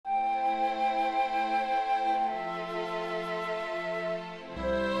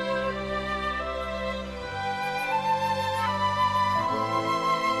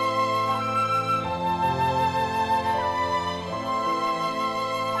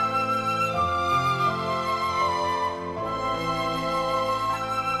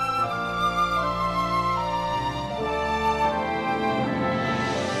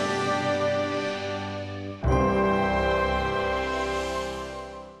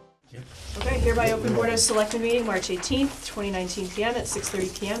Okay, hereby open Board of Selectmen meeting, March 18th, 2019 PM at 6:30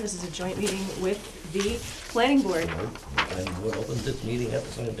 PM. This is a joint meeting with the Planning Board. Planning Board opens its meeting at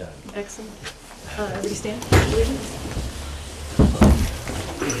the same time. Excellent. Everybody stand, please.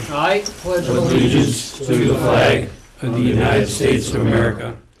 I pledge allegiance to the flag of the United States of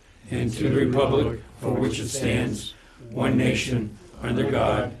America and to the republic for which it stands, one nation, under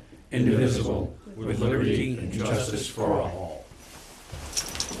God, indivisible, with liberty and justice for all.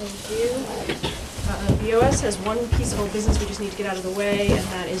 Thank you. BOS has one piece of old business we just need to get out of the way, and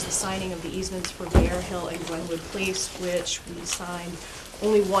that is the signing of the easements for Bear Hill and Glenwood Place, which we signed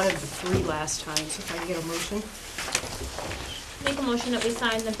only one of the three last time. So if I can get a motion. Make a motion that we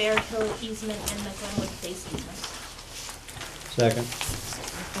sign the Bear Hill easement and the Glenwood Place easement. Second.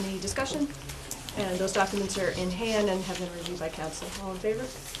 Any discussion? And those documents are in hand and have been reviewed by council. All in favor?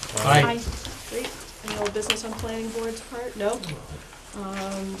 Aye. Great. Any old business on planning board's part? No?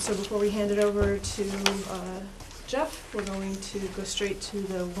 So before we hand it over to Jeff, we're going to go straight to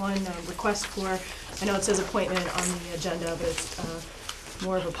the one request for, I know it says appointment on the agenda, but it's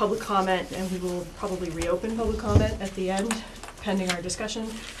more of a public comment, and we will probably reopen public comment at the end, pending our discussion.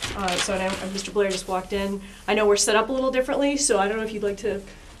 So now Mr. Blair just walked in. I know we're set up a little differently, so I don't know if you'd like to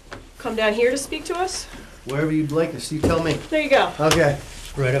come down here to speak to us? Wherever you'd like us, you tell me. There you go. Okay.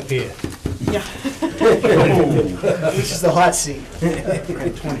 Right up here. Yeah. This is the hot seat.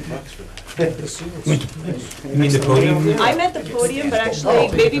 $20 for that. You mean the podium? I'm at the podium, but actually,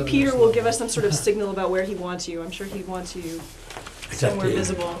 maybe Peter will give us some sort of signal about where he wants you. I'm sure he wants you somewhere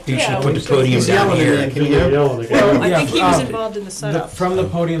visible. You should Yeah, put the podium He's down yelling at here. me. Can you hear him? well, I think he was involved in the setup. From the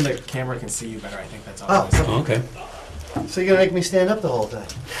podium, the camera can see you better. I think that's all. Oh. it is. Oh, okay. So you're gonna make me stand up the whole time?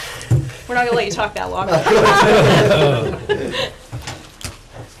 We're not gonna let you talk that long.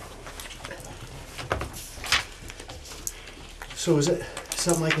 So is it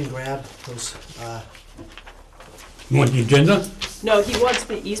something I can grab, those, You want the agenda? No, he wants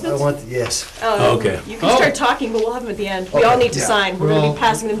the I easements. want, yes. Okay. You can start talking, but we'll have them at the end. We all need to Yeah. sign. We're gonna be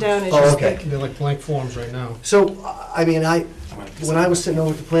passing them down as Oh, you okay. speak. They're like blank forms right now. So, I mean, when I was sitting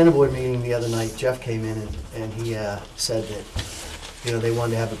over at the planning board meeting the other night, Jeff came in and he said that, you know, they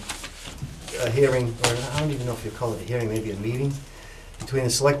wanted to have a hearing, or I don't even know if you call it a hearing, maybe a meeting between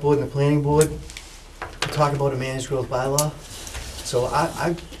the select board and the planning board to talk about a managed growth bylaw. So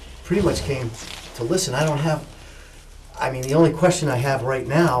I pretty much came to listen. I don't have, I mean, the only question I have right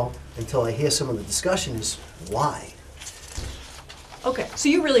now, until I hear some of the discussion, is why? Okay, so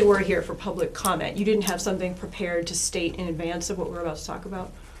you really were here for public comment. You didn't have something prepared to state in advance of what we're about to talk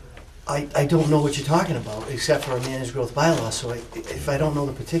about? I don't know what you're talking about, except for a managed growth bylaw, so if I don't know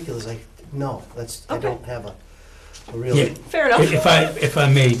the particulars, no, I Okay. don't have a real. Yeah. Fair enough. If I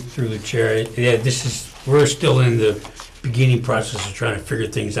may, through the chair, yeah, we're still in the beginning process of trying to figure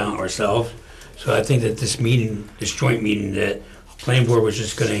things out ourselves. So I think that this joint meeting that planning board was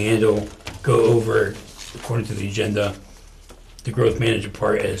just gonna go over, according to the agenda, the growth management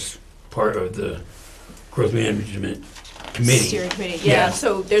part as part of the growth management committee. Steering committee, Yeah. yeah.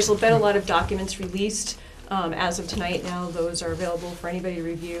 So there's been a lot of documents released as of tonight now. Those are available for anybody to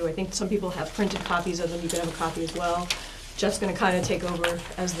review. I think some people have printed copies of them. You can have a copy as well. Jeff's going to kind of take over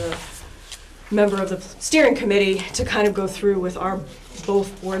as the member of the steering committee to kind of go through with our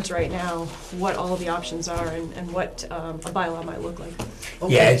both boards right now what all the options are and what a bylaw might look like.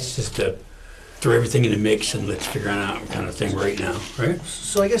 Okay. Yeah, it's just to throw everything in the mix and let's figure it out kind of thing right now, right?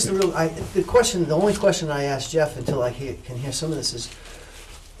 So I guess the only question I asked Jeff until I can hear some of this is,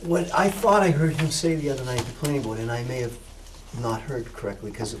 what I thought I heard him say the other night at the planning board, and I may have not heard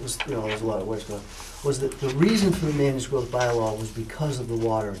correctly, because it was, there was a lot of words going on, was that the reason for the managed growth bylaw was because of the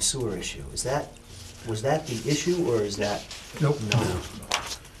water and sewer issue. Was that the issue, or is that? Nope. No.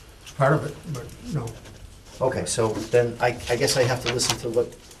 It's part of it, but no. Okay, so then I guess I have to listen to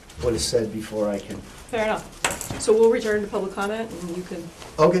what is said before I can. Fair enough. So we'll return to public comment and you can,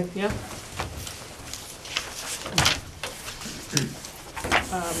 Okay. yeah?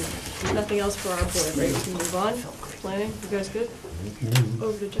 There's nothing else for our board, right? We can move on. Planning, you guys good?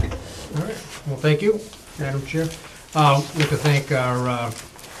 Over to Jeff. All right. Well, thank you, Madam Chair. We'd like to thank our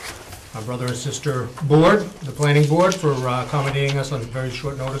brother and sister board, the planning board, for accommodating us on very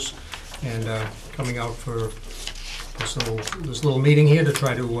short notice and coming out for this little meeting here to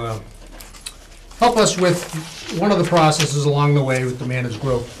try to help us with one of the processes along the way with the managed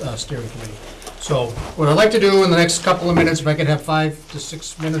growth steering committee. So what I'd like to do in the next couple of minutes, if I could have 5 to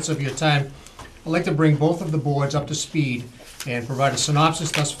 6 minutes of your time, I'd like to bring both of the boards up to speed and provide a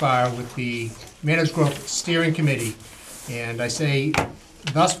synopsis thus far with the managed growth steering committee. And I say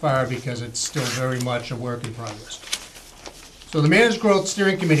thus far because it's still very much a work in progress. So the Managed Growth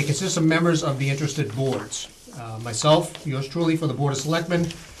Steering Committee consists of members of the interested boards. Myself, yours truly for the Board of Selectmen,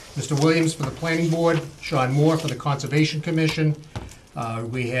 Mr. Williams for the Planning Board, Sean Moore for the Conservation Commission.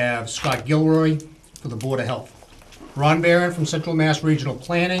 We have Scott Gilroy for the Board of Health. Ron Barron from Central Mass Regional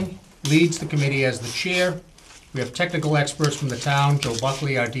Planning leads the committee as the chair. We have technical experts from the town, Joe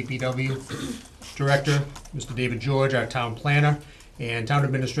Buckley, our DPW director, Mr. David George, our town planner, and Town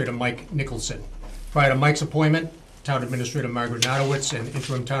Administrator Mike Nicholson. Prior to Mike's appointment, Town Administrator Margaret Nodowitz and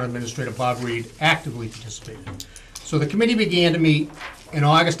Interim Town Administrator Bob Reed actively participated. So the committee began to meet in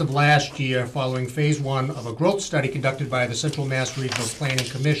August of last year following phase 1 of a growth study conducted by the Central Mass Regional Planning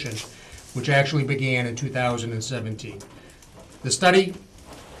Commission, which actually began in 2017. The study,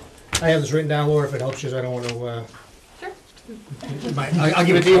 I have this written down, Laura, if it helps you, I don't want to... Sure. I'll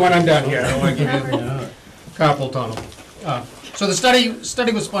give it to you when I'm done here. I don't want to give you carpal tunnel. So the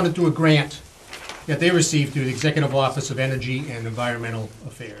study was funded through a grant that they received through the Executive Office of Energy and Environmental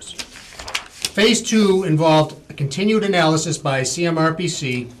Affairs. Phase 2 involved a continued analysis by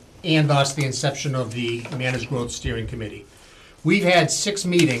CMRPC and thus the inception of the Managed Growth Steering Committee. We've had 6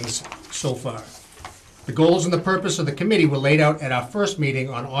 meetings so far. The goals and the purpose of the committee were laid out at our first meeting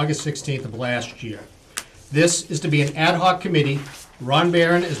on August 16th of last year. This is to be an ad hoc committee. Ron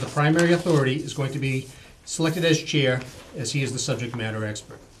Barron, as the primary authority, is going to be selected as chair, as he is the subject matter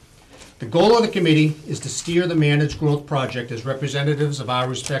expert. The goal of the committee is to steer the Managed Growth Project as representatives of our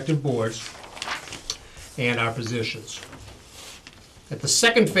respective boards and our positions. At the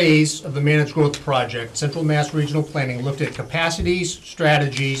second phase of the Managed Growth Project, Central Mass Regional Planning looked at capacities,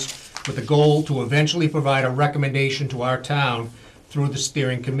 strategies, with the goal to eventually provide a recommendation to our town through the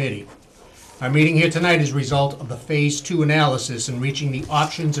steering committee. Our meeting here tonight is a result of the Phase 2 analysis and reaching the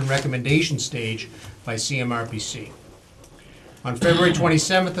options and recommendation stage by CMRPC. On February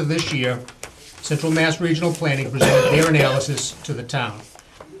 27th of this year, Central Mass Regional Planning presented their analysis to the town.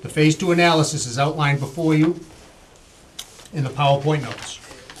 The Phase 2 analysis is outlined before you in the PowerPoint notes.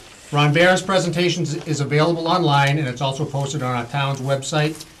 Ron Barron's presentation is available online, and it's also posted on our town's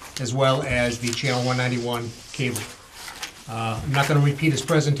website, as well as the Channel 191 cable. I'm not going to repeat his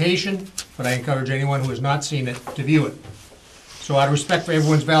presentation, but I encourage anyone who has not seen it to view it. So out of respect for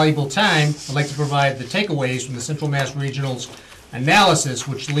everyone's valuable time, I'd like to provide the takeaways from the Central Mass Regional's analysis,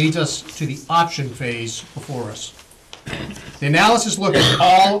 which leads us to the option phase before us. The analysis looked at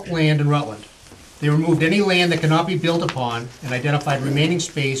all land in Rutland. They removed any land that cannot be built upon and identified remaining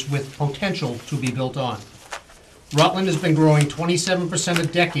space with potential to be built on. Rutland has been growing 27% a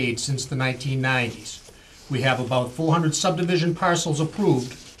decade since the 1990s. We have about 400 subdivision parcels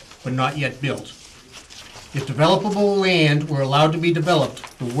approved, but not yet built. If developable land were allowed to be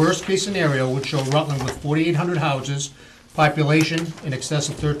developed, the worst-case scenario would show Rutland with 4,800 houses, population in excess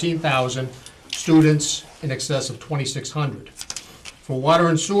of 13,000, students in excess of 2,600. For water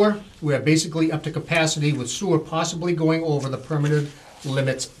and sewer, we are basically up to capacity, with sewer possibly going over the permitted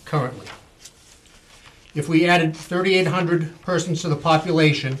limits currently. If we added 3,800 persons to the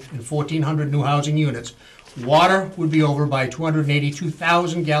population and 1,400 new housing units, water would be over by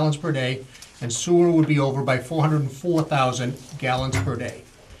 282,000 gallons per day, and sewer would be over by 404,000 gallons per day.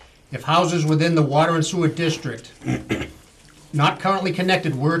 If houses within the water and sewer district not currently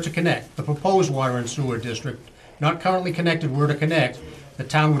connected were to connect, the proposed water and sewer district not currently connected were to connect, the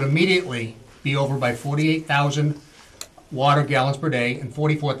town would immediately be over by 48,000 water gallons per day and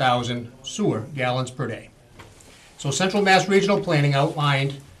 44,000 sewer gallons per day. So Central Mass Regional Planning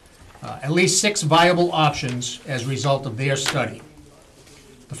outlined at least 6 viable options as a result of their study.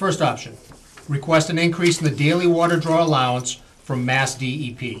 The first option, request an increase in the daily water draw allowance from Mass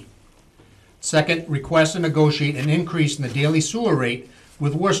DEP. Second, request and negotiate an increase in the daily sewer rate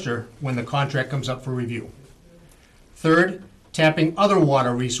with Worcester when the contract comes up for review. Third, tapping other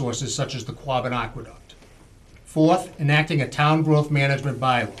water resources such as the Quabbin Aqueduct. Fourth, enacting a town growth management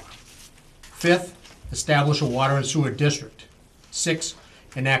bylaw. Fifth, establish a water and sewer district. Sixth,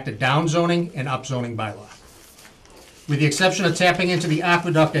 enact a downzoning and upzoning bylaw. With the exception of tapping into the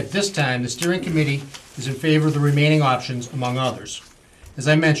aqueduct at this time, the steering committee is in favor of the remaining options, among others. As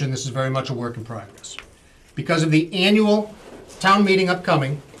I mentioned, this is very much a work in progress. Because of the annual town meeting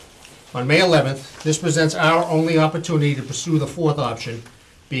upcoming on May 11th, this presents our only opportunity to pursue the fourth option,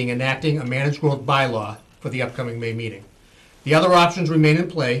 being enacting a managed growth bylaw for the upcoming May meeting. The other options remain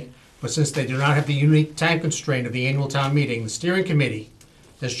in play, but since they do not have the unique time constraint of the annual town meeting, the steering committee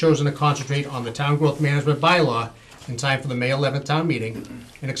has chosen to concentrate on the town growth management bylaw in time for the May 11th town meeting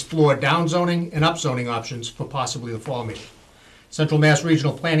and explore downzoning and upzoning options for possibly the fall meeting. Central Mass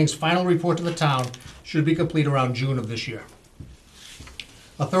Regional Planning's final report to the town should be complete around June of this year.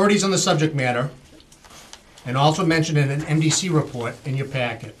 Authorities on the subject matter and also mentioned in an MDC report in your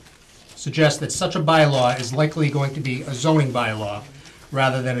packet, suggests that such a bylaw is likely going to be a zoning bylaw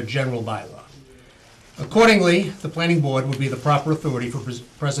rather than a general bylaw. Accordingly, the planning board would be the proper authority for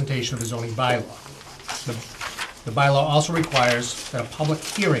presentation of a zoning bylaw. The bylaw also requires that a public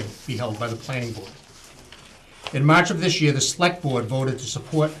hearing be held by the planning board. In March of this year, the select board voted to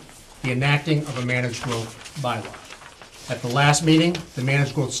support the enacting of a managed growth bylaw. At the last meeting, the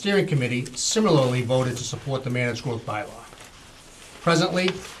Managed Growth Steering Committee similarly voted to support the managed growth bylaw. Presently,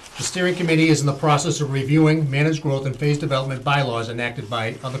 the steering committee is in the process of reviewing managed growth and phase development bylaws enacted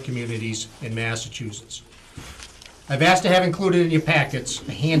by other communities in Massachusetts. I've asked to have included in your packets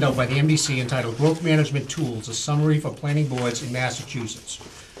a handout by the MDC entitled Growth Management Tools, a summary for planning boards in Massachusetts,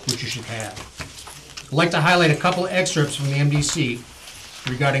 which you should have. I'd like to highlight a couple of excerpts from the MDC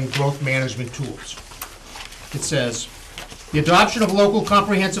regarding growth management tools. It says, the adoption of local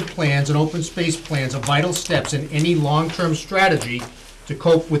comprehensive plans and open space plans are vital steps in any long-term strategy to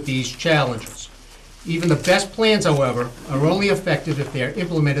cope with these challenges. Even the best plans, however, are only effective if they are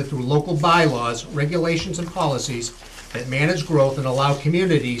implemented through local bylaws, regulations, and policies that manage growth and allow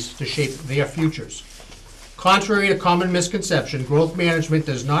communities to shape their futures. Contrary to common misconception, growth management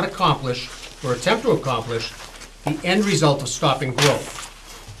does not accomplish or attempt to accomplish the end result of stopping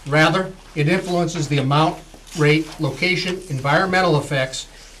growth. Rather, it influences the amount, rate, location, environmental effects,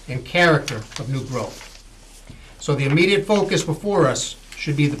 and character of new growth. So the immediate focus before us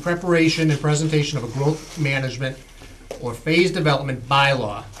should be the preparation and presentation of a growth management or phase development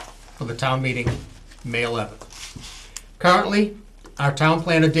bylaw for the town meeting May 11th. Currently, our town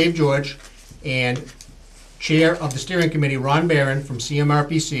planner Dave George and chair of the steering committee Ron Barron from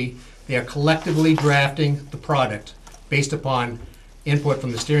CMRPC, they are collectively drafting the product based upon input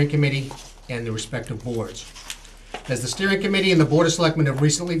from the steering committee and the respective boards. As the steering committee and the board of selectmen have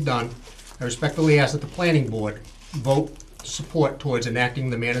recently done, I respectfully ask that the planning board vote support towards enacting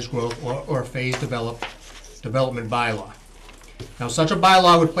the managed growth or phase development bylaw. Now, such a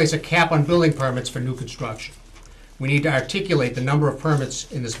bylaw would place a cap on building permits for new construction. We need to articulate the number of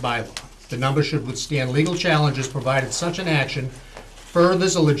permits in this bylaw. The number should withstand legal challenges provided such an action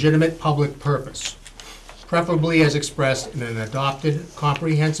furthers a legitimate public purpose, preferably as expressed in an adopted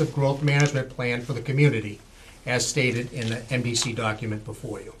comprehensive growth management plan for the community, as stated in the MDC document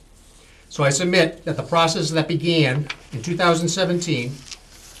before you. So I submit that the process that began in 2017,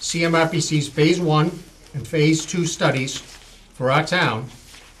 CMRPC's Phase 1 and Phase 2 studies for our town,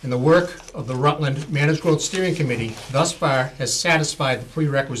 and the work of the Rutland Managed Growth Steering Committee thus far has satisfied the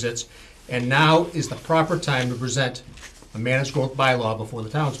prerequisites, and now is the proper time to present a managed growth bylaw before the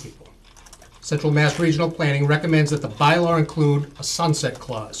townspeople. Central Mass Regional Planning recommends that the bylaw include a sunset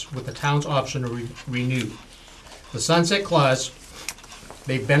clause with the town's option to renew. The sunset clause,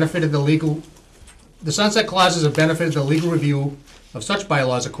 the sunset clauses have benefited the legal review of such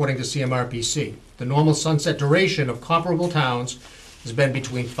bylaws according to CMRPC. The normal sunset duration of comparable towns has been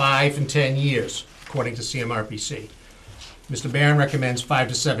between 5 and 10 years, according to CMRPC. Mr. Barron recommends 5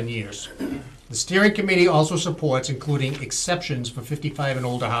 to 7 years. The steering committee also supports including exceptions for 55 and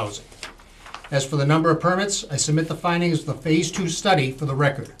older housing. As for the number of permits, I submit the findings of the Phase 2 study for the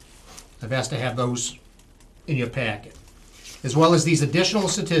record. I've asked to have those in your packet, as well as these additional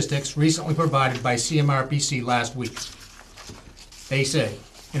statistics recently provided by CMRPC last week. They say,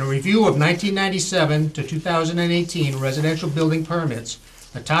 in a review of 1997 to 2018 residential building permits,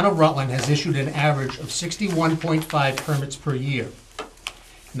 the town of Rutland has issued an average of 61.5 permits per year.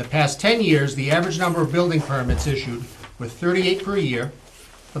 In the past 10 years, the average number of building permits issued were 38 per year.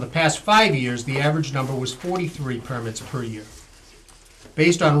 For the past 5 years, the average number was 43 permits per year.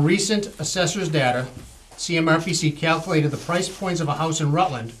 Based on recent assessor's data, CMRPC calculated the price points of a house in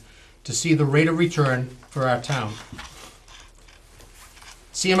Rutland to see the rate of return for our town.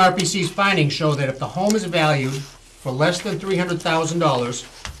 CMRPC's findings show that if the home is valued for less than $300,000,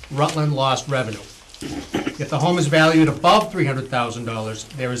 Rutland lost revenue. If the home is valued above $300,000,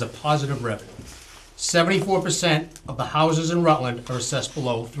 there is a positive revenue. 74% of the houses in Rutland are assessed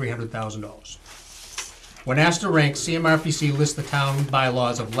below $300,000. When asked to rank, CMRPC lists the town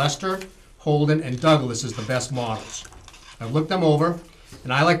bylaws of Leicester, Holden, and Douglas as the best models. I've looked them over,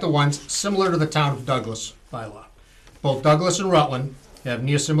 and I like the ones similar to the town of Douglas bylaw. Both Douglas and Rutland have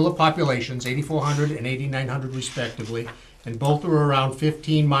near similar populations, 8,400 and 8,900 respectively, and both are around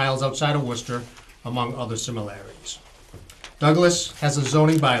 15 miles outside of Worcester, among other similarities. Douglas has a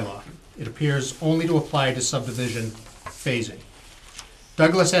zoning bylaw. It appears only to apply to subdivision phasing.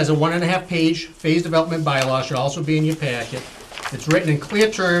 Douglas has a 1.5-page phase development bylaw, should also be in your packet. It's written in clear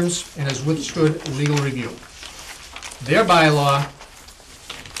terms and has withstood legal review. Their bylaw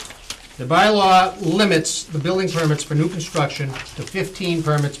The bylaw limits the building permits for new construction to 15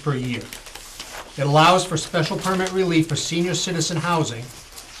 permits per year. It allows for special permit relief for senior citizen housing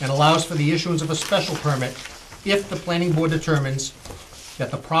and allows for the issuance of a special permit if the planning board determines that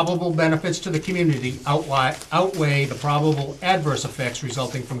the probable benefits to the community outweigh the probable adverse effects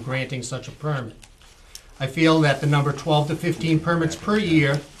resulting from granting such a permit. I feel that the number 12 to 15 permits per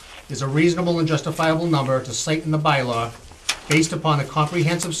year is a reasonable and justifiable number to cite in the bylaw based upon a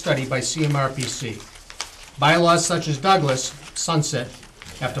comprehensive study by CMRPC. Bylaws such as Douglas sunset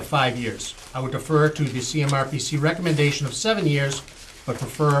after 5 years. I would defer to the CMRPC recommendation of 7 years, but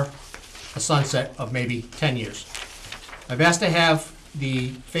prefer a sunset of maybe 10 years. I've asked to have the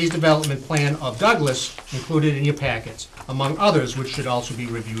phase development plan of Douglas included in your packets, among others which should also be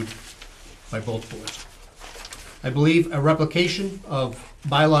reviewed by both boards. I believe a replication of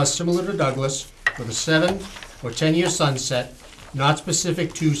bylaws similar to Douglas with a 7 or 10-year sunset, not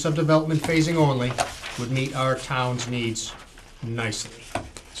specific to subdevelopment phasing only, would meet our town's needs nicely.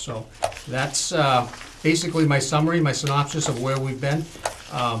 So that's basically my summary, my synopsis of where we've been.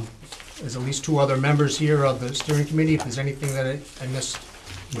 There's at least 2 other members here of the steering committee. If there's anything that I missed,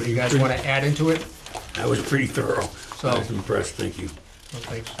 what do you guys want to add into it? That was pretty thorough. So- I was impressed, thank you. Well,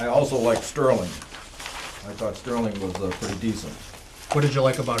 thanks. I also like Sterling. I thought Sterling was pretty decent. What did you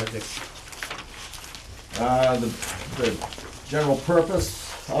like about it, Dick? The general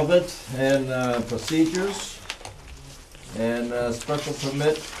purpose of it and procedures and special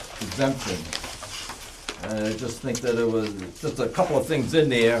permit exemption. I just think that it was just a couple of things in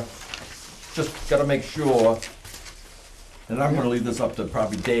there. Just gotta make sure, and I'm gonna leave this up to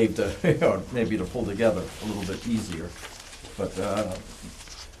probably Dave to, maybe to pull together a little bit easier. But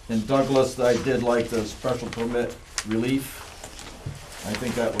in Douglas, I did like the special permit relief. I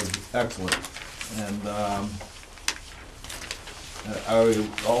think that was excellent. And I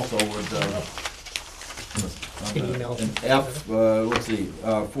also would, in F, let's see,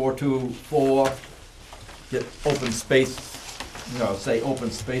 424, get open space, say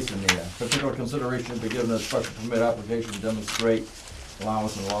open space in there. Particular consideration to be given a special permit application to demonstrate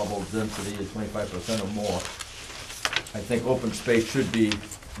allowance and allowable density of 25% or more. I think open space should be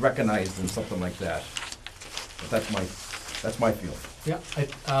recognized in something like that. But that's my feeling. Yeah,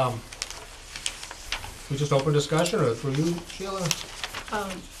 we just open discussion, or through you, Sheila?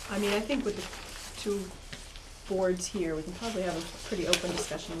 I mean, I think with the 2 boards here, we can probably have a pretty open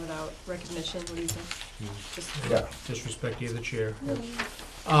discussion without recognition. What do you think? Just- Yeah. Disrespect you, the chair.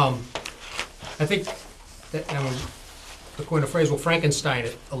 I think that, the coin of phrase, we'll Frankenstein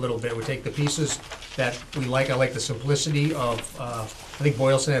it a little bit. We take the pieces that we like. I like the simplicity of, I think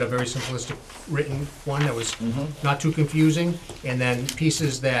Boylston had a very simplistic written one that was not too confusing. And then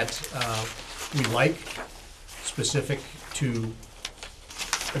pieces that we like, specific to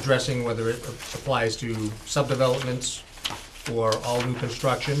addressing whether it applies to subdevelopments or all new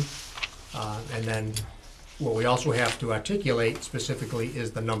construction. And then what we also have to articulate specifically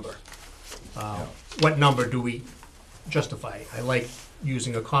is the number. What number do we justify? I like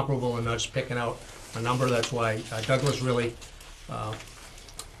using a comparable and not just picking out a number. That's why Douglas really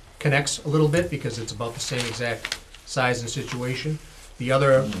connects a little bit, because it's about the same exact size and situation. The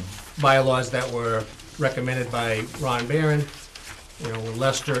other bylaws that were recommended by Ron Barron, were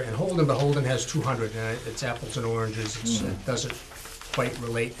Lester and Holden, but Holden has 200, and it's apples and oranges. It doesn't quite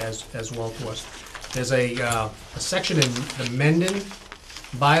relate as well to us. There's a section in the Mendon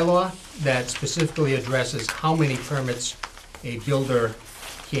bylaw that specifically addresses how many permits a builder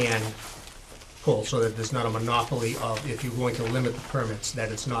can pull, so that there's not a monopoly of, if you're going to limit the permits,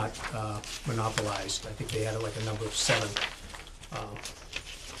 that it's not monopolized. I think they had like a number of 7.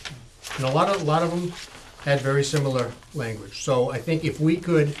 And a lot of them had very similar language. So I think if we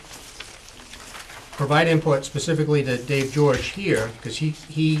could provide input specifically to Dave George here, because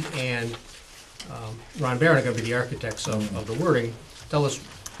he and Ron Barron are going to be the architects of the wording, tell us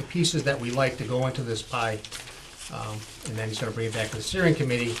the pieces that we like to go into this pie, and then he's going to bring it back to the steering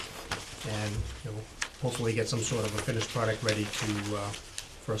committee, and hopefully get some sort of a finished product ready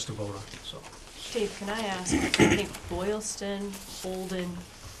for us to vote on. So, Dave, can I ask, I think Boylston, Holden,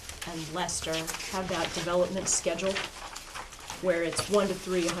 and Lester have that development schedule where it's 1 to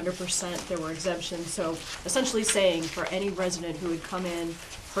 3, 100%, there were exemptions. So essentially saying for any resident who had come in,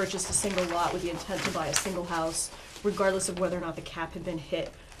 purchased a single lot with the intent to buy a single house, regardless of whether or not the cap had been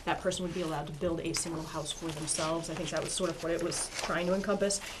hit, that person would be allowed to build a single house for themselves. I think that was sort of what it was trying to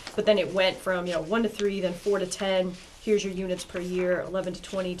encompass. But then it went from 1 to 3, then 4 to 10, here's your units per year, 11 to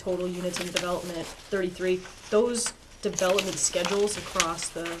 20 total units in development, 33. Those development schedules across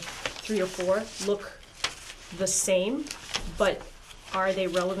the 3 or 4 look the same, but are they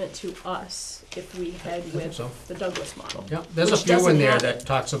relevant to us if we head think with so. the Douglas model? Yeah, there's a Which few in doesn't there have- that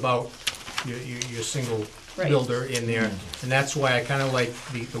talks about your single Right. builder in there. And that's why I kind of like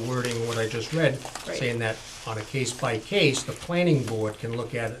the wording, what I just read, Right. saying that on a case by case, the planning board can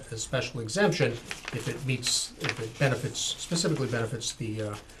look at it as special exemption if it meets, if it benefits, specifically benefits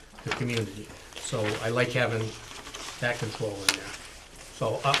the community. So I like having that control in there.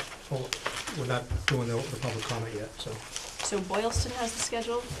 So, well, we're not doing the public comment yet, so. So Boylston has the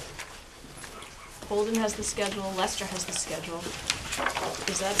schedule, Holden has the schedule, Leicester has the schedule.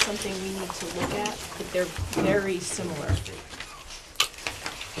 Is that something we need to look at? If they're very similar?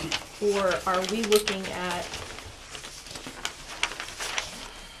 Or are we looking at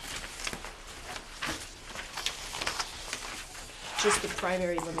just the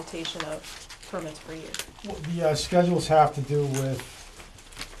primary limitation of permits per year? Well, the schedules have to do with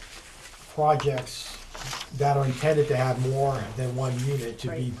projects that are intended to have more than one unit to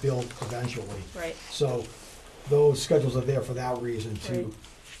be Right. built eventually. Right, So those schedules are there for that reason, Right.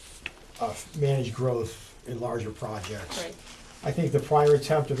 to manage growth in larger projects. right, I think the prior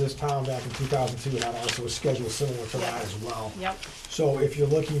attempt of this town back in 2002 had also a schedule similar to that Yeah. as well. yep, So if you're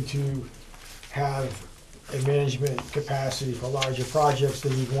looking to have a management capacity for larger projects,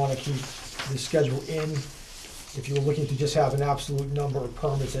 then you'd want to keep the schedule in. If you were looking to just have an absolute number of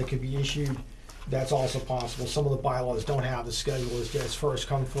permits that could be issued, that's also possible. Some of the bylaws don't have the schedule, it's just first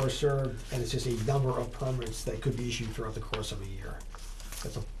come, first served, and it's just a number of permits that could be issued throughout the course of a year.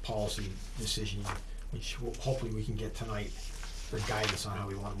 That's a policy decision, which hopefully we can get tonight for guidance on how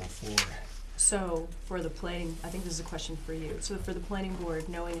we want to move forward. so for the planning, I think this is a question for you. So for the planning board,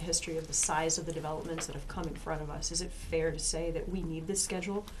 knowing the history of the size of the developments that have come in front of us, is it fair to say that we need this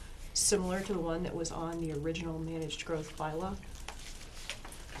schedule similar to the one that was on the original managed growth bylaw?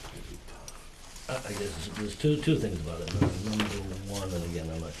 I guess there's two things about it. Number one, and again,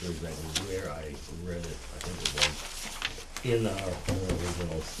 I'm not sure exactly where I read it, I think it was in our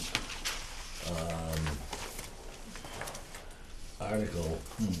original article.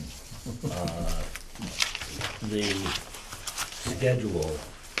 The schedule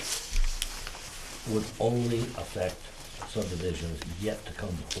would only affect subdivisions yet to come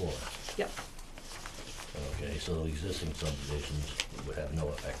before us. Yep, Okay, so existing subdivisions would have no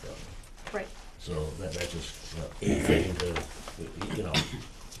effect on them. right, So that's just, anything to, you know.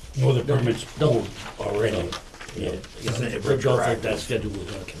 Well, the permit's Don't- pulled already. You know, Isn't it don't think that retroactive? schedule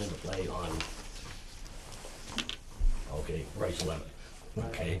is gonna come into play on, okay, Rice 11,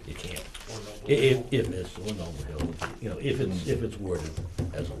 okay, you can't. If it's, or Noble Hill, you know, if it's worded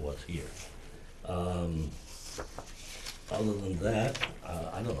as it was here. Other than that,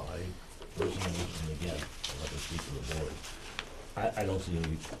 I don't know, I personally, and again, I'll let this speak to the board, I don't see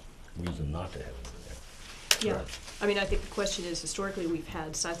any reason not to have it in there. yeah. Right. I mean, I think the question is, historically, we've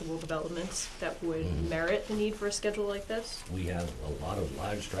had sizable developments that would Mhm. merit the need for a schedule like this. We have a lot of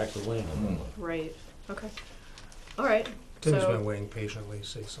large tracts of land on Rutland. Right, okay. All right, Tim's so, been waiting patiently,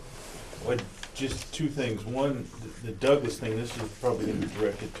 say something. Well, just two things. One, the Douglas thing, this is probably gonna be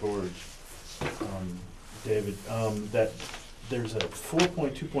directed towards, David, that there's a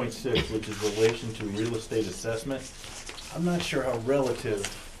 4.2.6, which is relation to real estate assessment. I'm not sure how relative,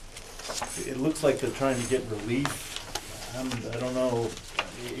 it looks like they're trying to get relief. I don't know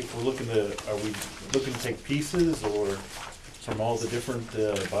if we're looking to, are we looking to take pieces or from all the different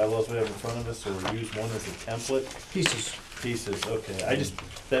bylaws we have in front of us, or use one as a template? Pieces. Pieces, okay. I just,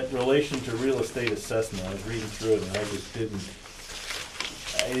 that relation to real estate assessment, I was reading through it and I just didn't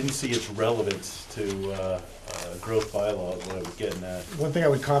see its relevance to growth bylaws, what I was getting at. One thing I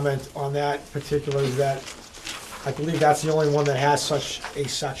would comment on that particular is that I believe that's the only one that has such a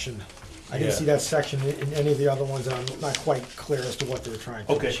section. I didn't Yeah. see that section in any of the other ones, and I'm not quite clear as to what they're trying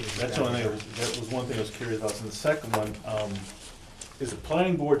to Okay, achieve. with that's that. one thing, that was one thing I was curious about. And the second one, is the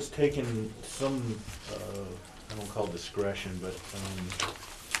planning board's taken some, I don't call it discretion, but,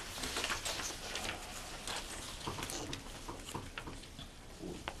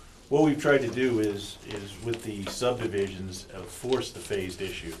 what we've tried to do is with the subdivisions, force the phased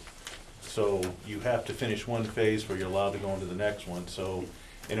issue. So you have to finish one phase before you're allowed to go into the next one. So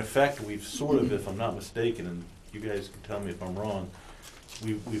in effect, we've sort of, if I'm not mistaken, and you guys can tell me if I'm wrong,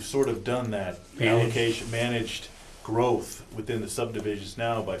 we've sort of done that allocation, managed growth within the subdivisions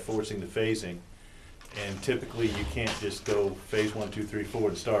now by forcing the phasing. And typically, you can't just go phase 1, 2, 3, 4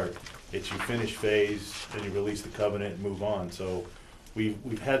 and start. It's you finish phase, then you release the covenant and move on. So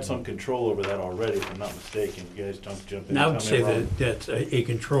we've had some control over that already, if I'm not mistaken. You guys don't jump in And I and would tell me say I'm wrong. that that's a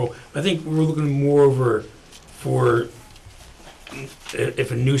control. I think we're looking more over for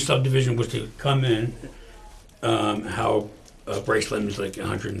if a new subdivision was to come in, how Bryce Lemon is like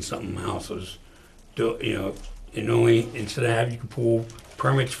 100 and something houses. You know, and only, instead of having, you can pull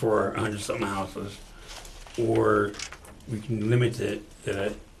permits for 100 something houses, or we can limit it,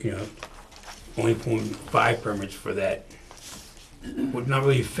 you know, only pulling 5 permits for that. Well, not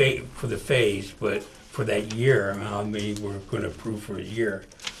really for the phase, but for that year, how many we're gonna approve for a year.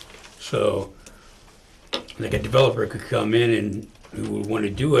 So, like a developer could come in and who would wanna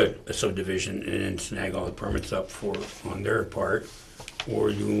do a subdivision and then snag all the permits up on their part,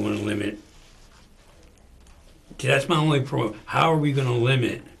 or do we wanna limit? See, that's my only problem. How are we gonna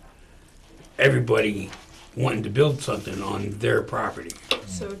limit everybody wanting to build something on their property?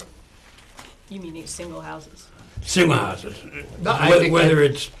 So, you mean single houses? Single houses. No, I think Whether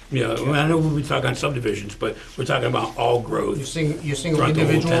it's, you know, I know we talk on subdivisions, but we're talking about all growth. Your single Throughout the whole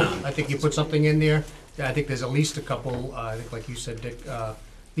individual, town. I think you put something in there. Yeah, I think there's at least a couple, I think like you said, Dick, at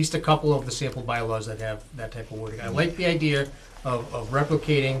least a couple of the sample bylaws that have that type of wording. I like the idea of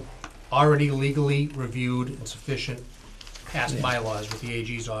replicating already legally reviewed and sufficient past bylaws with the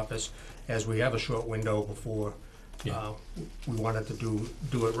AG's office, as we have a short window before we wanted to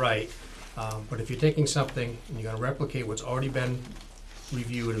do it right. But if you're taking something and you're gonna replicate what's already been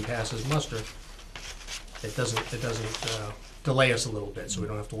reviewed and passes muster, it doesn't delay us a little bit, so we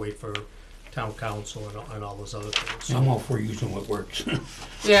don't have to wait for town council and all those other things. I'm all for using what works.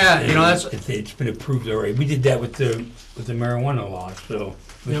 Yeah, you know, that's, It's been approved already. We did that with the marijuana law, so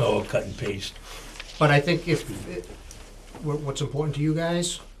it was Yep. all cut and paste. but I think what's important to you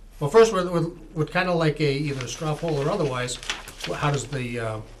guys, well, first, we're kind of like either a straw poll or otherwise, how does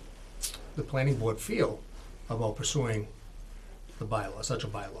the planning board feel about pursuing the bylaw, such a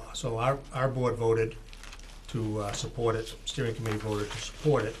bylaw? So our board voted to support it, steering committee voted to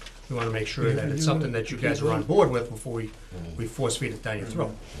support it. We want to make sure that it's something that you guys are on board with before we force feed it down your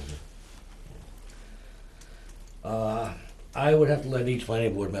throat. I would have to let each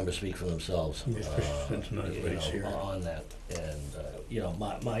planning board member speak for themselves, Yeah, that's not you advice here. know, on that. And, you know,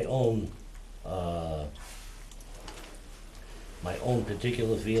 my own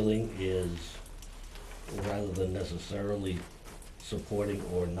particular feeling is, rather than necessarily supporting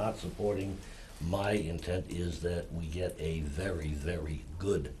or not supporting, my intent is that we get a very, very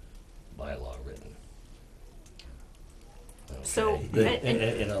good bylaw written. So, Okay? That-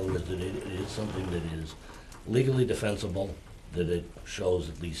 in other words, that it is something that is legally defensible, that it shows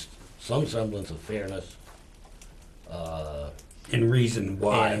at least some semblance of fairness, And reason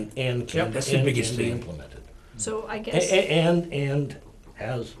why. and can, That's the and biggest can be thing. implemented. So I guess, And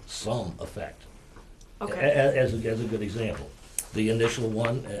has some effect. okay, As a good example, the initial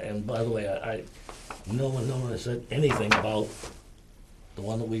one, and by the way, no one has said anything about the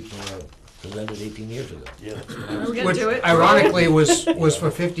one that we presented 18 years ago. Yeah. we're gonna Which do it. ironically was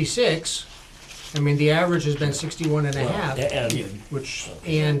for 56. I mean, the average has been 61 and a half, And,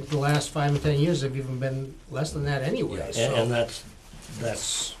 and the last 5 or 10 years have even been less than that anyway, and so.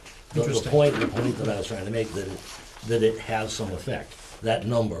 that's the Interesting. point that I was trying to make, that it has some effect. That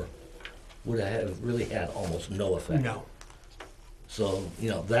number would have really had almost no effect. No, So, you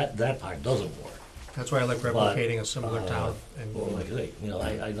know, that part doesn't work. that's why I like replicating a similar town. Well, like I say, you know,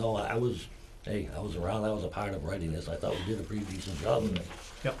 I know I was around, I was a part of writing this, I thought we did a pretty decent job of it.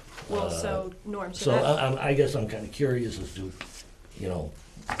 Yep. Well, so, Norm, so So that, I guess I'm kind of curious as to, you know,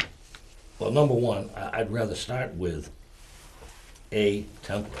 well, number one, I'd rather start with a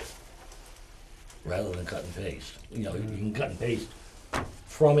template rather than cut and paste. You know, you can cut and paste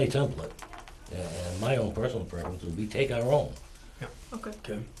from a template. And my own personal preference would be take our own. okay.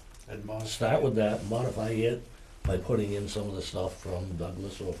 Okay. And modify Start with that, modify it by putting in some of the stuff from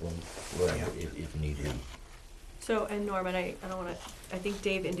Douglas or from wherever, if need be. So, and Norm, and I don't wanna, I think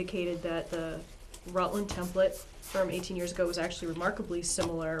Dave indicated that the Rutland template from 18 years ago was actually remarkably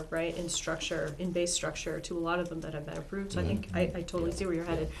similar, right, in structure, in base structure, to a lot of them that have been approved, so I think, I totally see where you're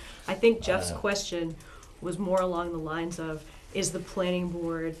headed. I think Jeff's question was more along the lines of, is the planning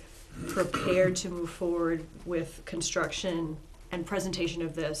board prepared to move forward with construction and presentation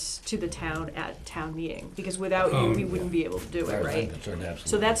of this to the town at town meeting? Because without you, we wouldn't be able to do As far it, as I'm right? concerned, absolutely.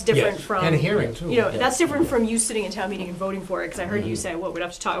 So that's different Yes. from. And a hearing, too. You know, that's different from you sitting in town meeting and voting for it, because I heard you say, well, we'd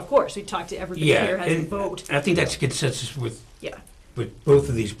have to talk, of course, we'd talk to everybody Yeah, here, has a and vote. I think that's consensus with Yeah, both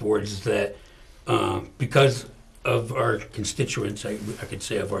of these boards, is that because of our constituents, I could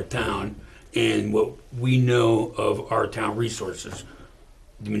say of our town, and what we know of our town resources,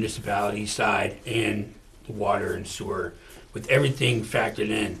 the municipality side and the water and sewer, with everything factored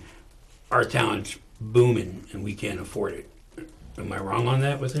in, our town's booming and we can't afford it. Am I wrong on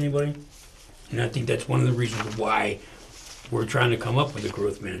that with anybody? And I think that's one of the reasons why we're trying to come up with a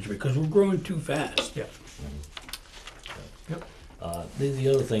growth manager, because we're growing too fast. Yeah. Yep. The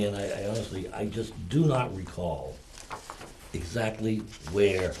other thing, and I honestly, I just do not recall exactly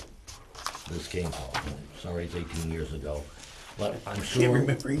where this came from. Sorry, it's 18 years ago, but I'm sure. Can't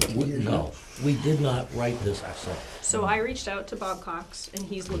remember 18 years ago. No, we did not write this ourselves. So I reached out to Bob Cox, and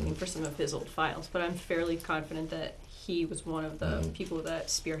he's looking for some of his old files, but I'm fairly confident that he was one of the people that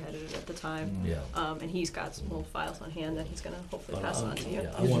spearheaded it at the time. Yeah. And he's got some old files on hand that he's gonna hopefully pass on to you.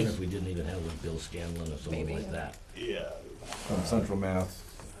 Yeah, I wonder if we didn't even have with Bill Scanlon or someone Maybe, like yeah. that. Yeah. From Central Mass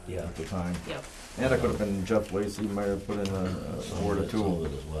Yeah. at the time. Yep, And it could have been Jeff Lacy, might have put in a word or Some of two.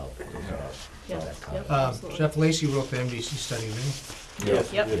 it as well. yep, that yep, kind absolutely. Jeff Lacy wrote the MDC study, didn't he?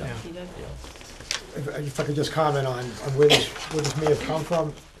 Yeah. Yep, Yeah. he did. If I could just comment on where this may have come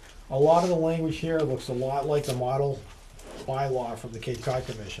from, a lot of the language here looks a lot like the model bylaw from the Cape Cod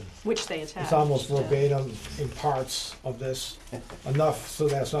Commission. Which they attached. It's almost yeah. verbatim in parts of this, enough so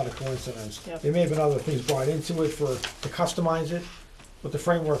that's not a coincidence. Yep. There may have been other things brought into it to customize it, but the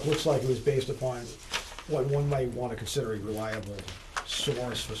framework looks like it was based upon what one might want to consider a reliable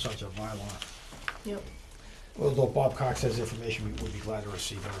source for such a bylaw. Yep. Although Bob Cox has information, we would be glad to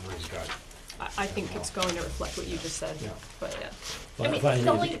receive whatever he's got. I think it's going to reflect what you just said, Yeah. but yeah. I mean, Fine, the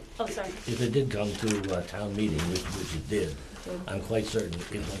only, oh, sorry. if it did come to a town meeting, which it did, Good. I'm quite certain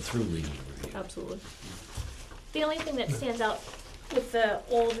it went through legal review. Absolutely. The only thing that stands out with the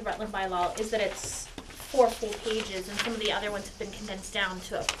old Rutland bylaw is that it's 4 full pages, and some of the other ones have been condensed down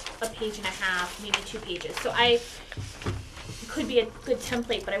to a page and a half, maybe 2 pages. So could be a good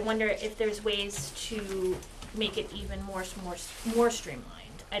template, but I wonder if there's ways to make it even more streamlined.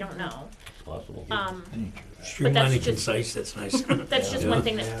 I don't know. It's possible. Streamlined and just- concise, that's nice. That's just Yeah. one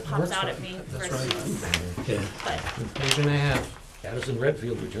thing that pops out at me That's versus, Yeah. but, Page and a half. Addison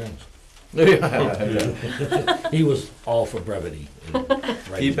Redfield returns. Yeah. He was all for brevity.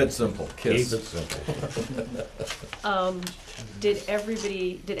 Keep it simple, Keep kiss. it simple.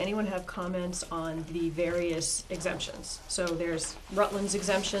 Did anyone have comments on the various exemptions? So there's Rutland's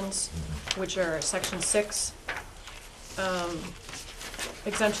exemptions, which are section 6.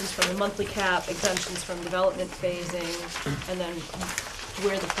 Exemptions from the monthly cap, exemptions from development phasing, and then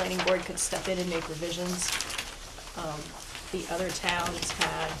where the planning board could step in and make revisions. The other towns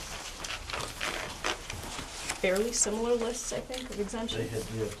had fairly similar lists, I think, of They exemptions. had,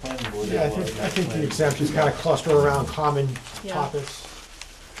 the planning board. Yeah, I think the exemptions kind of cluster around common Yeah. topics.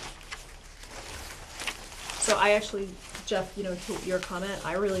 So I actually, Jeff, to your comment,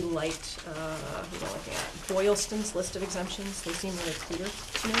 I really liked, who am I looking at? Boylston's list of exemptions. They seem really clear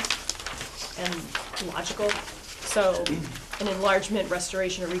to me and logical. So, an enlargement,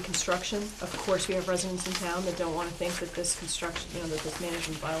 restoration, or reconstruction. Of course, we have residents in town that don't want to think that this construction, that this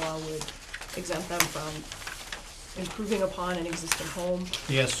management bylaw would exempt them from improving upon an existing home,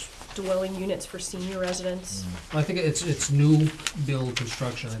 Yes. dwelling units for senior residents. I think it's new build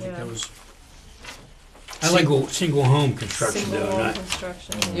construction, I think Yeah. that was. I like, Single home construction Single though, wall not,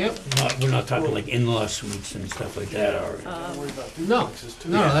 construction. yep, we're not talking like in-law suites and stuff like that, or. Um, no,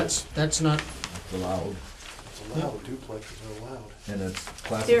 that's not, It's allowed, It's allowed, duplexes are allowed. and it's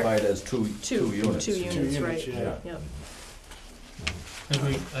classified as two units. Two units, right, yeah. yep. I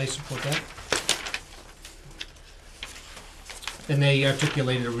agree, I support that. And they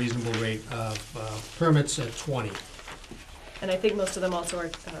articulated a reasonable rate of permits at 20. And I think most of them also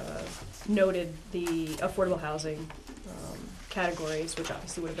are, noted the affordable housing categories, which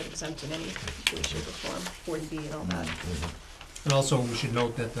obviously would have been exempt in any way, shape, or form, 40B and all that. And also, we should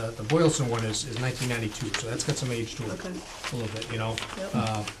note that the Boylston one is 1992, so that's got some age to it, Okay, a little bit,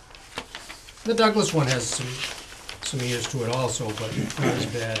 yep. The Douglas one has some years to it also, but not as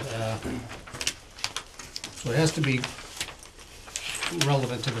bad. So it has to be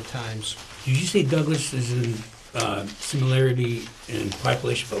relevant to the times. Did you say Douglas is in similarity in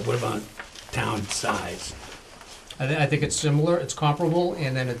population, but what about town size I think it's similar, it's comparable,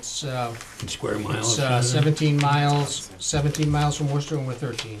 and then it's in square miles? 17 miles from Worcester, and we're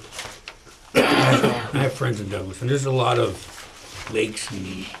 13. I have friends in Douglas, and there's a lot of lakes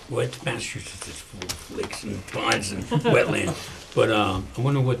and, Massachusetts is full of lakes and ponds and wetland. But I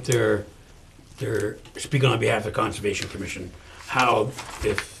wonder what they're speaking on behalf of the Conservation Commission, how,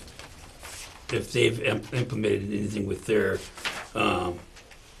 if they've implemented anything with their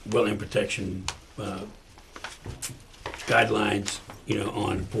wetland protection guidelines,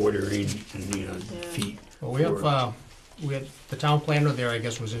 on bordering and, Yeah. Well, feet. we had, the town planner there, I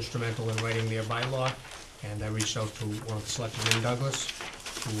guess, was instrumental in writing their bylaw, and I reached out to one of the selectmen in Douglas,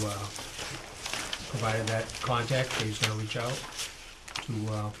 who provided that contact, so he's gonna reach out to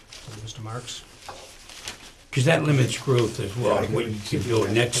Mr. Marks. Because that limits growth as well, what you could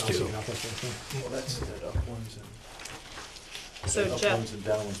build next to. Well, that's the up ones and. So Uplands Jeff, and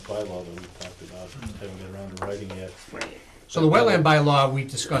downlands bylaw that we talked about, haven't got around to writing yet. So the wetland bylaw, we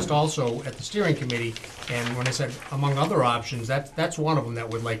discussed also at the steering committee, and when I said among other options, that's one of them that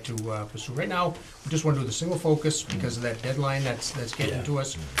we'd like to pursue. Right now, we just want to do the single focus because of that deadline that's getting Yeah. to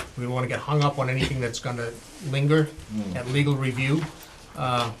us. We don't want to get hung up on anything that's gonna linger at legal review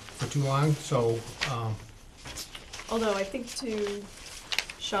for too long, so, although I think to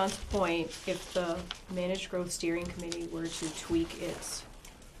Sean's point, if the managed growth steering committee were to tweak its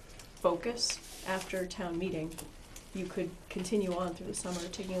focus after town meeting, you could continue on through the summer,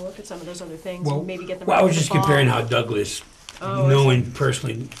 taking a look at some of those other things, Well- and maybe get them. Well, I ready was for just the fall. comparing how Douglas, Oh, I knowing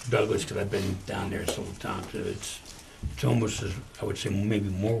personally Douglas, because I've been down there several times, it's almost as, I would say, maybe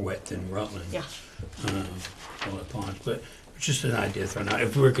more wet than Rutland. Yeah. All the ponds, but it's just an idea thrown out.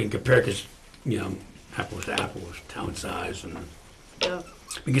 If we can compare, because, apples to apples, town size, and, Yeah.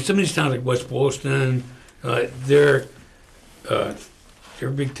 because some of these towns like West Boylston, they're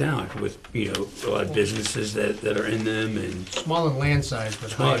big towns with, a lot of businesses that are in them, and small in land size,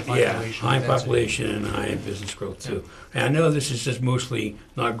 but high population. yeah, high density. population and high business growth too. And I know this is just mostly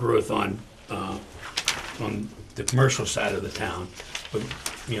not growth on the commercial side of the town, but,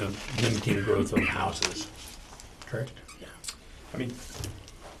 limiting growth of houses. Correct? I mean,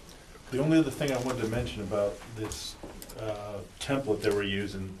 the only other thing I wanted to mention about this template that we're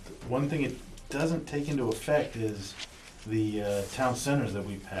using, one thing it doesn't take into effect is the town centers that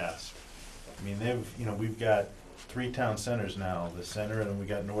we passed. I mean, we've got 3 town centers now, the center, and then we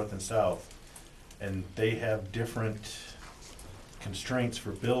got north and south. And they have different constraints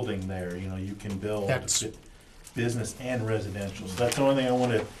for building there, you can build That's- business and residential. So that's the only thing I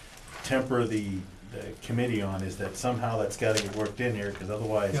want to temper the committee on, is that somehow that's got to get worked in here, because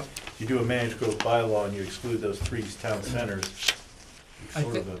otherwise, Yep. if you do a managed growth bylaw and you exclude those 3 town centers, I you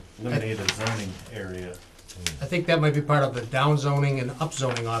sort think- of eliminate a zoning area. I think that might be part of the downzoning and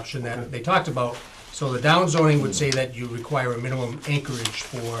upzoning option that they talked about. So the downzoning would say that you require a minimum acreage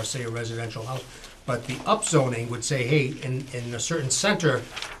for, say, a residential house. But the upzoning would say, hey, in a certain center,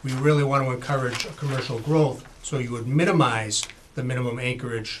 we really want to encourage commercial growth, so you would minimize the minimum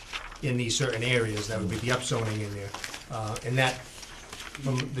acreage in these certain areas. That would be the upzoning in there. And that,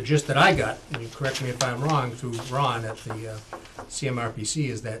 from the gist that I got, and you correct me if I'm wrong, through Ron at the CMRPC,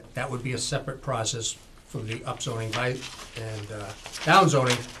 is that that would be a separate process for the upzoning and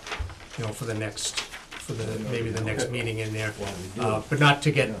downzoning, for maybe the next meeting in there. But not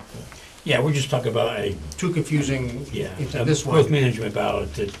to get Yeah, we're just talking about too confusing into a this growth one. management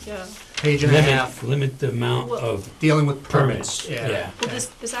ballot to Yeah. Page and a half, limit the amount Well- of dealing with permits. permits, yeah. Well,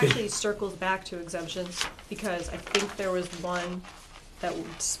 this actually circles back to exemptions, because I think there was one that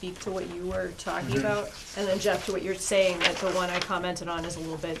would speak to what you were talking about, and then Jeff, to what you're saying, that the one I commented on is a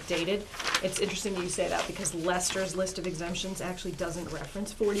little bit dated. It's interesting that you say that, because Lester's list of exemptions actually doesn't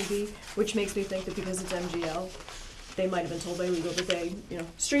reference 40B, which makes me think that because it's MGL, they might have been told by legal that they,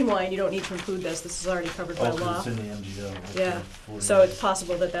 streamline, you don't need to include this is already covered by Oh, 'cause law. it's in the MGL. okay, Yeah, 40. so it's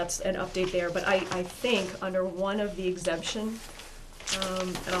possible that that's an update there, but I think under one of the exemption,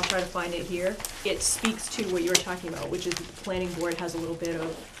 and I'll try to find it here, it speaks to what you were talking about, which is that the planning board has a little bit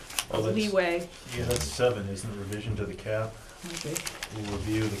Oh, of that's- leeway. Yeah, that's 7, isn't it, revision to the cap? Okay. We'll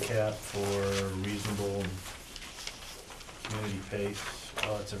review the cap for reasonable community pace.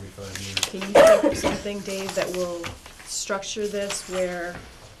 Oh, it's every 5 years. Can you think of something, Dave, that will structure this where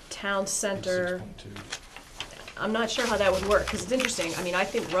town center, 6.2. I'm not sure how that would work, because it's interesting. I mean, I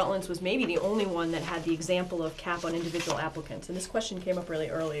think Rutland's was maybe the only one that had the example of cap on individual applicants. And this question came up really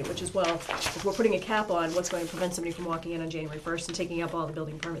early, which is, well, if we're putting a cap on, what's going to prevent somebody from walking in on January 1st and taking up all the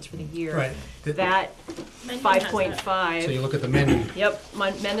building permits for the year? Right. That Mendon has that. 5.5. So you look at the menu, Yep,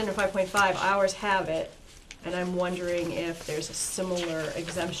 Mendon and 5.5, ours have it, and I'm wondering if there's a similar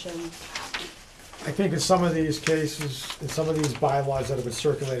exemption. I think in some of these cases, in some of these bylaws that have been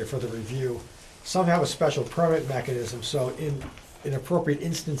circulated for the review, some have a special permit mechanism, so in appropriate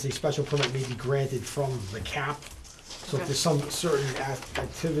instance, a special permit may be granted from the cap. So if Okay. there's some certain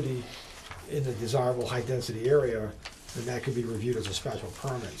activity in the desirable high-density area, then that could be reviewed as a special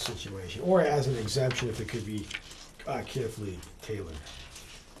permit situation, or as an exemption if it could be carefully tailored.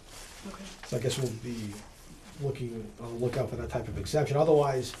 Okay. So I guess we'll be looking, on the lookout for that type of exemption.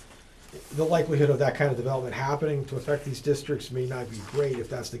 Otherwise, the likelihood of that kind of development happening to affect these districts may not be great. If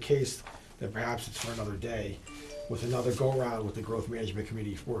that's the case, then perhaps it's for another day, with another go-around with the Growth Management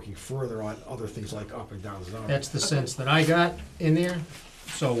Committee working further on other things like up and down zoning. that's the sense that I got in there.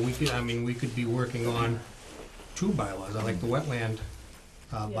 So we could be working on 2 bylaws. I like the wetland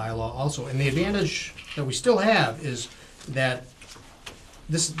bylaw also. And the advantage that we still have is that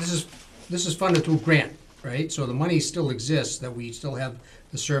this is funded through grant right? So the money still exists, that we still have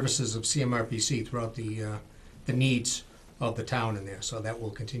the services of CMRPC throughout the needs of the town in there. So that will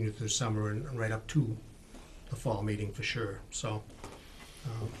continue through summer and right up to the fall meeting for sure, so.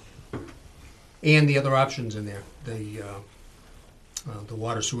 And the other options in there, the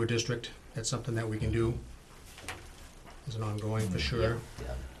water sewer district, that's something that we can do as an ongoing for sure.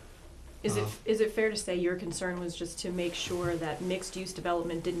 Yeah. Is it fair to say your concern was just to make sure that mixed-use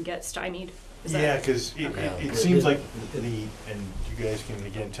development didn't get stymied? Is that- Yeah, because it seems like and you guys can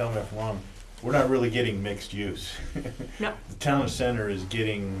again tell me if I'm wrong, we're not really getting mixed use. No. The town center is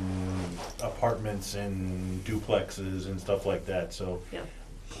getting apartments and duplexes and stuff like that, so. Yeah.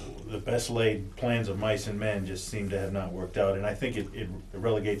 The best laid plans of mice and men just seem to have not worked out, and I think it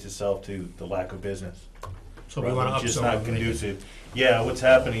relegates itself to the lack of business. So we wanna Just upzone not and make it- conducive. Yeah, what's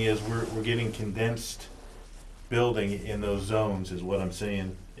happening is we're getting condensed building in those zones is what I'm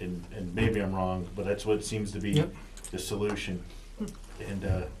saying, and maybe I'm wrong, but that's what seems to be Yep. the solution.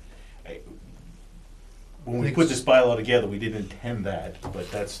 And when we Makes- put this bylaw together, we didn't intend that,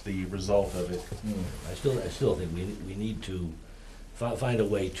 but that's the result of it. I still think we need to find a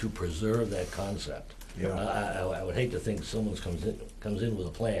way to preserve that concept. I would hate to think someone comes in with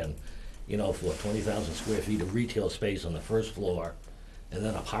a plan, you know, for 20,000 square feet of retail space on the first floor, and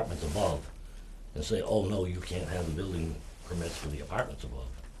then apartments above, and say, oh, no, you can't have the building permits for the apartments above.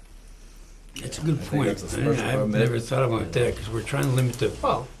 It's a good think point. that's a special I've permit. never thought about that, because we're trying to limit the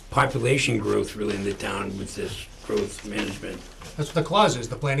Well, population growth really in the town with this growth management. that's what the clause is,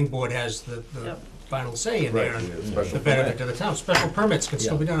 the planning board has the Yep. final say in there, Right, and yeah, special the benefit permit. to the town. Special permits can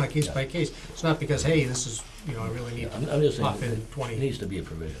still be Yeah. done on a case by case. It's not because, hey, this is, you know, I really need I'm just saying, off in it 20. needs to be a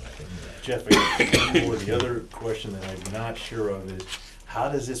provision, I think. Jeff, I got one more. The other question that I'm not sure of is, how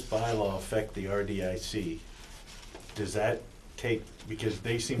does this bylaw affect the RDIC? Does that take, because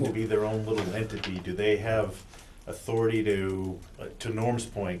they seem to be their own little entity, do they have authority to Norm's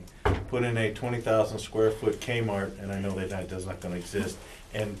point, put in a 20,000 square foot Kmart, and I know that's not gonna exist,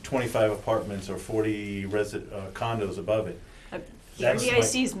 and 25 apartments or 40 condos above it? The That's my-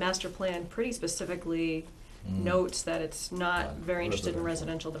 RDIC's master plan pretty specifically notes that it's not very interested in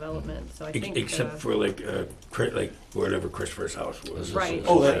residential development, so I think. Except for like whatever Christopher's house was. Right.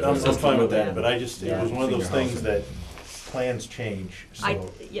 Oh, I'm fine with that, Yeah. but it was one of those things that plans change, so.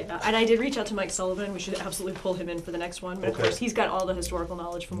 Yeah, and I did reach out to Mike Sullivan, we should absolutely pull him in for the next one, but of Okay. course, he's got all the historical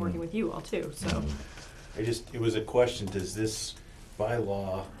knowledge from working with you all too, so. It was a question, does this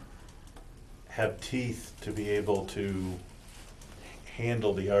bylaw have teeth to be able to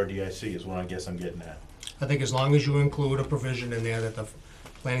handle the RDIC is what I guess I'm getting at. I think as long as you include a provision in there that the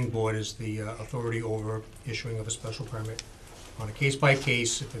planning board is the authority over issuing of a special permit on a case by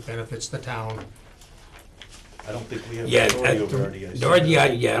case, if it benefits the town. I don't think we have Yeah, authority the over RDIC.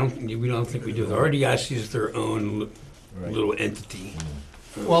 RDI, yeah, we don't think we do. The RDIC is their own Right. little entity.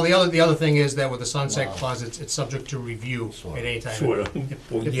 Well, the other thing is that with the sunset Wow. clause, it's subject to review Sort at of. any time. Sort of.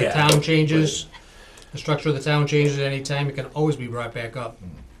 Well, If the yeah. town changes, the structure of the town changes at any time, it can always be brought back up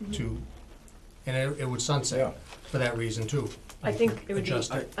to, and it would sunset Yeah. for that reason too. I think it would be,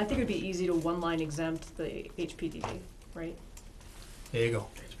 Adjust I it. think it would be easy to one-line exempt the HPDD, right? There you go.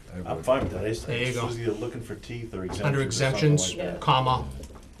 I'm fine with that. I There you go. was either looking for teeth or exemptions. Under or something exemptions, like that. comma,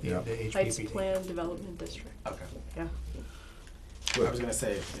 Yeah. the Heights HPPD. Plan Development District, Okay. yeah. I was gonna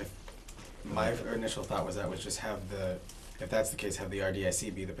say, if my initial thought was that was just have if that's the case, have the RDIC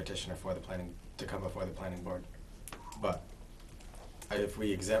be the petitioner for the planning, to come before the planning board. But if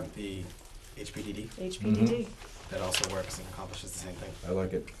we exempt the HPDD, HPDD, that also works and accomplishes the same thing. I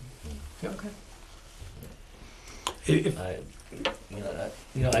like it. okay. If- I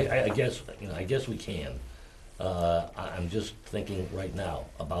guess we can. I'm just thinking right now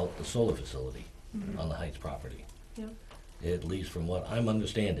about the solar facility on the Heights property. Yeah. At least from what I'm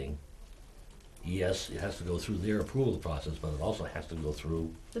understanding, yes, it has to go through their approval process, but it also has to go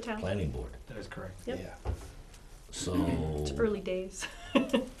through The town, planning board. That is correct. Yep. Yeah. So, it's early days.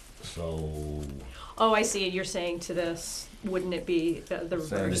 so, Oh, I see, you're saying to this, wouldn't it be the The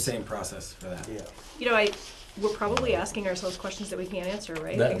reverse? same process for that. Yeah. You know, we're probably asking ourselves questions that we can't answer,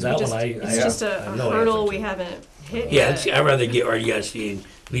 right? That- Because that we just, one I it's have- just I a have no hurdle answer we to. haven't hit Yeah, yet. I'd rather get RDIC and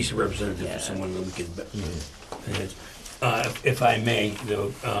at least a representative Yeah. for someone that we could. If I may,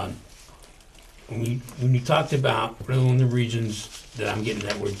 though, when you talked about one of the reasons that I'm getting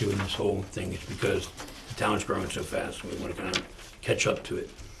that we're doing this whole thing is because the town's growing so fast, and we want to kind of catch up to it.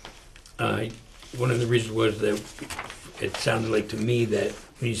 One of the reasons was that it sounded like to me that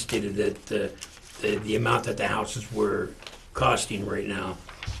when you stated that the amount that the houses were costing right now,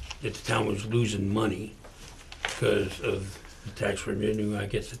 that the town was losing money because of the tax revenue, I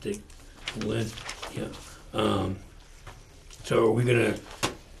guess, that they pull in, yeah. So are we gonna,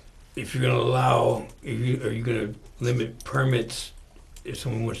 if you're gonna allow, are you gonna limit permits if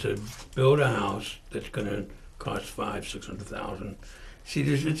someone wants to build a house that's gonna cost $500,000-600,000? See,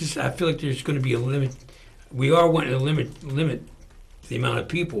 I feel like there's gonna be a limit. We are wanting to limit the amount of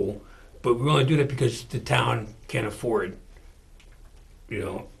people, but we only do that because the town can't afford,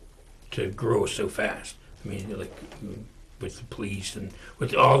 to grow so fast. I mean, like, with the police and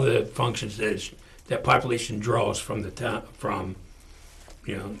with all the functions that population draws from the town,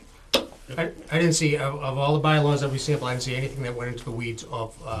 I didn't see, of all the bylaws that we sampled, I didn't see anything that went into the weeds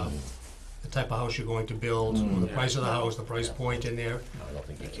of the type of house you're going to build, or the price of the house, the price point in there. No, I don't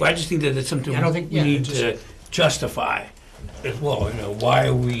think you can. Well, I just think that it's something I don't think- we yeah, need just- to justify as well, why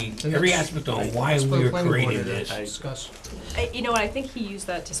are we, And every that's- aspect on why That's for we the are planning board creating to this. discuss. You know what, I think he used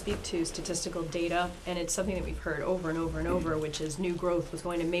that to speak to statistical data, and it's something that we've heard over and over and over, which is new growth was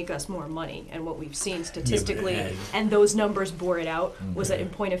going to make us more money, and what we've seen statistically, had- and those numbers bore it out, was that in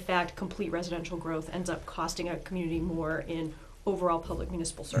point of fact, complete residential growth ends up costing a community more in overall public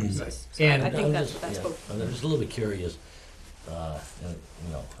municipal services. So And- I think I'm that's, just- that's yeah, both. I'm just a little bit curious, and,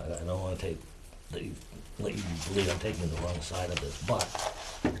 I don't wanna let you believe I'm taking the wrong side of this, but,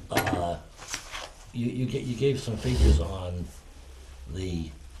 you gave some figures on the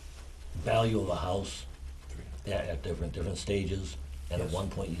value of a house at different stages, and at Yes. one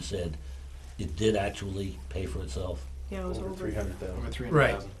point you said it did actually pay for itself. Yeah, it was Over over. 300,000. Over 300,000.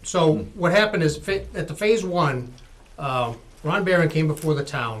 Right, so what happened is, at the phase one, Ron Barron came before the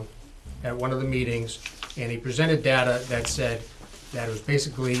town at one of the meetings, and he presented data that said that it was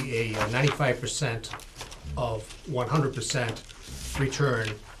basically a 95% of 100% return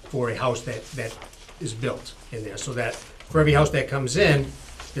for a house that is built in there, so that for every house that comes in,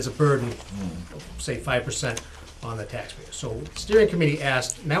 there's a burden of, say, 5% on the taxpayer. So the steering committee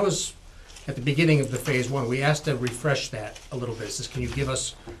asked, and that was at the beginning of the phase one, we asked to refresh that a little bit. Says, can you give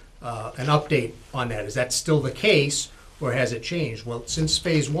us an update on that? Is that still the case, or has it changed? Well, since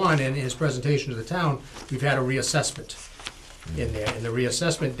phase one and his presentation to the town, we've had a reassessment in there, and the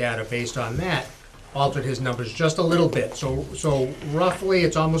reassessment data based on that altered his numbers just a little bit. So roughly,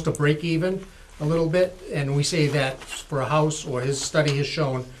 it's almost a break even, a little bit, and we say that for a house, or his study has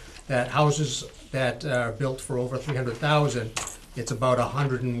shown that houses that are built for over 300,000, it's about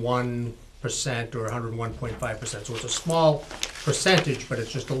 101% or 101.5%. So it's a small percentage, but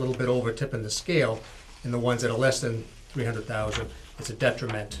it's just a little bit over tipping the scale. And the ones that are less than 300,000, it's a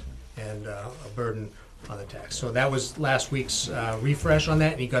detriment and a burden on the tax. So that was last week's refresh on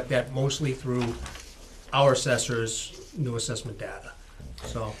that, and he got that mostly through our assessor's new assessment data.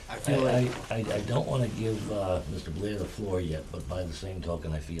 So I feel like, I don't wanna give, Mr. Blair the floor yet, but by the same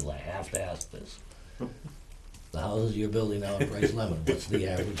token, I feel I have to ask this. The houses you're building now in Price Lemon, what's the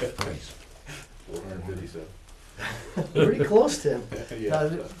average price? 457. Pretty close, Tim.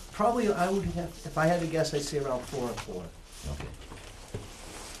 Yeah. Probably, I would have, if I had to guess, I'd say around 4 and 4. Okay.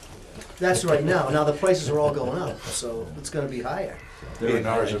 That's right now. Now, the prices are all going up, so it's gonna be higher.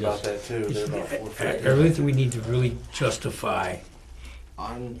 A&Rs are about that too, they're about 450. I really think we need to really justify.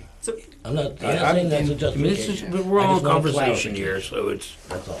 on, I'm not saying that's a I mean, this is, justification. we're I all in just want conversation clarification. here, so it's,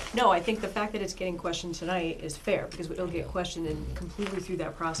 That's all. No, I think the fact that it's getting questioned tonight is fair, because it'll get questioned and completely through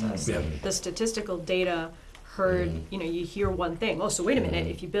that process. yeah. The statistical data heard, you hear one thing, oh, so wait a minute,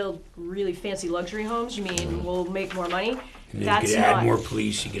 if you build really fancy luxury homes, you mean we'll make more money? You That's could add not- more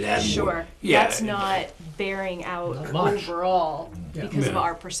police, you could add more. Sure, Yeah. that's not bearing out Not much. overall Yeah. because of Yeah.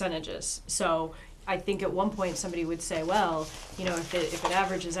 our percentages. So I think at one point somebody would say, well, if it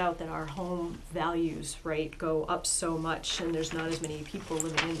averages out that our home values, right, go up so much and there's not as many people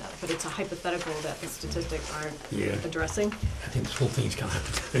living in that, but it's a hypothetical that the statistics aren't Yeah, addressing. I think this whole thing's kind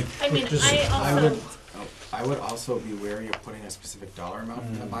of. I mean, Just- I would also be wary of putting a specific dollar amount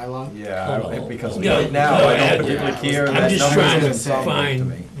in the bylaw. Yeah, Hold on, I think because hold on. right now, I don't particularly care I'm that just number's trying gonna to sound good to find,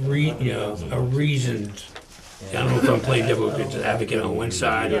 me. a reason. I don't know if I'm playing devil's advocate on one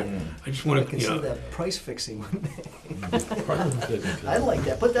side, or, I just I wanna, can see that price fixing. I like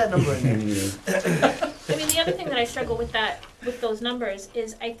that. Put that number in there. I mean, the other thing that I struggle with with those numbers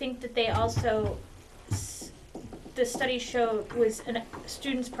is I think that they also, the study showed was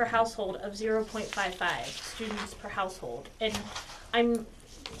students per household of 0.55 students per household. And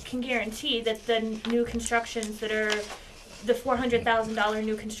can guarantee that the new constructions that are, the $400,000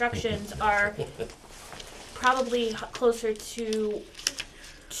 new constructions are probably closer to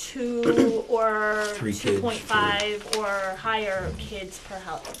 2 or 3 kids, 2.5 or higher kids per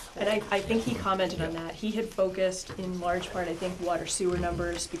household. And I think he commented on that. He had focused in large part, I think, water sewer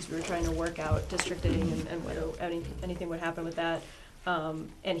numbers, because we were trying to work out districting and whether anything would happen with that.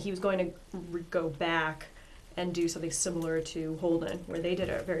 And he was going to go back and do something similar to Holden, where they did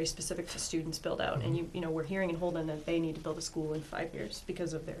a very specific to students build out. And you know, we're hearing in Holden that they need to build a school in 5 years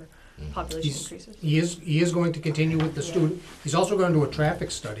because of their population increases. He is going to continue with the Yeah. student. He's also gonna do a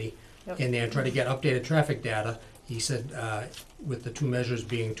traffic study Yep. in there and try to get updated traffic data. He said, with the two measures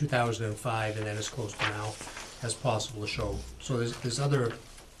being 2005 and then as close to now as possible to show. So there's other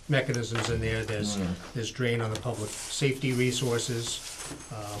mechanisms in there. There's drain on the public safety resources,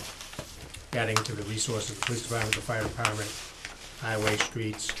 adding to the resources of the police department, the fire department, highway,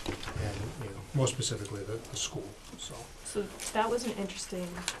 streets, and, you know, more specifically, the school, so. So that was an interesting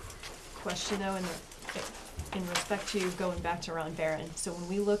question, though, in respect to going back to Ron Barron. So when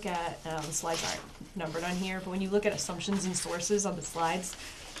we look at, the slides aren't numbered on here, but when you look at assumptions and sources on the slides,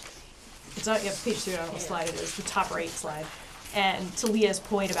 it's not, you have page 2, I don't know what slide it is, the top right slide. And to Leah's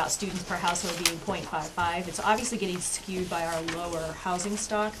point about students per household being 0.55, it's obviously getting skewed by our lower housing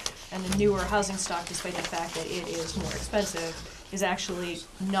stock, and the newer housing stock, despite the fact that it is more expensive, is actually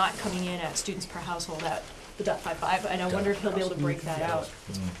not coming in at students per household at the .55, and I wonder if he'll be able to break that out.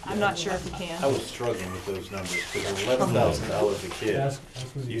 I'm not sure if he I can. was struggling with those numbers, because $11,000 a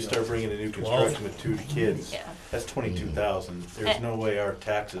kid, you start bringing a new construction with 2 kids, Yeah, that's 22,000. There's no way our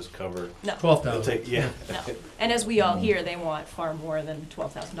taxes cover. no, They'll 12,000. take, yeah. no. And as we all hear, they want far more than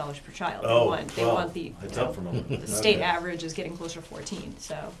 $12,000 per child. Oh, They well, want the, it's up from them. the state average is getting closer to 14,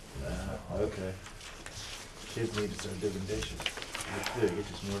 so. Okay. Kids need to start dipping dishes. It's big, it's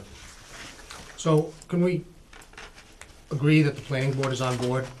just north. So can we agree that the planning board is on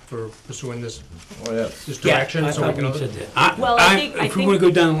board for pursuing this, Oh, yes. this direction? I So we thought can we said that. Well, I think- If we wanna go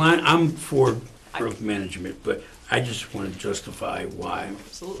down the line, I'm for growth management, but I just wanna justify why,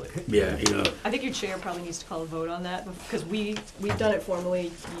 Absolutely. yeah, you know. I think your chair probably needs to call a vote on that, because we've done it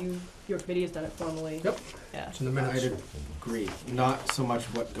formally, your committee has done it formally. Yep. Yeah. It's in the minutes. I'd agree, not so much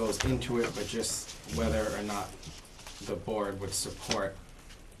what goes into it, but just whether or not the board would support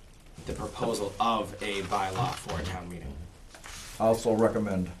the proposal of a bylaw for a town meeting. Also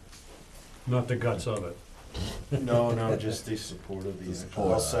recommend. Not the guts of it. No, just the support of these.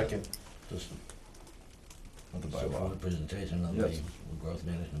 support. I'll second. Just Of the for the bylaw. presentation of the Yes. growth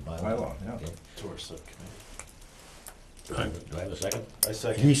management bylaw. Bylaw, yeah. Okay. To our subcommittee. Do I have a second? I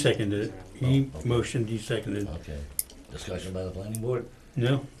second. He seconded it. He motioned, he seconded. Okay. Discussion by the planning board?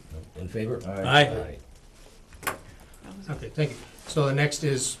 No? In favor? Aye. Okay, thank you. So the next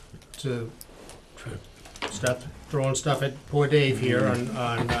is to start throwing stuff at poor Dave here on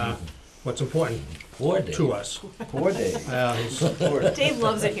what's important 4 days. to us. Poor Dave. He's Dave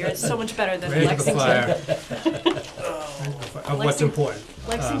loves it here, it's so much better than ready for the Lexington. fire. Of what's important.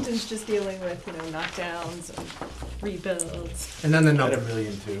 Lexington's just dealing with, knockdowns and rebuilds. And then the At a number,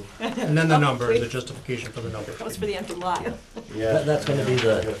 million too. and then the number, the justification for the number. That was for the empty lot. Yeah. That's gonna be I the-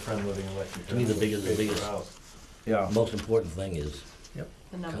 got a friend living in Lexington. to me, the biggest- Paid for a house. Yeah. Most important thing is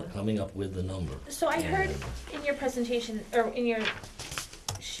The number. coming up with the number. So I heard in your presentation, or in your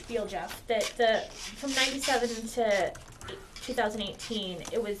spiel, Jeff, that from 97 to 2018,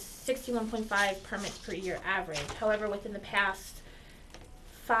 it was 61.5 permits per year average. However, within the past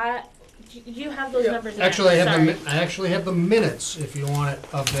do you have those numbers in there? Actually, Sorry. I actually have the minutes, if you want it,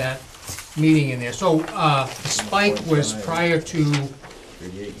 of that meeting in there. So, the spike was prior to, it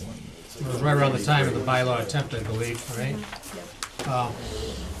 38. was right around the time of the bylaw attempt, I believe, right?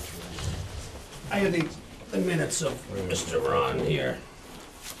 I have the minutes of Mr. Ron here.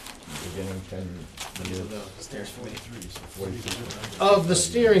 Beginning 10. The stairs for me. Of the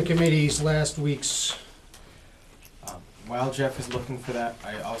steering committee's last week's, While Jeff is looking for that,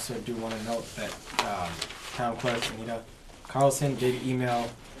 I also do want to note that Town Clerk Anita Carlson did email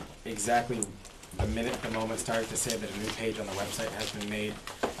exactly the minute the moment started to say that a new page on the website has been made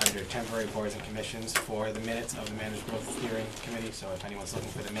under temporary boards and commissions for the minutes of the Managed Growth Steering Committee. So if anyone's looking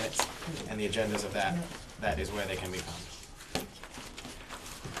for the minutes and the agendas of that, that is where they can be found.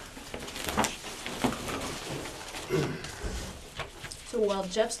 So while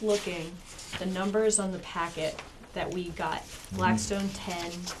Jeff's looking, the numbers on the packet that we got, Blackstone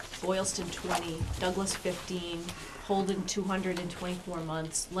 10, Boylston 20, Douglas 15, Holden 224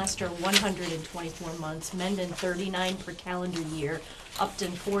 months, Leicester 124 months, Mendon 39 per calendar year,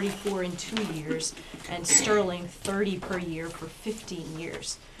 Upton 44 in 2 years, and Sterling 30 per year for 15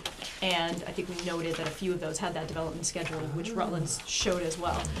 years. And I think we noted that a few of those had that development schedule, which Rutland showed as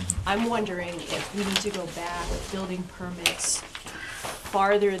well. I'm wondering if we need to go back with building permits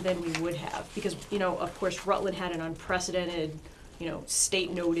farther than we would have, because, of course, Rutland had an unprecedented,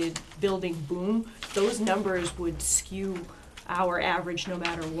 state-noted building boom. Those numbers would skew our average no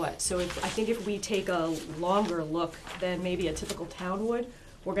matter what. So I think if we take a longer look than maybe a typical town would,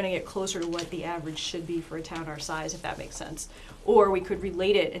 we're gonna get closer to what the average should be for a town our size, if that makes sense. Or we could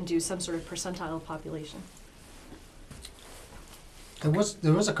relate it and do some sort of percentile population. There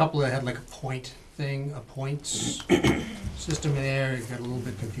was a couple that had like a point thing, a points system in there. It got a little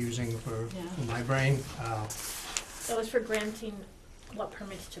bit confusing for my brain. That was for granting what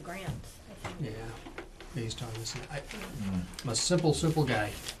permits to grant, I think. Yeah, based on this. I'm a simple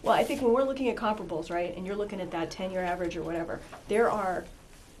guy. Well, I think when we're looking at comparables, right, and you're looking at that 10-year average or whatever, there are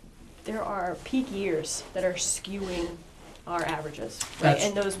peak years that are skewing our averages, right? That's-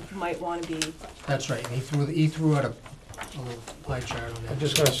 And those might want to be, That's right. And he threw out a little pie chart on that. I'm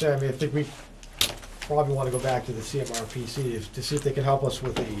just gonna say, I mean, I think we probably wanna go back to the CMRPC to see if they can help us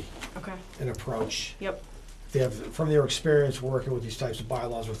with okay, an approach. yep. They have, from their experience working with these types of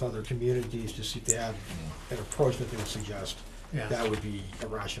bylaws with other communities, to see if they have an approach that they would suggest. Yeah. That would be a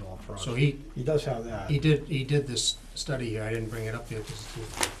rational approach. So he does have that. did this study here. I didn't bring it up here because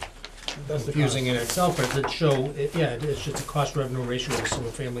That's it's the confusing in cost. itself, but it show, it's just a cost revenue ratio of a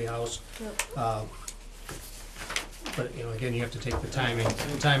single family house. Yep. But, you know, again, you have to take the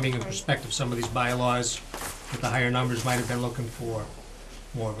timing and perspective. Some of these bylaws with the higher numbers might have been looking for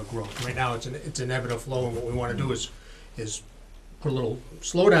more of a growth. Right now, it's an ebb and a flow, and what we wanna do is put a little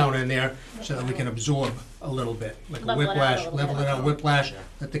slowdown in there so that we can absorb a little bit, like a Level it out a whiplash, little level bit. it out, whiplash,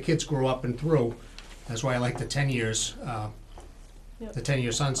 let the kids grow up and through. That's why I like the 10 years, Yep. the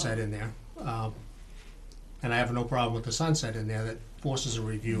 10-year sunset in there. And I have no problem with the sunset in there. That forces a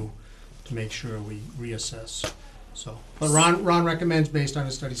review to make sure we reassess. So, but Ron recommends based on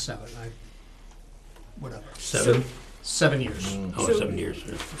his study 7. Whatever. 7? 7 years. Oh, So- 7 years.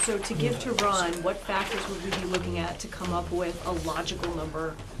 Yeah. So to give to Ron, what factors would we be looking at to come up with a logical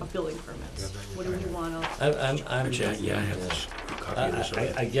number of building permits? What do we want to, I'm, Yeah, I have this copy of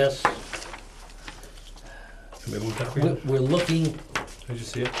this. I guess Maybe we'll copy it. we're looking, Did you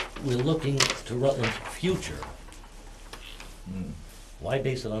see it? we're looking to Rutland's future. Why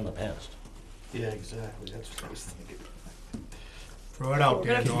base it on the past? Yeah, exactly, that's what I was thinking. Throw it out we're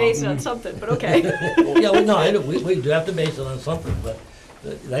there, gonna have to Norm. base it on something, but okay. Yeah, well, no, I know, we do have to base it on something, but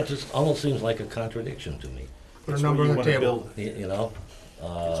that just almost seems like a contradiction to me, Put a number on the table. you know?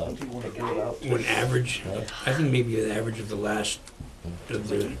 What do you wanna build out to? An average, Yeah. I think maybe an average of the last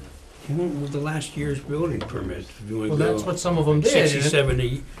year's building permits. If you wanna Well, go that's what some of them did. and it- 67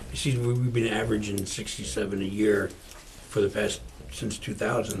 you see, we've been averaging 67 a year for the past, since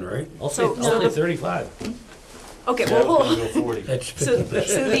 2000, right? I'll say, So- I'll say 35. Okay, Yeah, I well, was gonna go 40. That's so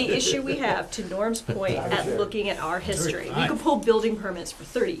 50%. the issue we have, to Norm's point, at looking at our history, we could pull building permits for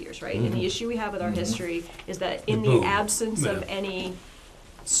 30 years, right? And the issue we have with our history is that in The the boom. absence of Yeah. any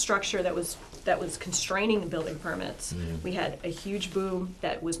structure that was constraining the building permits, we had a huge boom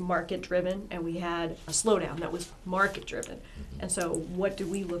that was market-driven, and we had a slowdown that was market-driven. And so what do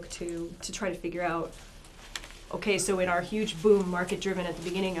we look to try to figure out, okay, so in our huge boom, market-driven at the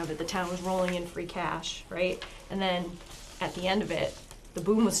beginning of it, the town was rolling in free cash, right? And then at the end of it, the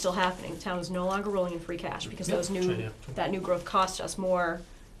boom was still happening. The town was no longer rolling in free cash because Yep. that new growth cost us more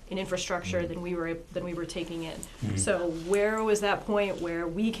in infrastructure than we were taking in. So where was that point where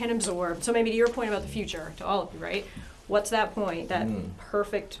we can absorb, so maybe to your point about the future, to all of you, right? What's that point, that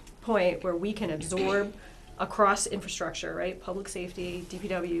perfect point where we can absorb across infrastructure, right? Public safety,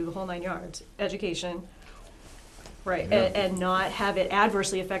 DPW, the whole 9 yards, education, right? And not have it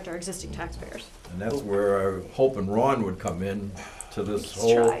adversely affect our existing taxpayers. And that's where I hope and Ron would come in to this He's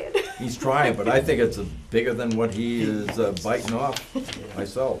whole. trying. He's trying, but I think it's bigger than what he is biting off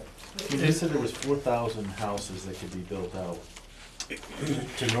myself. You said there was 4,000 houses that could be built out.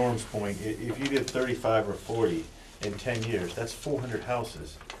 To Norm's point, if you did 35 or 40 in 10 years, that's 400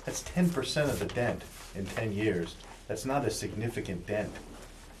 houses. That's 10% of the dent in 10 years. That's not a significant dent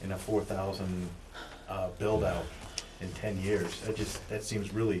in a 4,000 build out in 10 years. That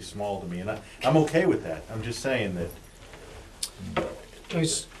seems really small to me, and I'm okay with that. I'm just saying that.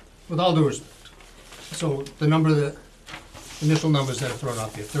 With all due respect, so the initial numbers that are thrown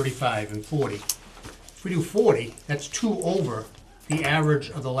out there, 35 and 40. If we do 40, that's 2 over the average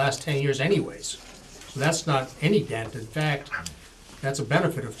of the last 10 years anyways. So that's not any dent. In fact, that's a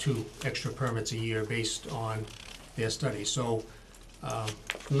benefit of 2 extra permits a year based on their study. So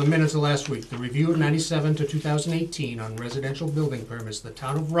from the minutes of last week, the review of 97 to 2018 on residential building permits, the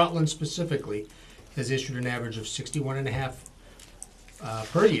town of Rutland specifically has issued an average of 61.5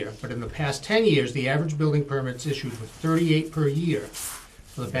 per year, but in the past 10 years, the average building permits issued were 38 per year.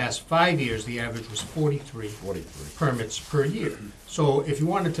 For the past 5 years, the average was 43 permits per year. So if you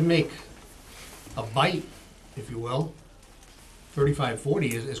wanted to make a bite, if you will, 35, 40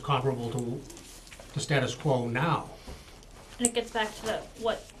 is comparable to the status quo now. And it gets back to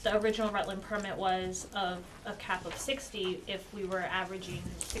what the original Rutland permit was of a cap of 60, if we were averaging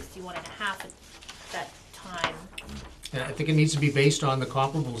 61 and a half at that time. Yeah, I think it needs to be based on the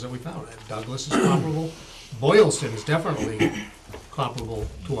comparables that we found. Douglas is comparable, Boylston is definitely comparable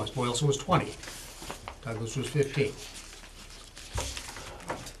to us. Boylston was 20, Douglas was 15.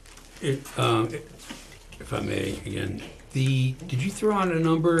 If I may, again, did you throw out a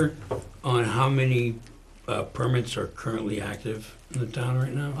number on how many permits are currently active in the town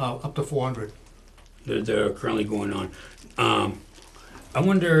right now? Up to 400. That are currently going on. I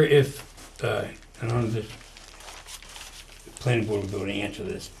wonder if, I don't know if the planning board will be able to answer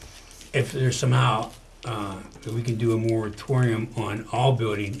this, if there's somehow, that we can do a moratorium on all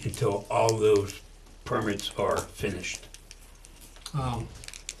building until all those permits are finished.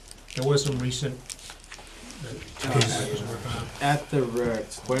 There was some recent. At the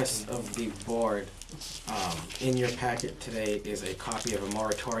request of the board, in your packet today is a copy of a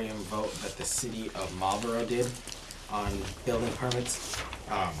moratorium vote that the city of Marlborough did on building permits.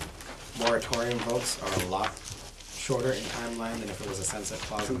 Moratorium votes are a lot shorter in timeline than if it was a sunset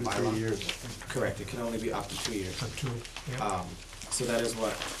clause in bylaw. 2 to 3 years. Correct, it can only be up to 2 years. Up to, yeah. So that is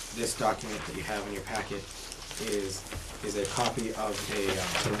what this document that you have in your packet is a copy of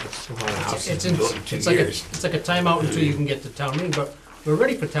It's like a timeout until you can get to town meeting, but we're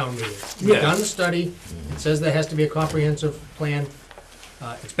ready for town meeting. We've Yeah. done the study, it says there has to be a comprehensive plan.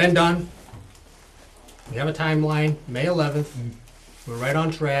 It's been done. We have a timeline, May 11th. We're right on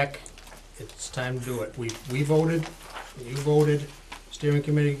track. It's time to do it. We voted, you voted, steering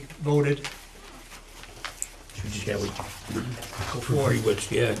committee voted. Yeah, we Go forward. Go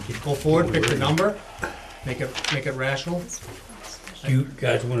Go forward, pick the number, make it rational. Do you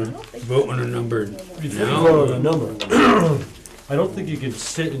guys wanna vote on a number Before you now? vote on a number, I don't think you can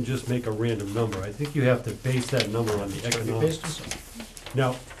sit and just make a random number. I think you have to base that number on the economics.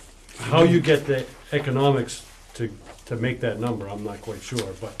 Now, how you get the economics to make that number, I'm not quite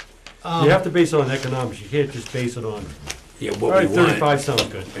sure, but you have to base it on economics. You can't just base it on, Yeah, all what right, we want. 35 sounds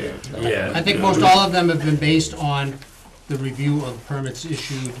good. Yeah. I think most all of them have been based on the review of permits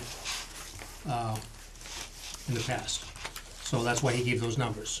issued in the past. So that's why he gave those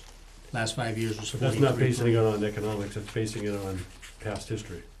numbers. Last 5 years was But 43. that's not basing it on economics, it's basing it on past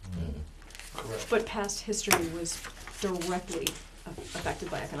history. But past history was directly affected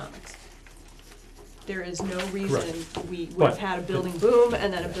by economics. There is no reason we would have But- had a building boom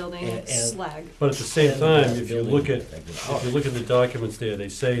and then a building And- slag. But at the same time, if you look at, Oh, if you look at the documents there, they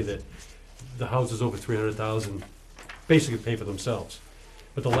say that the houses over 300,000 basically pay for themselves.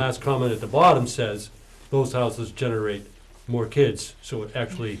 But the last comment at the bottom says, those houses generate more kids, so it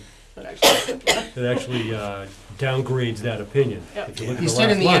actually downgrades that opinion. Yep. If you look at He the said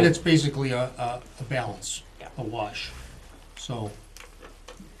in last the end, line. it's basically a balance, Yeah. a wash. So.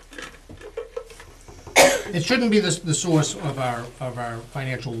 It shouldn't be the source of our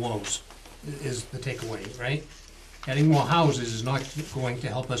financial woes, is the takeaway, right? Adding more houses is not going to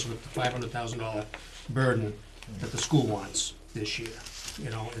help us with the $500,000 burden that the school wants this year. You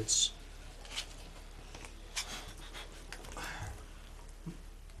know, it's.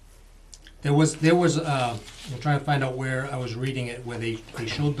 There was, I'm trying to find out where I was reading it, where they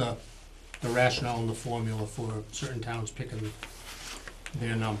showed the rationale and the formula for certain towns picking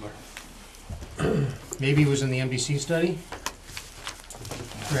their number. Maybe it was in the NBC study?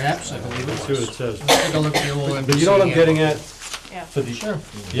 Perhaps, I believe it See what was. it says. Let's take a look at the old NBC. But you know what I'm getting at? Yeah. For the,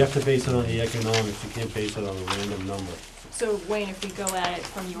 you have to base it on the economics, you can't base it on a random number. So Wayne, if we go at it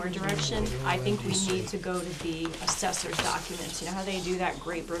from your direction, I think we need to go to the assessor's documents. You know how they do that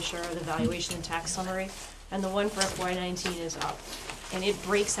great brochure, the valuation and tax summary? And the one for FY19 is up. And it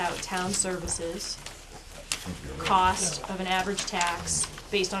breaks out town services, cost of an average tax,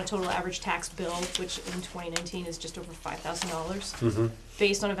 based on a total average tax bill, which in 2019 is just over $5,000.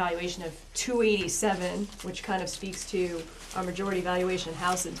 Based on a valuation of 287, which kind of speaks to our majority valuation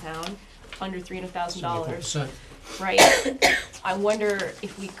house in town, under $300,000. 74%. Right? I wonder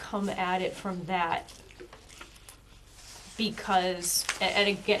if we come at it from that, because, and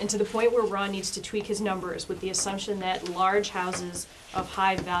again, and to the point where Ron needs to tweak his numbers with the assumption that large houses of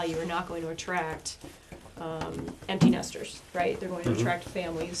high value are not going to attract empty nesters, right? They're going to attract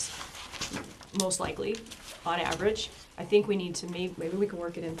families, most likely, on average. I think we need to, maybe we can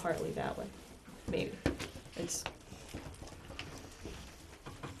work it in partly that way, maybe. It's,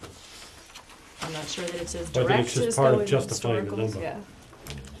 I'm not sure that it's as But I think direct it's just as part of going justifying the historicals, number. yeah.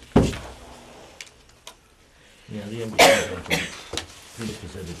 Yeah, the NBC pretty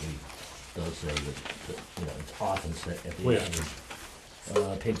specifically does say that, you know, it's often said at the Where?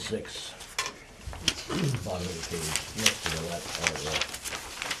 end, page 6. bottom of the page, next to the last paragraph.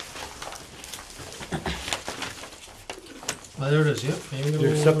 There it is, yep.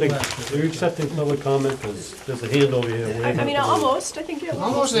 You're accepting public comment, because there's a hand over here. I mean, almost, I think, yeah.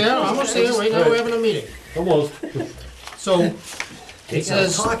 Almost there, right now we're having a meeting. Almost. So, it Take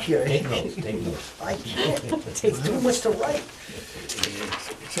says, talk here. Take notes, take notes. I can't, it takes too much to write.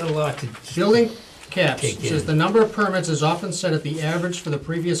 It's a lot to, building caps, Take says in. the number of permits is often set at the average for the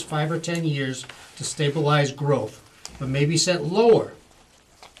previous 5 or 10 years to stabilize growth, but may be set lower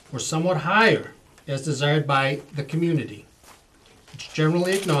or somewhat higher as desired by the community. It's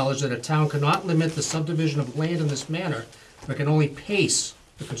generally acknowledged that a town cannot limit the subdivision of land in this manner, but can only pace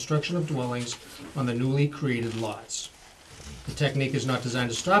the construction of dwellings on the newly created lots. The technique is not designed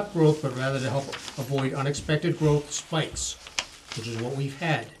to stop growth, but rather to help avoid unexpected growth spikes, which is what we've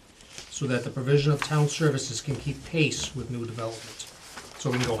had, so that the provision of town services can keep pace with new development. So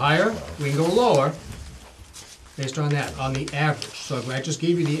we can go higher, we can go lower, based on that, on the average. So I just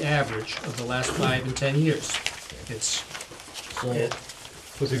gave you the average of the last 5 and 10 years. It's, So,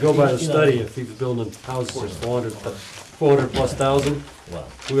 If you go by the study, if he's building houses at 400 plus thousand, well,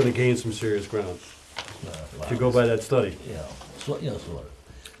 we're gonna gain some serious ground. If you go by that study. Yeah, so, you know, sort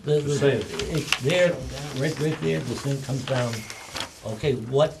of. Just saying. There, right there, the thing comes down, okay,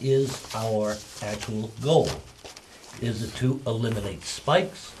 what is our actual goal? Is it to eliminate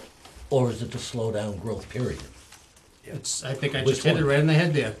spikes, or is it to slow down growth, period? it's, I think I Which just hit it one? right in the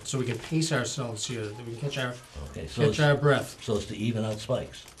head there, so we can pace ourselves here, that we can Okay, catch our breath. so it's to even out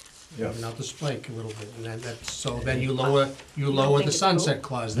spikes. Even out the spike a little bit, and that's, so then you lower the it's sunset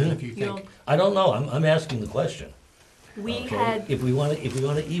clause then, if you You know, think. I don't know, I'm asking the question. we okay? had, If we wanna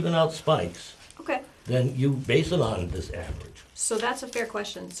even out spikes, okay, then you base it on this average. so that's a fair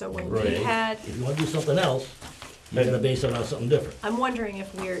question. So when we Right. had, If you wanna do something else, you're gonna base it on something different. I'm wondering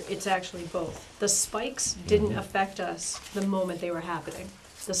if it's actually both. The spikes didn't affect us the moment they were happening.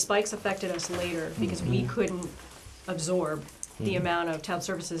 The spikes affected us later because we couldn't absorb the amount of town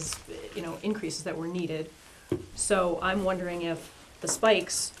services, increases that were needed. So I'm wondering if the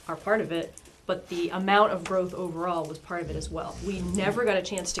spikes are part of it, but the amount of growth overall was part of it as well. We never got a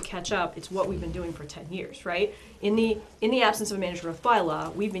chance to catch up. It's what we've been doing for 10 years, right? In the absence of a managed growth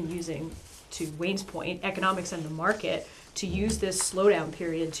bylaw, we've been using, to Wayne's point, economics and the market to use this slowdown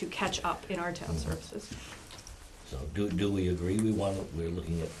period to catch up in our town services. So do we agree we're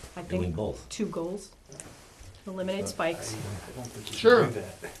looking I at doing think both? 2 goals. Eliminate spikes. Sure.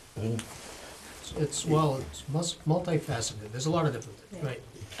 Mhm. It's multifaceted, there's a lot of different things, Yeah. right?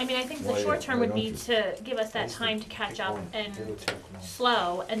 I mean, I think the Why- short term why would don't be you- to give us that time to catch up and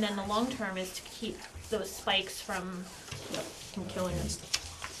slow, and then the long term is to keep those spikes from From killing us.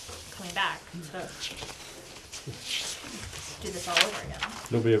 coming back, to do this all over again.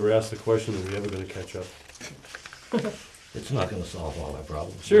 Nobody ever asked the question, are we ever gonna catch up? It's not gonna solve all our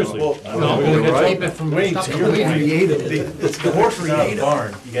problems. Seriously. Well, No, we're we gonna can try. keep it from Wayne, stuff to from your leaving. point, the horse is out of the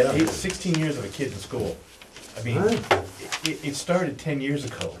barn. You got 16 years of a kid in school. I mean, it started 10 years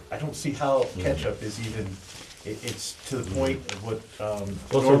ago. I don't see how catch-up is even, it's to the point of what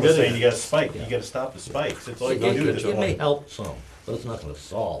we're Norm was getting saying, at. you gotta spike, you gotta stop the spikes. It's all you can do at this It may point. help some, but it's not gonna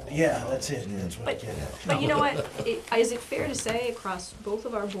solve. Yeah, that's it, that's what I get at. But you know what, is it fair to say across both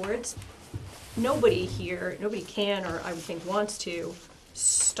of our boards, nobody can, or I would think wants to,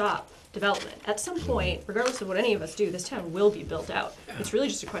 stop development. At some point, regardless of what any of us do, this town will be built out. It's really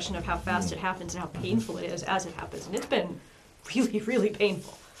just a question of how fast it happens and how painful it is as it happens. And it's been really, really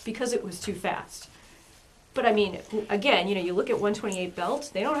painful because it was too fast. But I mean, again, you look at 128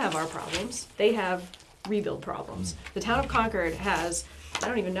 Belt, they don't have our problems. They have rebuild problems. The town of Concord has, I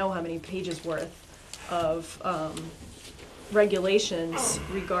don't even know how many pages worth of regulations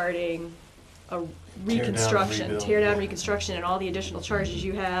regarding a reconstruction, rebuild. tear down reconstruction, and all the additional charges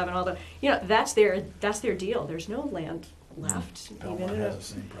you have, and all the, that's their deal. There's no land left. Belmont even has the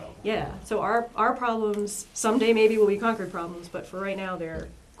same problem. Yeah, so our problems someday maybe will be Concord problems, but for right now they're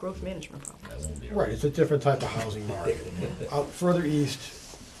growth management problems. That won't be a- Right, it's a different type of housing market. Out further east,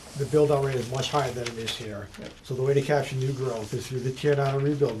 the build-out rate is much higher than it is here. So the way to capture new growth is through the tear down and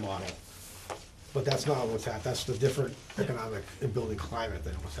rebuild model. But that's not what's happening, that's the different economic and building climate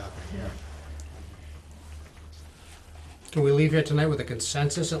than what's happening here. Can we leave here tonight with a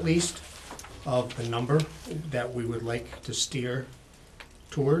consensus at least of the number that we would like to steer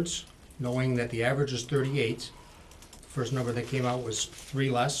towards, knowing that the average is 38? The first number that came out was 3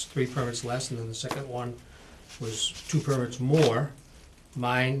 permits less, and then the second one was 2 permits more.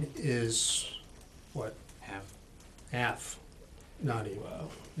 Mine is, what? Half. Not even,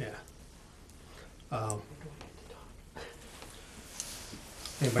 yeah.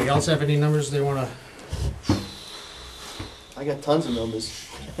 Anybody else have any numbers they wanna, I got tons of numbers.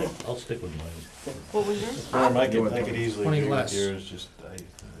 I'll stick with mine. What was yours? Norm, I could easily 20 agree with less. yours, just,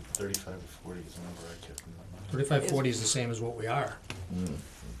 35 to 40 is the number I kept in my mind. 3540 is the same as what we are.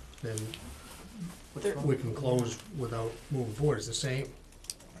 Then we can close without moving forward, it's the same.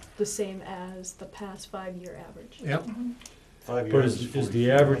 The same as the past 5-year average. Yep. 5 But years is the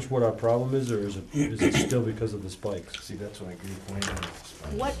average what our problem is, or is it still because of the spikes? See, that's what I agree with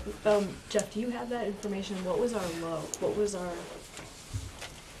Wayne. What, Jeff, do you have that information? What was our low? What was our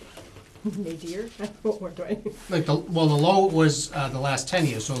nadir? What word do I? Like the low was the last 10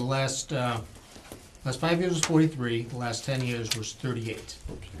 years, so the last 5 years was 43, the last 10 years was 38.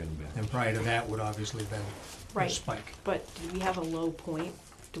 And prior to that would obviously been a Right. spike. But do we have a low point?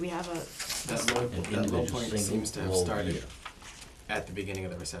 Do we have a, That low individual point single seems to have low started year. at the beginning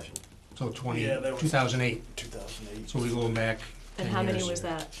of the recession. So Yeah, that was- 2008, 2008. so we going back 10 and how many years. was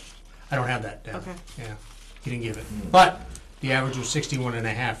that? I don't have that down. Okay. Yeah, he didn't give it. But the average was 61 and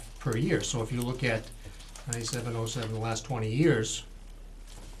a half per year, so if you look at 97, 07, the last 20 years,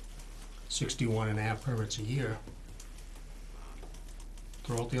 61 and a half permits a year.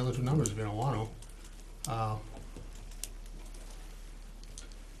 Throw out the other two numbers if you don't want to.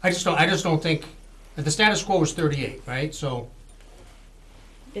 I just don't think, the status quo was 38, right? So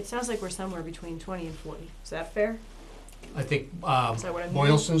It sounds like we're somewhere between 20 and 40. Is that fair? I think Is that what I'm hearing?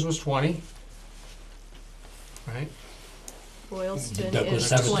 Boylston's was 20, right? Boylston Douglas is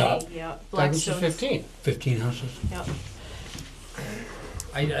Seven 20, top. yeah. Douglas is Blackstone's, 15. 15 houses? yep.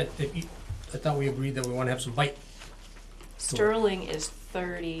 I thought we agreed that we want to have some bite. Sterling is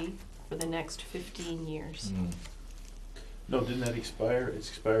 30 for the next 15 years. No, didn't that expire? It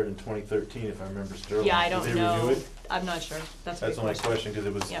expired in 2013, if I remember Sterling. Yeah, I Did don't they know. renew it? I'm not sure. That's a That's good my question.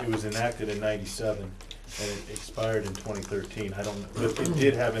 question, because Yeah. it was enacted in 97, and it expired in 2013. I don't, but it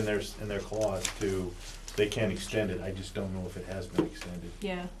did have in their clause to, they can't extend it. I just don't know if it has been extended.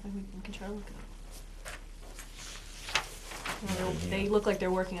 Yeah, we can try to look it up. They look like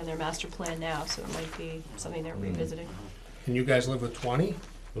they're working on their master plan now, so it might be something they're revisiting. And you guys live with 20?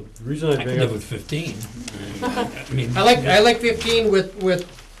 Well, the reason I I can bring live up, with 15. I mean, I like 15 with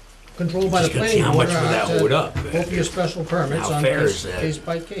control by the just gotta see planning how board. much would that hold up. Go for your special permits How on fair is case that?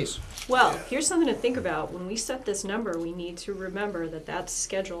 by case. Well, here's something to think about. When we set this number, we need to remember that that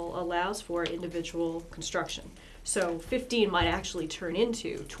schedule allows for individual construction. So 15 might actually turn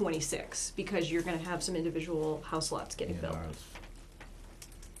into 26 because you're gonna have some individual house lots getting built.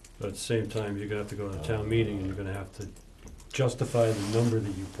 but at the same time, you're gonna have to go to the town meeting, and you're gonna have to justify the number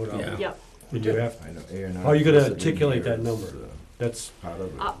that you put Yeah. out. Yep. And you have, I know A&R how are you gonna doesn't articulate hear that number? is, That's, part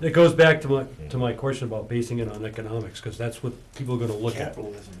of it. it goes back to my question about basing it on economics, because that's what people are gonna look at.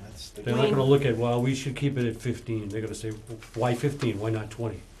 Capitalism, that's the. They're not gonna look at, well, we should keep it at 15. They're gonna say, why 15? Why not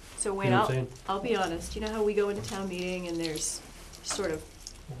 20? So You Wayne, know what I'm saying? I'll be honest, you know how we go into town meeting and there's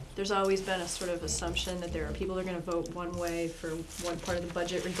always been a sort of assumption that there are people that are gonna vote one way for one part of the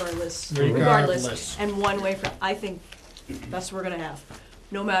budget regardless, Regardless. and one way for, I think that's what we're gonna have.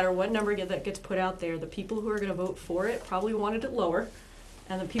 No matter what number that gets put out there, the people who are gonna vote for it probably wanted it lower,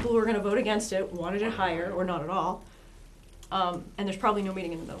 and the people who are gonna vote against it wanted it higher, or not at all. And there's probably no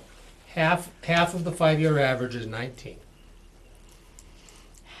meeting in the middle. Half of the 5-year average is 19.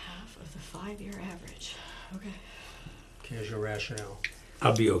 Half of the 5-year average, okay. Here's your rationale.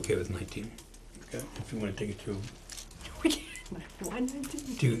 I'll be okay with 19. Okay. If you want to take it to Why 19?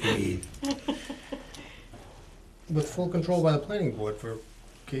 2E. With full control by the planning board for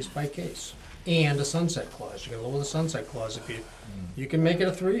case by case. And a sunset clause. You can lower the sunset clause if you can make it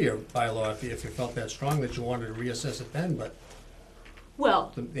a 3-year bylaw if you felt that strong that you wanted to reassess it then, but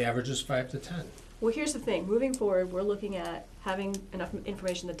Well, the average is 5 to 10. well, here's the thing. Moving forward, we're looking at having enough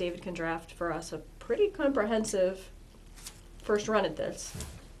information that David can draft for us a pretty comprehensive first run at this.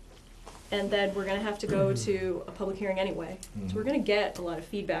 And then we're gonna have to go to a public hearing anyway. So we're gonna get a lot of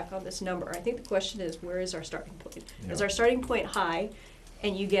feedback on this number. I think the question is, where is our starting point? Is our starting point high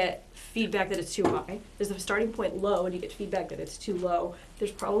and you get feedback that it's too high? Is the starting point low and you get feedback that it's too low?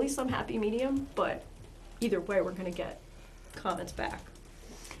 There's probably some happy medium, but either way, we're gonna get comments back.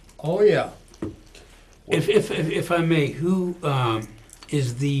 Oh, yeah. If I may, who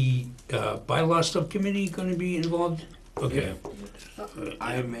is the bylaw subcommittee going to be involved? Okay.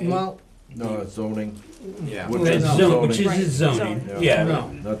 I may, Well, No, it's zoning. yeah. Which That's is zone, which zoning. is zoning. Zoning. Yeah. no,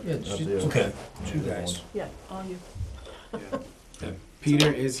 Not- it's not just- the- Okay. two guys. Yeah, all you.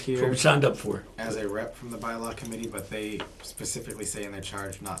 Peter is That's what here we signed up for. as a rep from the bylaw committee, but they specifically say in their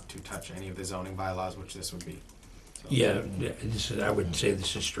charge not to touch any of the zoning bylaws, which this would be. So- Yeah, this is, I would say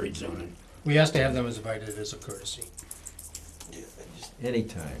this is straight zoning. We asked to have them as invited as a courtesy.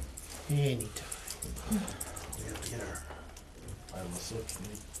 anytime. Anytime. We have to get our item 6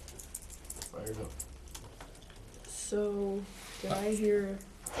 fired up. So, did I hear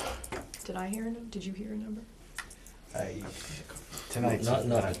a number? Did you hear a number? Tonight's.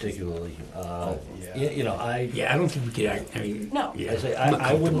 Not particularly. Yeah. You know, I don't think we could, I mean. No. Yeah. I say, I'm not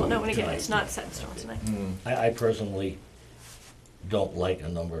I wouldn't. Well, no, and again, tonight. it's not set in stone tonight. I personally don't like a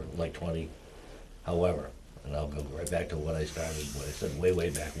number like 20. However, and I'll go right back to what I said way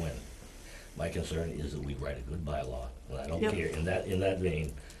back when. My concern is that we write a good bylaw, and I don't Yep. care, in that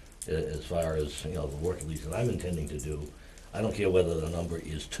vein, as far as, you know, the work at least that I'm intending to do, I don't care whether the number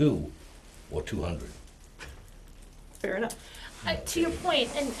is 2 or 200. Fair enough. To your point,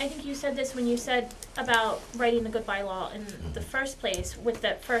 and I think you said this when you said about writing the good bylaw in the first place, with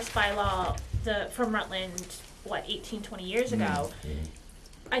the first bylaw, from Rutland, 18, 20 years ago,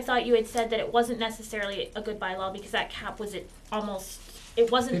 I thought you had said that it wasn't necessarily a good bylaw because that cap was it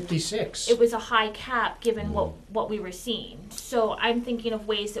wasn't, 56. it was a high cap given what we were seeing. So I'm thinking of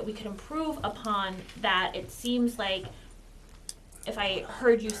ways that we could improve upon that. It seems like, if I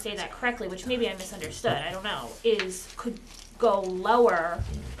heard you say that correctly, which maybe I misunderstood, I don't know, could go lower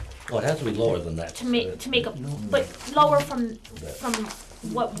Well, it has to be lower than that. to make a, but lower from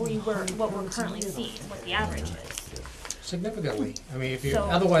what we're currently seeing, what the average is. Significantly. I mean, if you, So-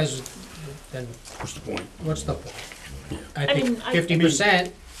 otherwise, then What's the point? what's the point? I I think mean,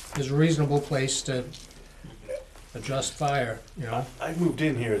 50% is a reasonable place to adjust fire, you know? I moved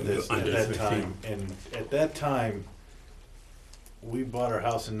in here at Under that 15. time, and at that time, we bought our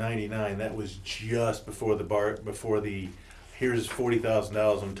house in '99. That was just before here's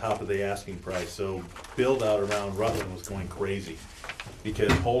 $40,000 on top of the asking price. So build out around Rutland was going crazy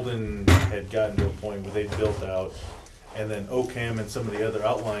because Holden had gotten to a point where they built out, and then Oakham and some of the other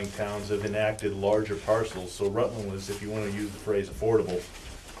outlying towns have enacted larger parcels. So Rutland was, if you want to use the phrase, affordable.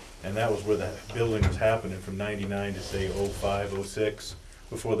 And that was where the building was happening from '99 to say '05, '06,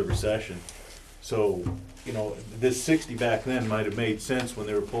 before the recession. So, you know, this 60 back then might have made sense when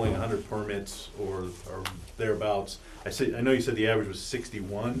they were pulling 100 permits or thereabouts. I know you said the average was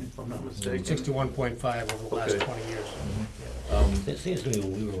 61, if I'm not mistaken. 61.5 over the last Okay. 20 years. It seems to me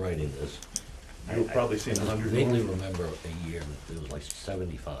when we were writing this, You were probably seeing I 100 vaguely more. remember a year that there was like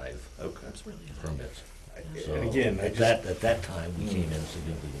 75 Okay. permits. So And again, at that time, we came in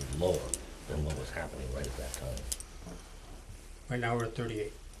significantly lower than what was happening right at that time. Right now, we're at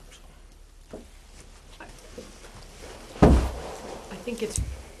 38.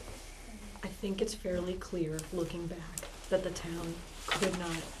 I think it's fairly clear, looking back, that the town could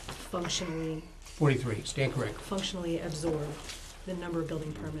not functionally 43, stand correct. absorb the number of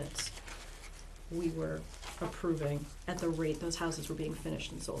building permits we were approving at the rate those houses were being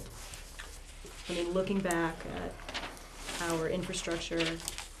finished and sold. I mean, looking back at our infrastructure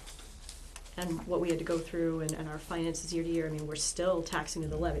and what we had to go through and our finances year to year, I mean, we're still taxing to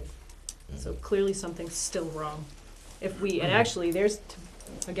the levy. So clearly something's still wrong. If we, and actually,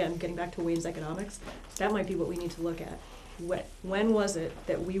 again, getting back to Wayne's economics, that might be what we need to look at. When was it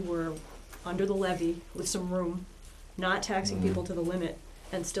that we were under the levy with some room, not taxing people to the limit,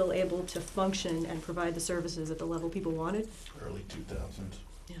 and still able to function and provide the services at the level people wanted? Early 2000s.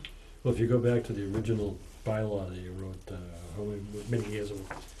 Well, if you go back to the original bylaw that you wrote, how many years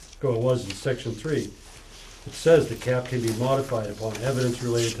ago it was, in section 3, it says the cap can be modified upon evidence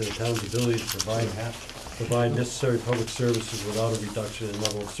related to the town's ability to provide necessary public services without a reduction in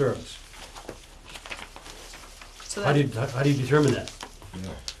level of service. So How do you determine that?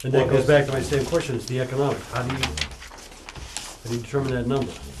 And that goes back to my same question, it's the economic. How do you determine that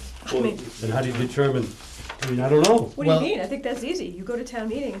number? I mean, And how do you determine, I mean, I don't know. what do you mean? I think that's easy. You go to town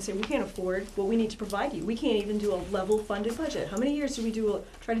meeting and say, we can't afford what we need to provide you. We can't even do a level funded budget. How many years did we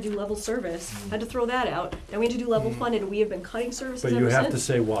try to do level service? Had to throw that out. Then we had to do level funded, and we have been cutting services But ever you since. have to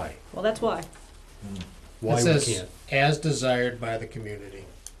say why. Well, that's why. Why It we says, can't. as desired by the community.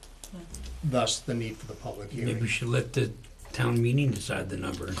 Thus, the need for the public Maybe we hearing. should let the town meeting decide the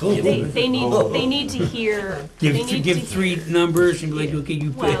number. They need to hear, they need Give to. 3 numbers and be like, okay, you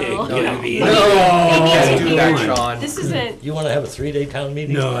pick, Well- you know what I mean? They need to do hear- that, Sean. This isn't, You wanna have a 3-day town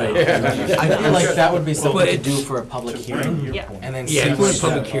meeting? No. I feel like that would be something But to it's- do for a public hearing, yeah. and then Yeah, see if it's a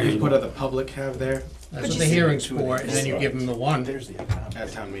what public hearing. input of the public have there That's But what you the see- hearing's for, and then you give them the one There's the economics.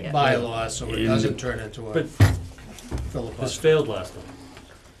 at town meeting. bylaw, so it doesn't turn into a But this filibuster. failed last time.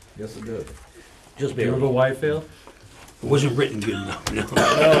 Yes, it did. Just Do you barely. remember why it failed? It wasn't written good enough, no.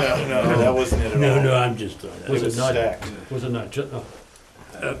 No, that wasn't it at all. No, I'm just, It Was was it not? stacked. Was it not? No,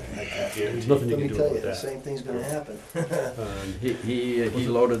 I can there's guarantee. nothing you Let me can do tell you, about the that. same thing's gonna happen. He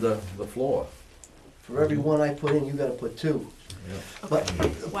loaded the floor. For every one I put in, you gotta put two. But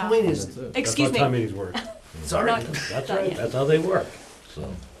the Wow. point is, That's it. Excuse That's how town me. meetings work. sorry, Not- That's not right, yet. that's how they work,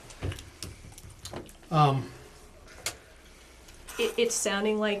 so. It's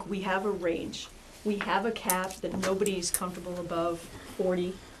sounding like we have a range. We have a cap that nobody's comfortable above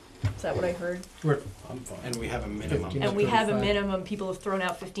 40. Is that what I heard? I'm fine. And we have a minimum. 15. And we have a 35. minimum, people have thrown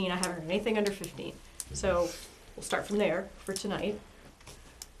out 15, I haven't heard anything under 15. So we'll start from there for tonight.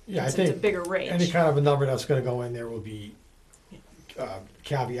 Yeah, I Since it's a think bigger any range. kind of a number that's gonna go in there will be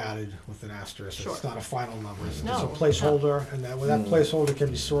caveated with an asterisk. Sure. It's not a final number, it's just No, a placeholder, and then when that placeholder can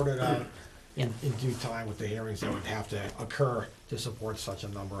be sorted out Yeah. in due time with the hearings that would have to occur to support such a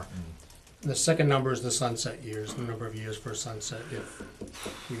number. The second number is the sunset years, the number of years for a sunset, if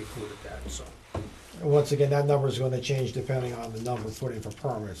we included that, so. And once again, that number is gonna change depending on the number put in for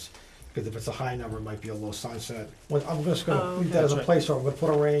permits, because if it's a high number, it might be a low sunset. Well, I'm just Oh, gonna leave that as a okay. placeholder, I'm gonna put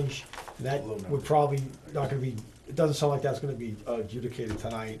a range, and that Low number. would probably not gonna be, it doesn't sound like that's gonna be adjudicated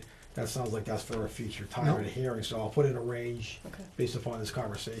tonight. That sounds like that's for a future time No. of the hearing, so I'll put in a range Okay. based upon this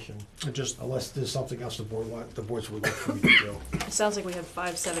conversation, I just, unless there's something else the boards would like for me to do. It sounds like we have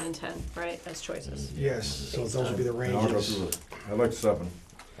 5, 7, and 10, right, as choices. Yes, so those would be the And I'll go ranges. through it. I like 7.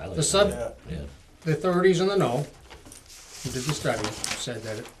 I like The that. sub- Yeah, the authorities in the know, who did the study, said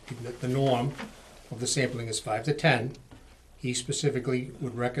that the norm of the sampling is 5 to 10. He specifically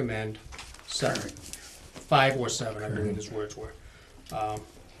would recommend 7, 5 or 7, I believe his words were.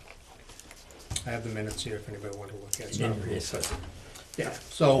 I have the minutes here if anybody wanted to look at it. Yeah,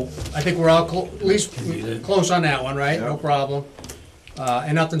 so I think we're all, at least close on that one, right? No Yep. problem.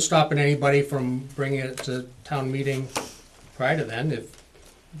 And nothing stopping anybody from bringing it to town meeting prior to then, if,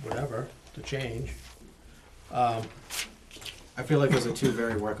 whatever, to change. I feel like those are two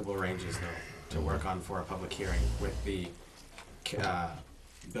very workable ranges though, to work on for a public hearing with the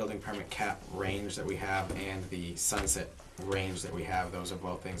building permit cap range that we have and the sunset range that we have. Those are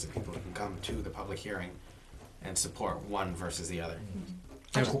both things that people can come to the public hearing and support one versus the other.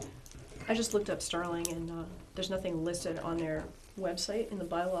 I just looked up Sterling, and there's nothing listed on their website in the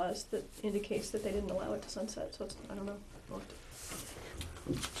bylaws that indicates that they didn't allow it to sunset, so it's, I don't know. We'll have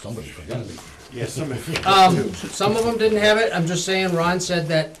to- somebody forgot it. Yeah, some Some of them didn't have it, I'm just saying, Ron said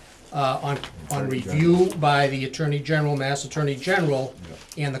that, on review by the Attorney General, Mass Attorney General,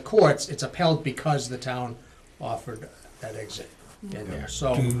 and the courts, it's upheld because the town offered that exit in there.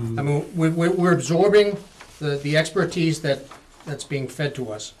 So, I mean, we're absorbing the expertise that's being fed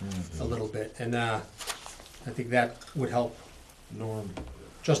to us a little bit, and, I think that would help Norm,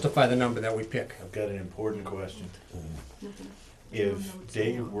 justify the number that we pick. I've got an important question. Nothing. If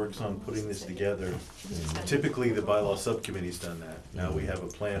Dave works on putting this together, typically the bylaw subcommittee's done that. Now we have a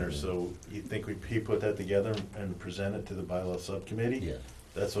planner, so you think he put that together and present it to the bylaw subcommittee? Yeah.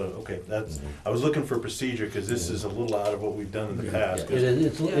 That's what, okay, that's, I was looking for procedure, because this is a little out of what we've done in the Yeah, past. It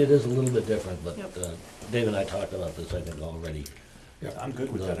is, it is a little bit different, but Yep. Dave and I talked about this, I think, already. I'm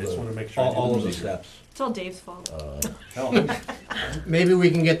good with that, I just wanna make sure. I do All of the procedure. steps. It's all Dave's fault. Hell, Maybe we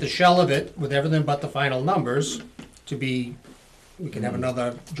can get the shell of it with everything but the final numbers to be, we can have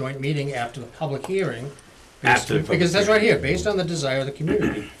another joint meeting after the public hearing. After the public Because that's right here, based on the desire of the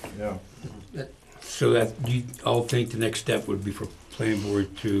community. Yeah. So that, you all think the next step would be for planning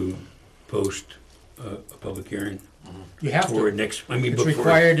board to post a public hearing? You have Or to. next, I mean, It's before.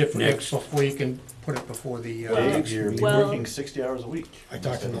 required if, next. before you can put it before the, Dave, you're Well- working 60 hours a week. I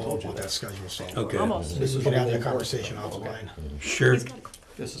talked to I Noel told you about that schedule, so Okay, Almost. we can have that conversation offline. sure. He's gotta go-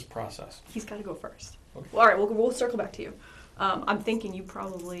 This is process. He's gotta go first. Well, all right, we'll circle back to you. I'm thinking you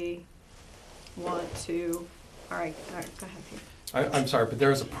probably want to, all right, go ahead, Pete. I'm sorry, but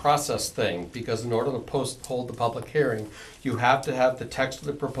there is a process thing, because in order to hold the public hearing, you have to have the text of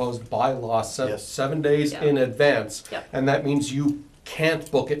the proposed bylaw Yes. 7 days Yeah. in advance. Yep. And that means you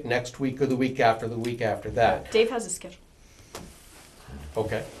can't book it next week or the week after that. Dave has a schedule.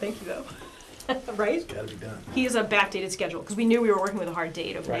 Okay. Thank you, though. Right? Gotta be done. He has a backdated schedule, because we knew we were working with a hard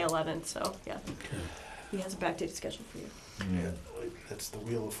date of May Right. 11th, so, yeah. He has a backdated schedule for you. Yeah, that's the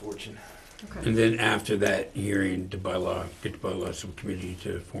wheel of fortune. Okay. And then after that hearing, get the bylaw subcommittee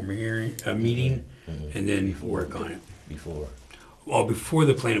to form a hearing, a meeting, and then work on it. Before. Well, before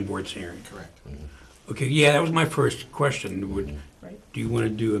the planning board's hearing. Correct. Okay, yeah, that was my first question. Right. Do you want to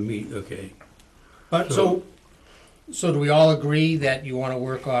do a okay. But, so do we all agree that you wanna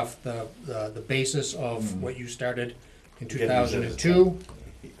work off the basis of what you started in Get these as- 2002?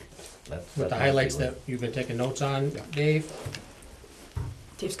 That's- With the that's highlights my that you've been taking notes on, Dave?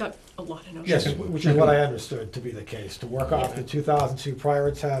 Dave's got a lot of notes. Yes, which is what I understood to be the case, to work off the 2002 prior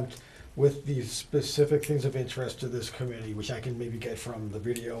attempt, with the specific things of interest to this committee, which I can maybe get from the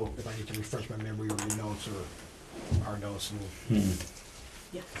video if I need to refresh my memory or your notes or our notes. And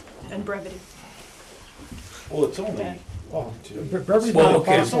Yeah, and brevity. Well, it's only, Yeah. well, Beverly's Well, not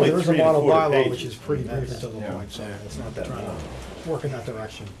okay. possible. There is a model 3 bylaw and 4 which is pretty brief and to the Yeah. point, so It's not that trying long. to work in that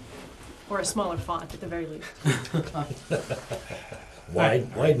direction. Or a smaller font at the very least.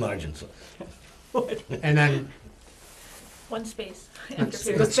 Wide margins. And then One space Let's-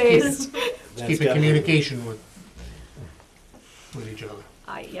 after The period. space. let's keep in communication with each other.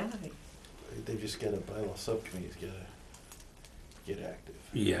 Yeah, they just got a bylaw subcommittee's gotta get active,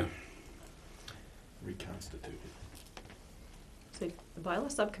 Yeah. reconstituted. so the bylaw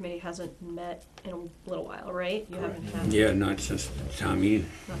subcommittee hasn't met in a little while, right? You haven't had, Yeah, not since town meeting.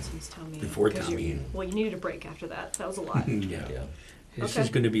 not since town meeting. Before because town you- meeting. Well, you needed a break after that, that was a lot. Yeah. Yeah. This Okay. is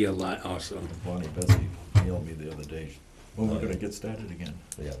gonna be a lot also. Bonnie Bessie emailed me the other day, when we're gonna get started again.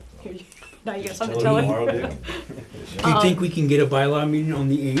 Yeah. Here you- Now you got something to tell him? Tomorrow, Dick? Do you think we can get a bylaw meeting on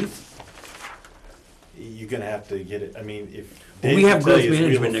the 8th? You're gonna have to get it, I mean, if. Well, we Dave have can tell growth you it's Wheel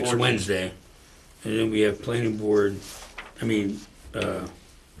of management next Fortune. Wednesday, and then we have planning board, I'm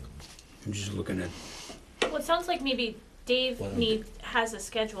just looking at, Well, it sounds like maybe Dave has a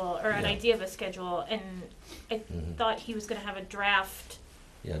schedule or an Yeah. idea of a schedule, and I Mhm. thought he was gonna have a draft,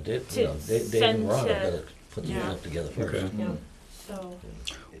 Yeah, Dave, To Dave send and Ron to- have gotta put the Yeah. stuff together first. Okay. Yeah, so,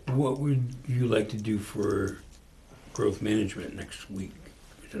 what would you like to do for growth management next week?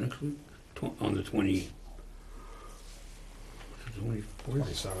 Is it next week? On the 27th?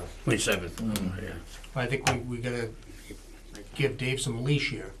 27th, yeah. I think we gotta give Dave some leash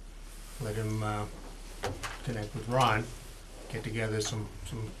here. Let him connect with Ron, get together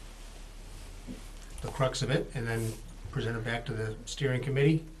the crux of it, and then present it back to the steering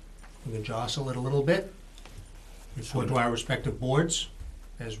committee. We can jostle it a little bit, report to our respective boards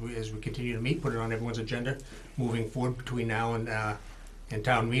as we continue to meet, put it on everyone's agenda, moving forward between now and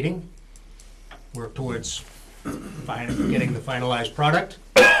town meeting. Work towards getting the finalized product.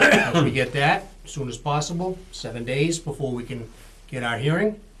 As we get that, as soon as possible, 7 days before we can get our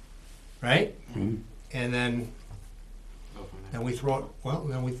hearing, right? Mhm. And then we throw it, well,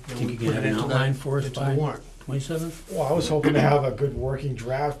 then we Think you put can it have an into outline the, for us into the by warrant. 27th? Well, I was hoping to have a good working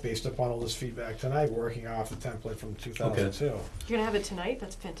draft based upon all this feedback tonight, working off the template from 2002. you're gonna have it tonight?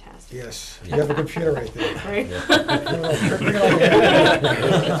 That's fantastic. Yes, you have a computer right there. Right? I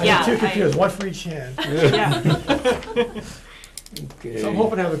Yeah, have two I- computers, one for each hand. Yeah, So I'm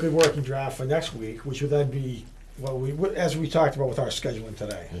hoping to have a good working draft for next week, which would then be, well, as we talked about with our scheduling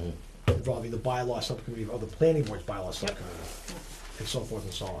today, Mhm. involving the bylaw subcommittee, or the planning board's bylaw subcommittee, and so forth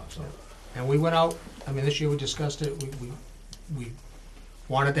and so on, so. And we went out, I mean, this year we discussed it, we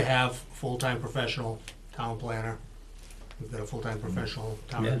wanted to have full-time professional town planner. We've got a full-time professional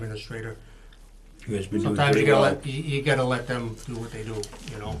town Yeah. administrator. You guys been doing Sometimes you pretty gotta well. let, you gotta let them do what they do,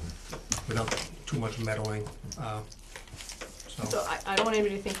 you know, without too much meddling, so so. I don't want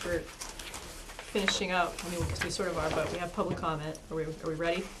anybody to think we're finishing up, I mean, because we sort of are, but we have public comment. Are we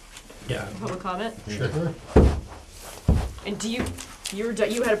ready Yeah. for public comment? Sure. And do you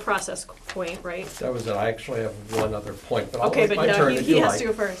had a process point, right? That was it. I actually have one other point, but I'll Okay, wait but my no, turn he if you has like. to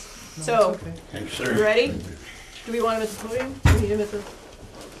go first. So, Thanks, you sir. ready? Do we want him at the podium? Do we need him at the?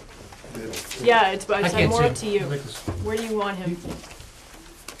 Yeah, it's I I'm can't more see up to him. you. I like this. Where do you want him?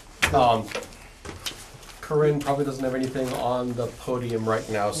 Corinne probably doesn't have anything on the podium right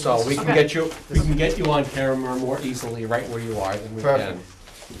now, so we can Okay. get you on camera more easily right where you are than we Perfect.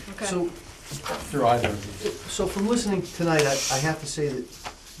 can Okay. So, through either of these. so from listening tonight, I have to say that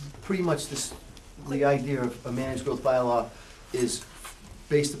pretty much the idea of a managed growth bylaw is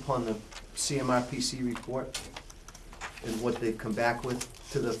based upon the CMRPC report and what they've come back with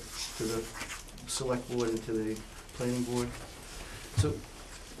to the select board and to the planning board. So,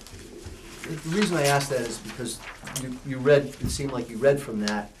 the reason I ask that is because you read, it seemed like you read from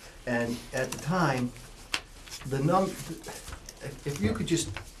that, and at the time, if you could just,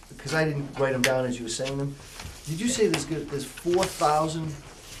 because I didn't write them down as you were saying them, did you say there's 4,000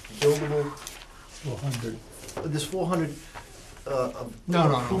 buildable? 400. There's 400 No. approved No,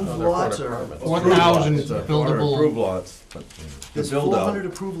 they're for lots, the or? permits. 1,000 It's a 400 buildable. approved lots, but the There's build 400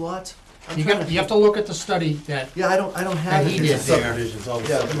 out. approved lots? I'm You trying got, to you have to think. look at the study that, Yeah, I don't have that he it. did there. Subdivisions, all the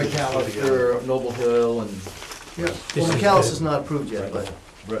Yeah, the subdivisions put together. McAllister, Noble Hill, and Yeah. This Well, is McAllis the- is not approved yet, but,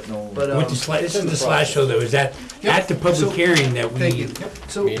 Bretnell. but, With the this is the slideshow though, is that at the So- public hearing that we, thank we you.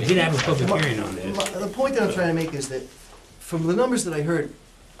 So, Meeting. did have a public hearing on this. the point that I'm trying to make is that, from the numbers that I heard,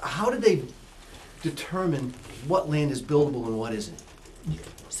 how did they determine what land is buildable and what isn't?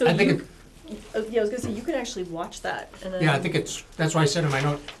 So I think you, Yeah, I was gonna say, you can actually watch that, and then. Yeah, I think that's why I said in my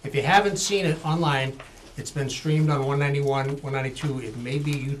note, if you haven't seen it online, it's been streamed on 191, 192, it may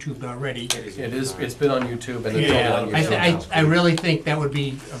be YouTubed already. It is, it's been on YouTube and it's Yeah, on YouTube. I really think that would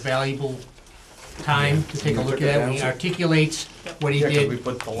be a valuable time to take a look at that, when he articulates what he Yeah, 'cause we did.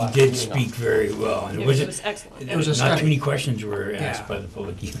 put the He last did meeting up. speak very well, and It it was wasn't, excellent. It was a not study. too many questions were Yeah. asked by the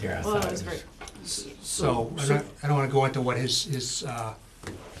public either. I Well, thought it was very, So, I don't wanna go into what his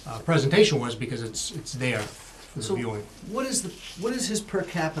presentation was, because it's there for the So- viewing. What is his per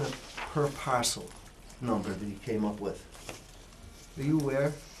capita per parcel number that he came up with? Are you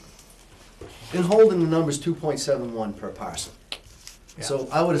aware? In Holden, the number's 2.71 per parcel. Yeah. So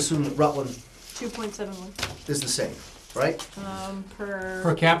I would assume that Rutland 2.71, is the same, right?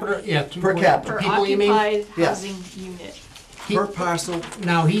 Per capita, yeah. Per capita. per People, you mean? occupied Yeah. housing unit, He- Per parcel,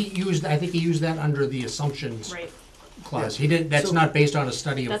 Now, I think he used that under the assumptions right, clause. Yeah. He did, that's So- not based on a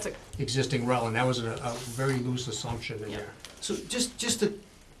study that's of a, existing Rutland, that was a very loose assumption in Yeah. there. so just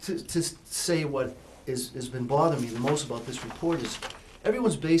to say what has been bothering me the most about this report is,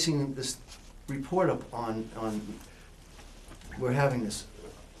 everyone's basing this report up on we're having this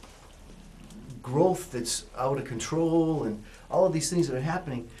growth that's out of control and all of these things that are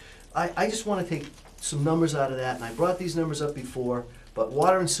happening. I just wanna take some numbers out of that, and I brought these numbers up before, but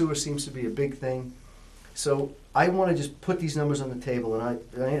water and sewer seems to be a big thing. So I wanna just put these numbers on the table, and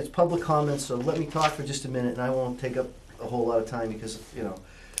it's public comments, so let me talk for just a minute, and I won't take up a whole lot of time, because,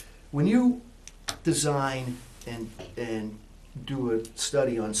 when you design and do a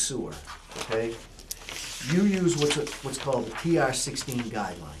study on sewer, okay, you use what's called the TR-16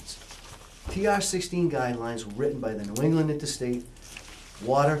 guidelines. TR-16 guidelines were written by the New England Interstate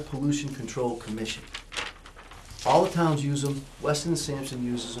Water Pollution Control Commission. All the towns use them, Weston and Sampson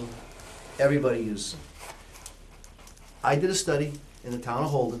uses them, everybody uses them. I did a study in the town of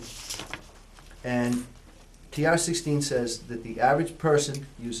Holden, and TR-16 says that the average person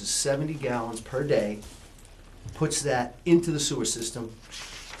uses 70 gallons per day, puts that into the sewer system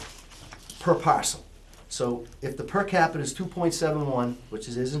per parcel. So if the per capita is 2.71, which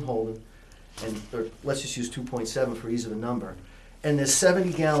it is in Holden, or let's just use 2.7 for ease of a number, and there's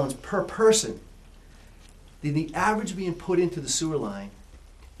 70 gallons per person, the average being put into the sewer line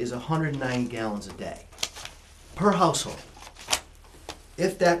is 190 gallons a day per household.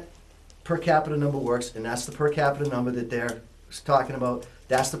 If that per capita number works, and that's the per capita number that they're talking about,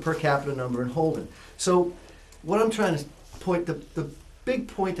 that's the per capita number in Holden. So what I'm trying to point, the big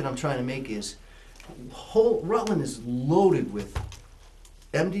point that I'm trying to make is, Rutland is loaded with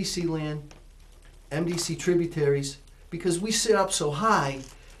MDC land, MDC tributaries, because we sit up so high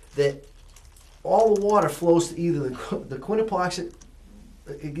that all the water flows to either the Quinnipiac,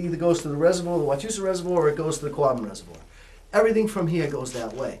 it either goes to the reservoir, the Wachusett Reservoir, or it goes to the Quabbin Reservoir. Everything from here goes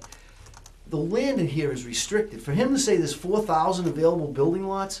that way. The land in here is restricted. For him to say there's 4,000 available building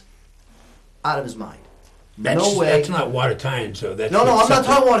lots, out of his mind. No way. That's not water time, so that's. No, I'm not something-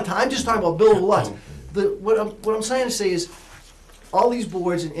 talking about time, I'm just talking about buildable lots. Oh. What I'm trying to say is, all these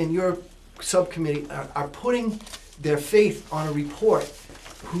boards and your subcommittee are putting their faith on a report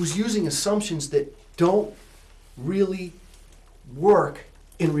who's using assumptions that don't really work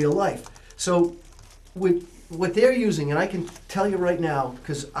in real life. So with what they're using, and I can tell you right now,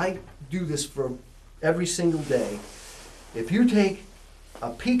 because I do this for every single day, if you take a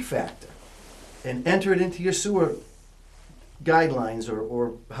peak factor and enter it into your sewer guidelines,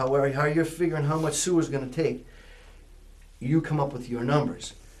 or how you're figuring how much sewer is gonna take, you come up with your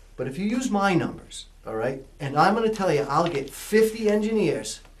numbers. But if you use my numbers, all right, and I'm gonna tell you, I'll get 50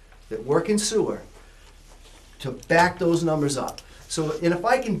 engineers that work in sewer to back those numbers up. So, and if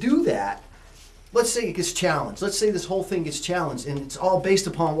I can do that, let's say it gets challenged, let's say this whole thing gets challenged, and it's all based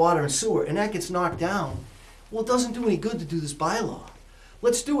upon water and sewer, and that gets knocked down, well, it doesn't do any good to do this bylaw.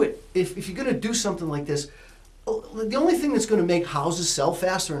 Let's do it. If you're gonna do something like this, the only thing that's gonna make houses sell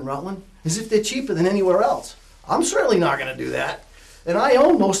faster in Rutland is if they're cheaper than anywhere else. I'm certainly not gonna do that. And I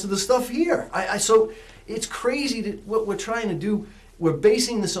own most of the stuff here. So it's crazy that what we're trying to do, we're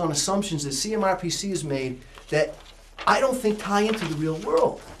basing this on assumptions that CMRPC has made that I don't think tie into the real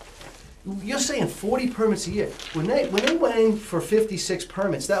world. You're saying 40 permits a year. When they went in for 56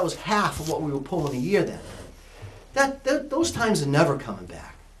 permits, that was half of what we were pulling a year then. Those times are never coming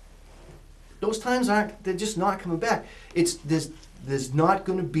back. Those times they're just not coming back. There's not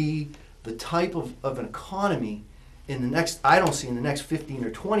gonna be the type of an economy I don't see in the next 15 or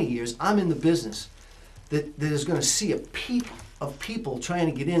 20 years. I'm in the business that is gonna see a peak of people trying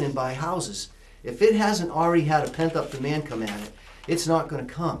to get in and buy houses. If it hasn't already had a pent-up demand come at it, it's not gonna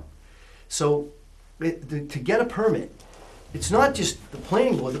come. So to get a permit, it's not just the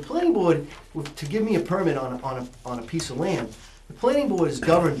planning board. The planning board, to give me a permit on a piece of land, the planning board is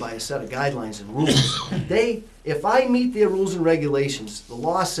governed by a set of guidelines and rules. If I meet their rules and regulations, the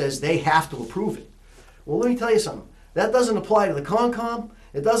law says they have to approve it. Well, let me tell you something. That doesn't apply to the Concom,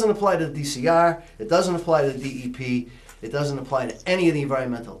 it doesn't apply to the DCR, it doesn't apply to the DEP, it doesn't apply to any of the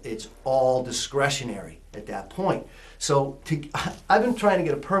environmental. It's all discretionary at that point. So I've been trying to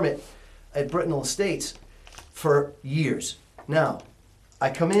get a permit at Brittenell Estates for years. Now,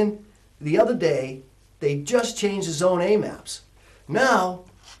 I come in the other day, they just changed the Zone A maps. Now,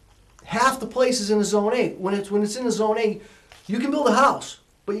 half the place is in the Zone A. When it's in the Zone A, you can build a house,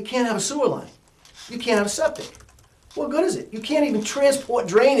 but you can't have a sewer line. You can't have a septic. What good is it? You can't even transport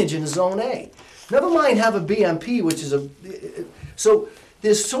drainage in the Zone A. Never mind have a BMP, which is so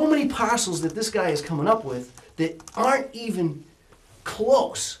there's so many parcels that this guy is coming up with that aren't even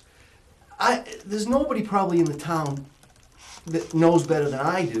close. There's nobody probably in the town that knows better than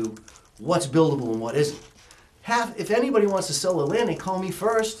I do what's buildable and what isn't. If anybody wants to sell their land, they call me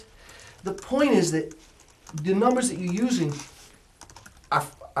first. The point is that the numbers that you're using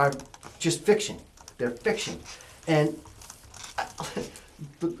are just fiction. They're fiction. And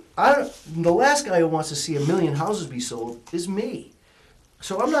the last guy who wants to see 1 million houses be sold is me.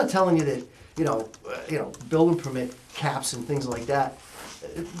 So I'm not telling you that, building permit caps and things like that.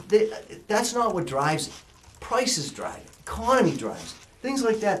 That's not what drives it. Prices drive it. Economy drives it. Things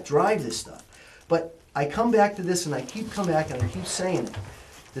like that drive this stuff. But I come back to this and I keep coming back and I keep saying it,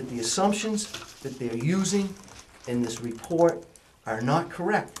 that the assumptions that they're using in this report are not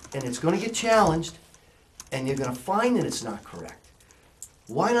correct. And it's going to get challenged and you're going to find that it's not correct.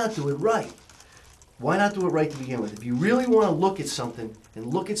 Why not do it right? Why not do it right to begin with? If you really want to look at something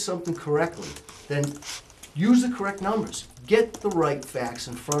and look at something correctly, then use the correct numbers. Get the right facts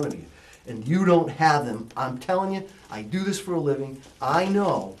in front of you. And you don't have them. I'm telling you, I do this for a living. I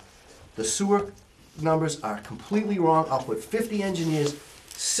know the sewer numbers are completely wrong. I'll put 50 engineers,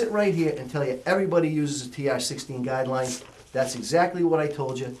 sit right here and tell you everybody uses a TR16 guideline. That's exactly what I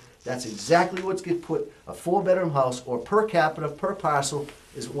told you. That's exactly what's get put, a 4-bedroom house or per capita, per parcel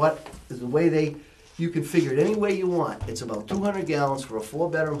is the way you can figure it any way you want. It's about 200 gallons for a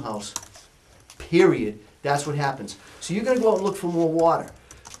 4-bedroom house, period. That's what happens. So you're gonna go out and look for more water.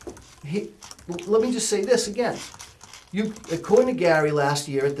 Let me just say this again. According to Gary last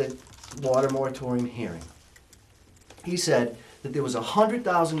year at the water moratorium hearing, he said that there was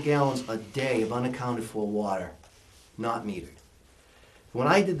 100,000 gallons a day of unaccounted for water not metered. When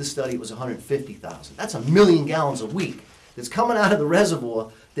I did the study, it was 150,000. That's 1 million gallons a week that's coming out of the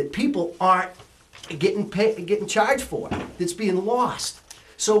reservoir that people aren't getting charged for, that's being lost.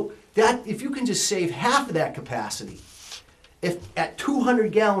 So that if you can just save half of that capacity, if at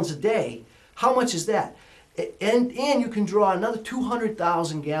 200 gallons a day, how much is that? And you can draw another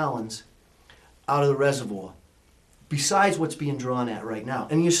 200,000 gallons out of the reservoir besides what's being drawn at right now.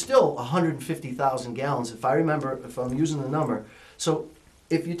 And you're still 150,000 gallons, if I'm using the number. So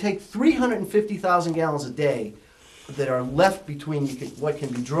if you take 350,000 gallons a day that are left between what can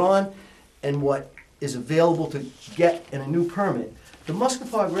be drawn and what is available to get in a new permit, the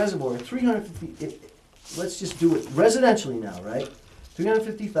Muskapog Reservoir, 350, let's just do it residentially now, right?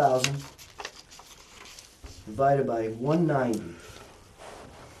 350,000 divided by 190.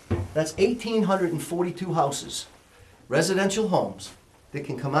 That's 1,842 houses, residential homes, that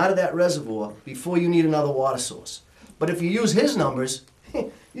can come out of that reservoir before you need another water source. But if you use his numbers,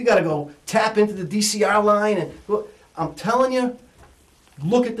 you gotta go tap into the DCR line and, I'm telling you,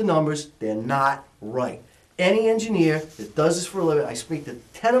 look at the numbers, they're not right. Any engineer that does this for a living, I speak to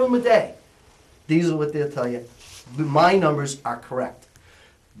 10 of them a day, these are what they'll tell you. My numbers are correct.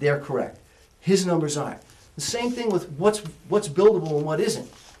 They're correct. His numbers aren't. The same thing with what's buildable and what isn't.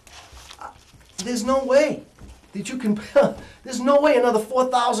 There's no way that you can, there's no way another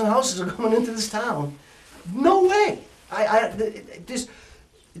 4,000 houses are coming into this town. No way.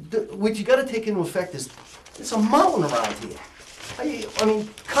 What you gotta take into effect is, it's a mountain around here. I mean,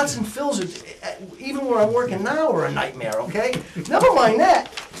 cuts and fills, even where I'm working now, are a nightmare, okay? Never mind that.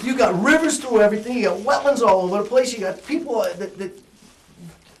 You got rivers through everything, you got wetlands all over the place, you got people that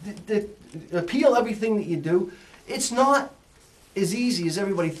appeal everything that you do. It's not as easy as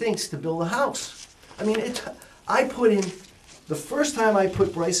everybody thinks to build a house. I mean, the first time I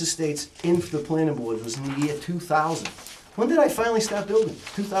put Bryce Estates into the planning board was in the year 2000. When did I finally start building?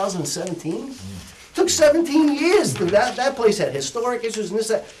 2017? Took 17 years. That place had historic issues and this,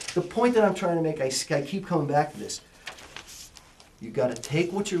 that. The point that I'm trying to make, I keep coming back to this. You gotta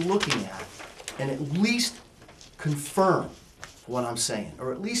take what you're looking at and at least confirm what I'm saying,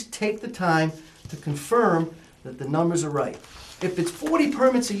 or at least take the time to confirm that the numbers are right. If it's 40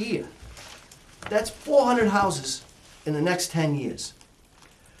 permits a year, that's 400 houses in the next 10 years.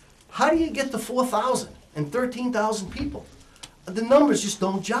 How do you get to 4,000 and 13,000 people? The numbers just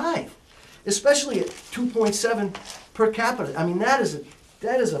don't jive, especially at 2.7 per capita. I mean, that is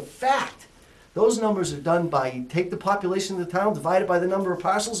a fact. Those numbers are done by, you take the population of the town, divide it by the number of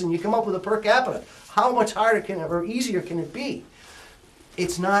parcels, and you come up with a per capita. How much harder can it, or easier can it be?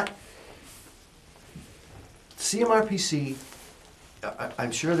 It's not. CMRPC,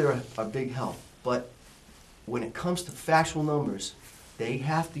 I'm sure they're a big help, but when it comes to factual numbers, they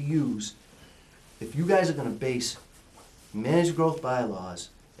have to use, if you guys are gonna base managed growth bylaws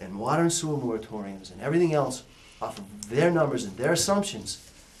and water and sewer moratoriums and everything else off of their numbers and their assumptions,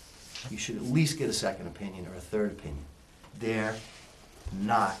 you should at least get a second opinion or a third opinion. They're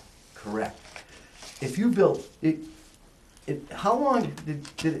not correct. If you built, how long did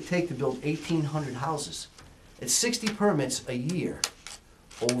it take to build 1,800 houses? It's 60 permits a year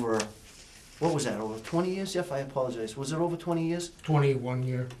over, what was that, over 20 years, Jeff? I apologize. Was it over 20 years? 21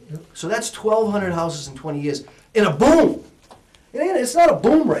 year. Yep. So that's 1,200 houses in 20 years in a boom. It's not a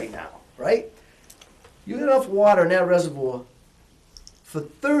boom right now, right? You get enough water in that reservoir for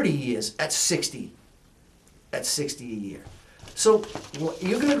 30 years at 60 a year. So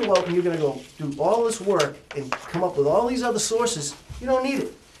you're gonna go out and you're gonna go do all this work and come up with all these other sources. You don't need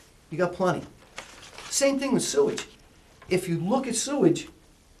it. You got plenty. Same thing with sewage. If you look at sewage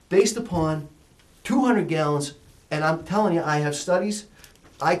based upon 200 gallons, and I'm telling you, I have studies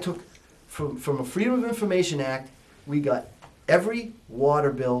I took from a Freedom of Information Act, we got every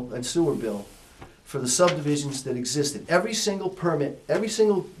water bill and sewer bill for the subdivisions that existed. Every single permit, every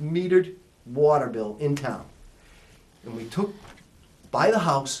single metered water bill in town. And we took, by the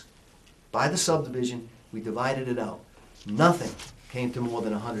house, by the subdivision, we divided it out. Nothing came to more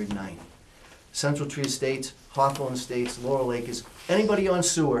than 190. Central Tree Estates, Hawthorne Estates, Laurel Acres, anybody on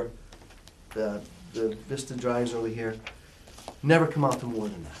sewer, the Vista Drives over here, never come out to more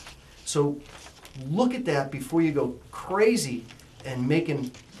than that. So look at that before you go crazy and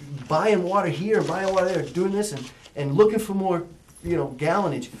buying water here and buying water there, doing this and looking for more,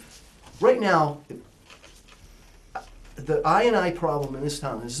 gallonage. Right now, the I&I problem in this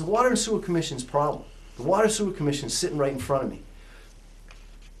town, this is the Water and Sewer Commission's problem. The Water and Sewer Commission is sitting right in front of me.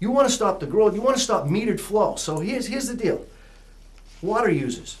 You want to stop the growth, you want to stop metered flow. So here's the deal. Water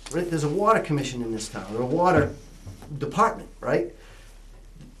users, right? There's a water commission in this town, or a water department, right?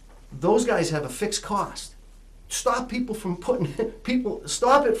 Those guys have a fixed cost. Stop people from putting,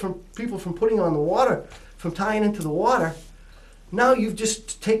 stop it from people from putting on the water, from tying into the water. Now you've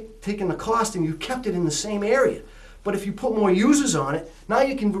just taken the cost and you've kept it in the same area. But if you put more users on it, now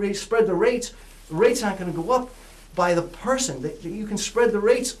you can spread the rates. The rates aren't going to go up by the person. You can spread the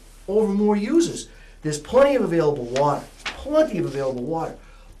rates over more users. There's plenty of available water,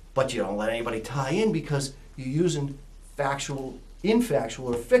 but you don't let anybody tie in because you're using infactual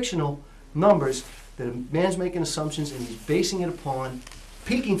or fictional numbers that a man's making assumptions and he's basing it upon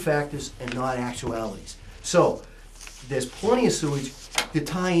peaking factors and not actualities. So there's plenty of sewage to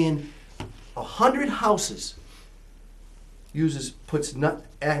tie in 100 houses. Puts not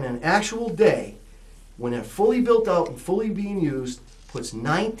in an actual day, when they're fully built out and fully being used, puts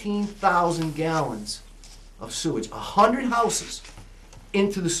 19,000 gallons of sewage, 100 houses,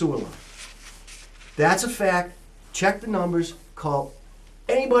 into the sewer line. That's a fact. Check the numbers, call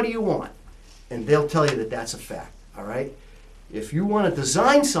anybody you want, and they'll tell you that that's a fact, all right? If you want to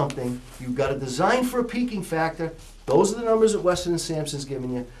design something, you've got to design for a peaking factor. Those are the numbers that Weston and Sampson's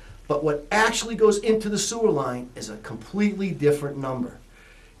giving you. But what actually goes into the sewer line is a completely different number.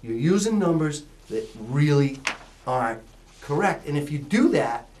 You're using numbers that really aren't correct. And if you do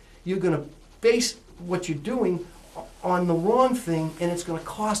that, you're going to base what you're doing on the wrong thing, and it's going to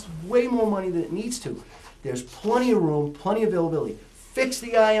cost way more money than it needs to. There's plenty of room, plenty of availability. Fix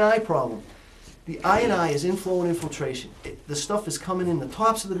the I&I problem. The I&I is inflow and infiltration. The stuff is coming in the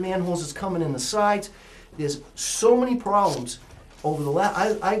tops of the manholes, it's coming in the sides. There's so many problems over the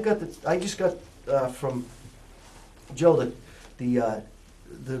last. I just got from Joe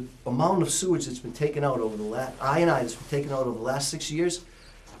the amount of sewage that's been taken out over the last I&I that's been taken out over the last 6 years.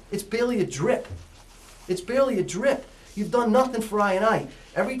 It's barely a drip. It's barely a drip. You've done nothing for I&I.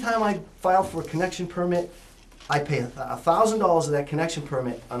 Every time I file for a connection permit, I pay $1,000 of that connection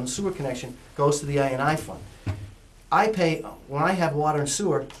permit on the sewer connection goes to the I&I fund. I pay, when I have water and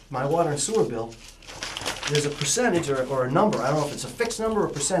sewer, my water and sewer bill, there's a percentage or a number, I don't know if it's a fixed number or a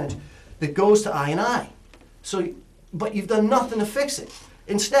percentage, that goes to I&I. So, but you've done nothing to fix it.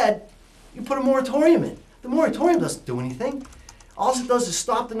 Instead, you put a moratorium in. The moratorium doesn't do anything. All it does is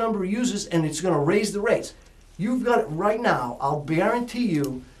stop the number of users and it's going to raise the rates. You've got it right now, I'll guarantee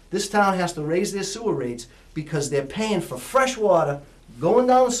you, this town has to raise their sewer rates because they're paying for fresh water going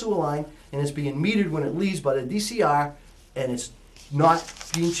down the sewer line, and it's being metered when it leaves by the DCR, and it's not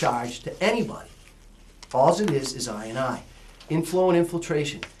being charged to anybody. All it is I&I. Inflow and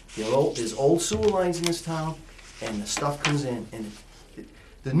infiltration. There's old sewer lines in this town, and the stuff comes in, and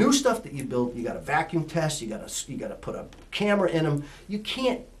the new stuff that you build, you gotta vacuum test, you gotta put a camera in them. You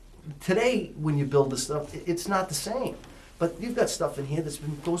can't, today, when you build this stuff, it's not the same. But you've got stuff in here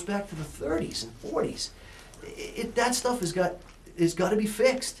goes back to the 30s and 40s. That stuff has got to be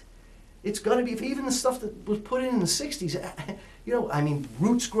fixed. It's got to be, even the stuff that was put in the 60s, you know, I mean,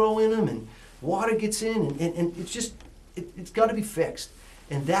 roots grow in them and water gets in, and it's just, it's got to be fixed.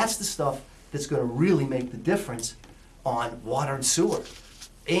 And that's the stuff that's going to really make the difference on water and sewer,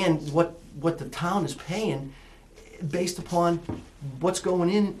 and what the town is paying based upon what's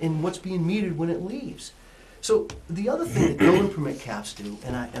going in and what's being metered when it leaves. So the other thing that building permit caps do,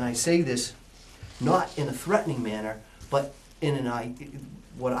 and I say this not in a threatening manner, but in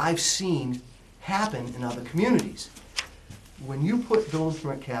what I've seen happen in other communities. When you put building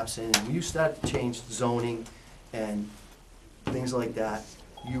permit caps in and you start to change zoning and things like that,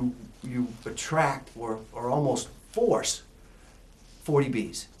 you attract or almost force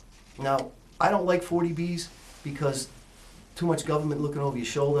 40Bs. Now, I don't like 40Bs because too much government looking over your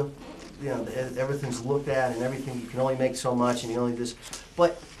shoulder. You know, everything's looked at and everything, you can only make so much and you only this.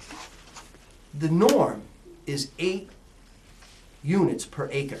 But the norm is 8 units per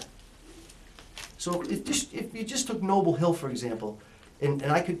acre. So if you just took Noble Hill, for example, and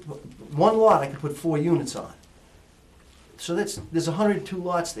I could, one lot I could put 4 units on. So there's 102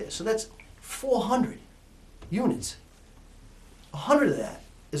 lots there. So that's 400 units. 100 of that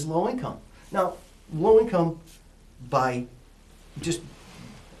is low income. Now, low income by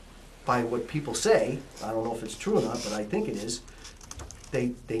what people say, I don't know if it's true or not, but I think it is,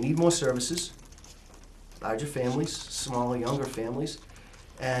 they need more services, larger families, smaller, younger families,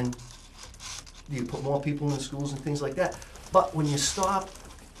 and you put more people in the schools and things like that. But when you stop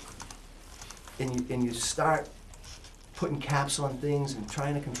and you start putting caps on things and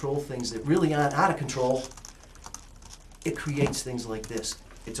trying to control things that really aren't out of control, it creates things like this.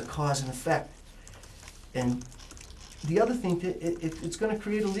 It's a cause and effect. And the other thing, it's going to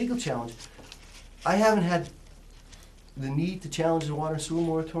create a legal challenge. I haven't had the need to challenge the water and sewer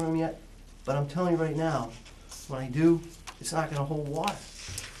moratorium yet, but I'm telling you right now, when I do, it's not going to hold water.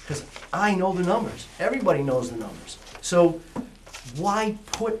 Because I know the numbers. Everybody knows the numbers. So why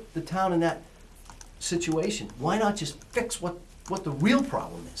put the town in that situation? Why not just fix what the real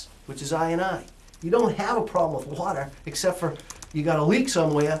problem is, which is I&I? You don't have a problem with water, except for you got a leak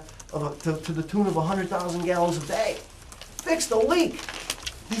somewhere to the tune of 100,000 gallons a day. Fix the leak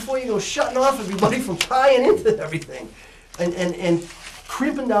before you go shutting off everybody from tying into everything and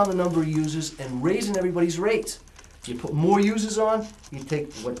crimping down the number of users and raising everybody's rates. You put more users on, you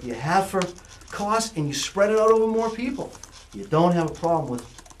take what you have for cost and you spread it out over more people. You don't have a problem with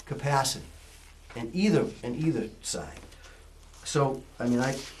capacity in either side. So, I mean,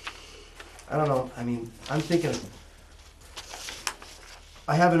 I don't know, I mean, I'm thinking,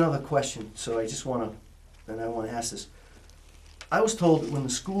 I have another question, so I just want to, and I want to ask this. I was told that when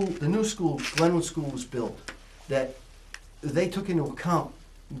the new school, Glenwood School, was built, that they took into account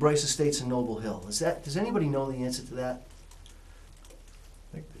Bryce Estates and Noble Hill. Does anybody know the answer to that?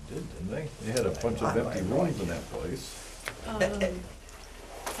 I think they did, didn't they? They had a bunch of empty rooms in that place.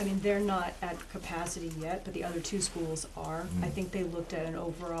 I mean, they're not at capacity yet, but the other 2 schools are. I think they looked at an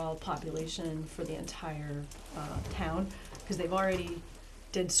overall population for the entire town, because they've already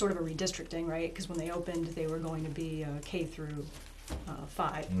did sort of a redistricting, right? Because when they opened, they were going to be K through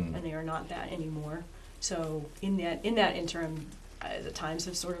 5, and they are not that anymore. So in that interim, the times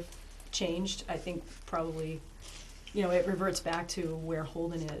have sort of changed. I think probably, you know, it reverts back to where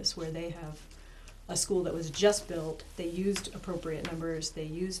Holden is, where they have a school that was just built. They used appropriate numbers. They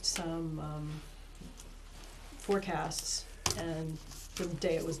used some forecasts, and the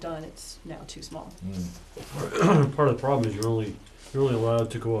day it was done, it's now too small. Part of the problem is you're only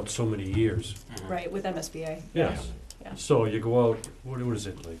allowed to go out so many years. Right, with MSBA. Yes. Yeah. So you go out, what is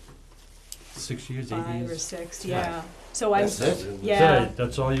it, like 6 years, 8 years? 5 or 6, yeah. So I'm, That's it? yeah,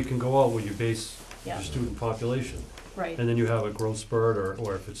 That's all you can go out when you base yeah, your student population. right. And then you have a growth spurt,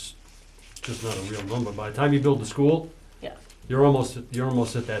 or if it's just not a real number. By the time you build the school, Yeah. you're almost at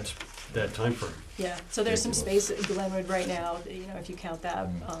that time frame. Yeah, so there's some space at Glenwood right now, you know, if you count that,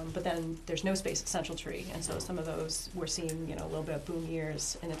 but then there's no space at Central Tree, and so some of those, we're seeing, you know, a little bit of boom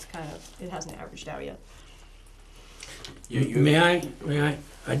years, and it's kind of, it hasn't averaged out yet. May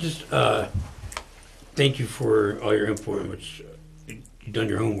I just, thank you for all your input, which you've done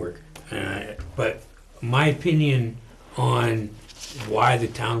your homework. But my opinion on why the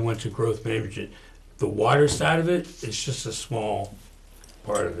town wants a growth management, the water side of it is just a small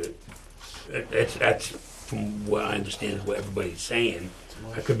part of it. That's from what I understand is what everybody's saying.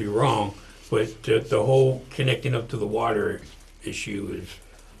 I could be wrong, but the whole connecting up to the water issue is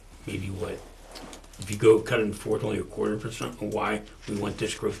maybe what? If you go cut in fourth only 1/4% of why we want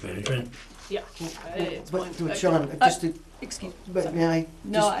this growth management? Yeah. It's one. But, Sean, just to, Excuse, but sorry. may I?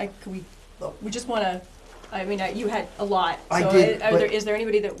 No, just- we just wanna, I mean, you had a lot. I So did, but- is there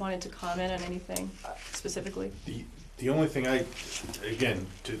anybody that wanted to comment on anything specifically? The only thing again,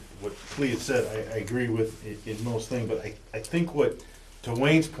 to what Clea had said, I agree with in most things, but I think to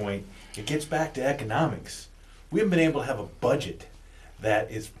Wayne's point, it gets back to economics. We haven't been able to have a budget that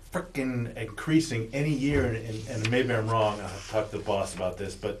is frickin' increasing any year, and maybe I'm wrong, I'll talk to the boss about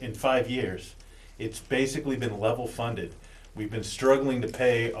this, but in 5 years, it's basically been level funded. We've been struggling to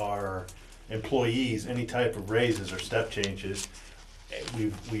pay our employees any type of raises or step changes.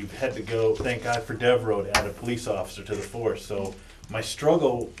 We've had to go, thank God for Devereaux, to add a police officer to the force. So my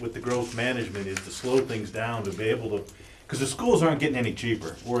struggle with the growth management is to slow things down, to be able to, because the schools aren't getting any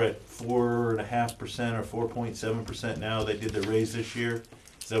cheaper. We're at 4.5% or 4.7% now. They did the raise this year.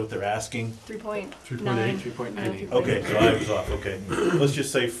 Is that what they're asking? 3.9. 3.98. Okay, so I was off, okay. Let's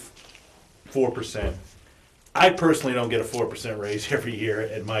just say 4%. I personally don't get a 4% raise every year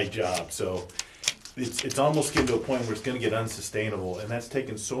at my job, so it's almost getting to a point where it's gonna get unsustainable, and that's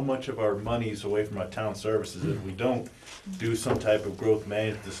taken so much of our monies away from our town services. If we don't do some type of growth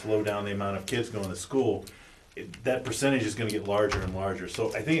management to slow down the amount of kids going to school, that percentage is gonna get larger and larger.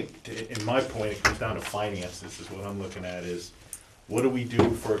 So I think, in my point, it comes down to finances, is what I'm looking at, is what do we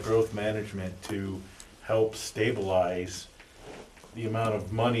do for growth management to help stabilize the amount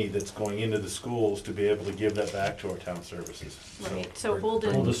of money that's going into the schools to be able to give that back to our town services? Right, so Well,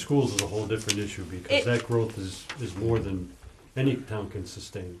 the Holden, schools is a whole different issue, because It- that growth is more than any town can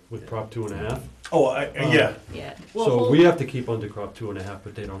sustain with Prop 2.5. Oh, yeah. yeah. Well, So Hol- we have to keep under Prop 2.5,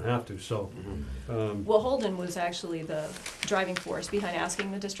 but they don't have to, so. Well, Holden was actually the driving force behind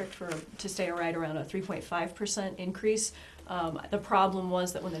asking the district to stay right around a 3.5% increase. The problem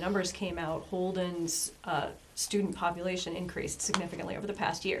was that when the numbers came out, Holden's student population increased significantly over the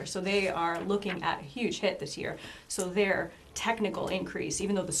past year. So they are looking at a huge hit this year. So their technical increase,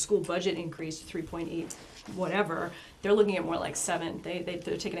 even though the school budget increased 3.8 whatever, they're looking at more like 7.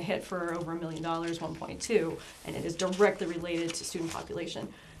 They're taking a hit for over $1 million, 1.2, and it is directly related to student population.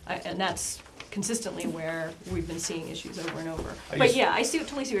 And that's consistently where we've been seeing issues over and over. But yeah, I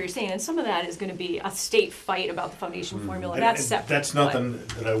totally see what you're saying, and some of that is gonna be a state fight about the foundation formula, And- that's and separate. That's but- nothing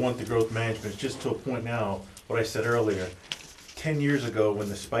that I want the growth management, it's just to a point now, what I said earlier, 10 years ago when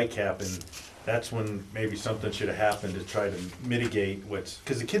the spike happened, that's when maybe something should have happened to try to mitigate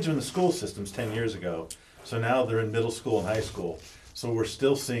because the kids were in the school systems 10 years ago, so now they're in middle school and high school, so we're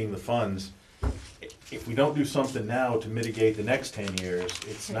still seeing the funds. If we don't do something now to mitigate the next 10 years,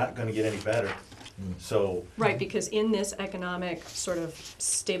 it's not gonna get any better. So, Right, because in this economic sort of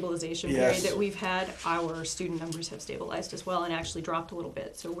stabilization period Yes. that we've had, our student numbers have stabilized as well and actually dropped a little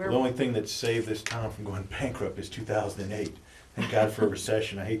bit, so the we're, only thing that saved this town from going bankrupt is 2008. Thank God for a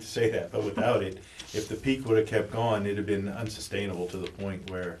recession, I hate to say that, but without it, if the peak would've kept going, it'd have been unsustainable to the point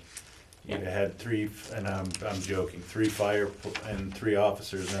where you'd have had 3, and I'm joking, 3 fire and 3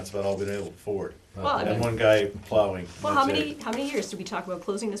 officers, and that's about all we've been able to afford. well, I mean, And 1 guy plowing. well, that's it. how many years did we talk about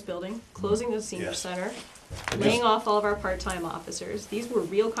closing this building, closing the senior Yes. center, And laying just- off all of our part-time officers? These were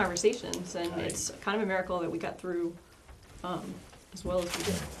real conversations, and Right. it's kind of a miracle that we got through, as well as we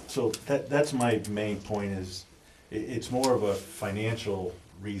did. So that's my main point is, it's more of a financial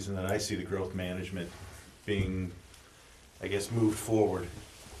reason that I see the growth management being, I guess, moved forward.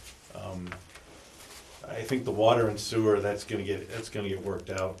 I think the water and sewer, that's gonna get worked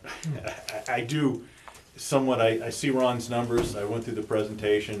out. I do somewhat, I see Ron's numbers, I went through the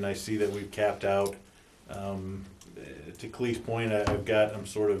presentation, I see that we've capped out. To Clee's point, I'm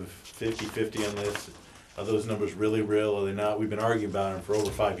sort of 50-50 on this. Are those numbers really real, are they not? We've been arguing about them for over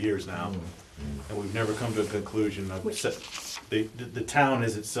 5 years now, and we've never come to a conclusion. The town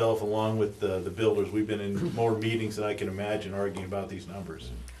is itself, along with the builders, we've been in more meetings than I can imagine arguing about these numbers.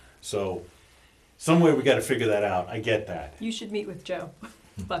 So, some way we gotta figure that out, I get that. You should meet with Joe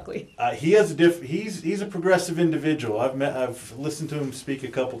Buckley. He has he's a progressive individual. I've listened to him speak a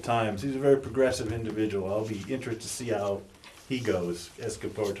couple times. He's a very progressive individual. I'll be interested to see how he goes as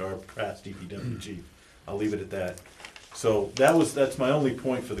compared to our past DPW chief. I'll leave it at that. So that's my only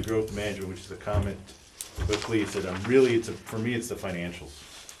point for the growth management, which is a comment quickly. It said, for me, it's the financials.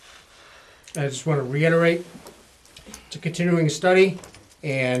 I just want to reiterate, it's a continuing study,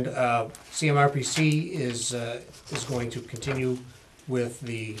 and CMRPC is going to continue with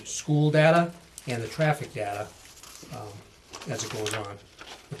the school data and the traffic data as it goes on,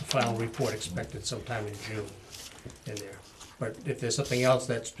 with the final report expected sometime in June in there. But if there's something else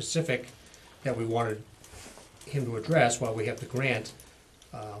that's specific that we wanted him to address while we have the grant,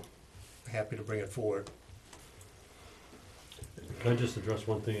 happy to bring it forward. Can I just address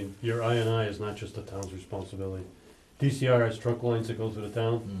one thing? Your I is not just the town's responsibility. DCR has trunk lines that go through the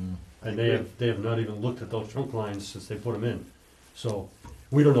town, and they have not even looked at those trunk lines since they put them in. So,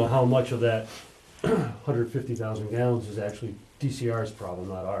 we don't know how much of that 150,000 gallons is actually DCR's problem,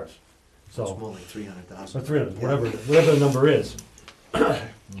 not ours. It's So, more like 300,000. or 300, whatever the number is.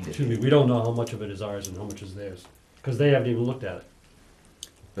 Excuse me, we don't know how much of it is ours and how much is theirs, because they haven't even looked at it.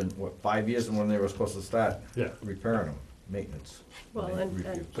 Been, what, 5 years from when they were supposed to start Yeah. repairing them, maintenance. Well, They and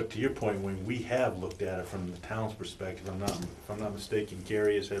refused. But to your point, when we have looked at it from the town's perspective, if I'm not mistaken,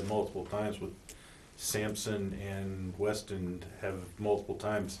 Gary has had multiple times with Sampson and Weston have multiple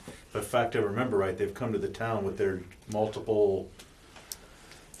times. But in fact, I remember right, they've come to the town with their multiple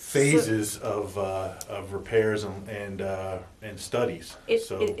phases of repairs and studies,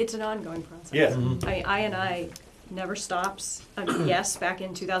 so. It's an ongoing process. Yeah. I never stops. Yes, back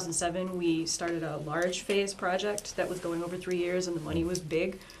in 2007, we started a large phase project that was going over 3 years, and the money was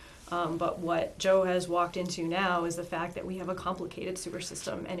big. But what Joe has walked into now is the fact that we have a complicated sewer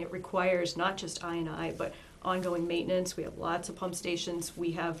system, and it requires not just I, but ongoing maintenance. We have lots of pump stations.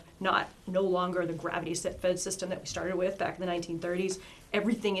 We have no longer the gravity-fed system that we started with back in the 1930s.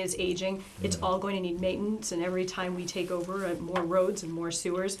 Everything is aging. It's all going to need maintenance, and every time we take over more roads and more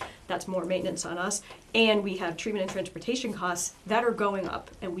sewers, that's more maintenance on us. And we have treatment and transportation costs that are going up,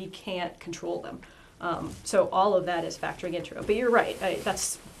 and we can't control them. So all of that is factoring into it. But you're right,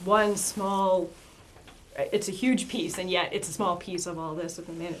 that's one small, it's a huge piece, and yet it's a small piece of all this with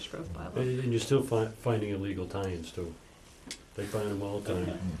the managed growth bylaw. And you're still finding illegal tie-ins too. They find them all the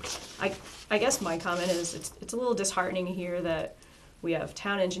time. I guess my comment is, it's a little disheartening to hear that we have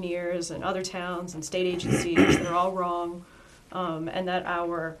town engineers and other towns and state agencies that are all wrong, and that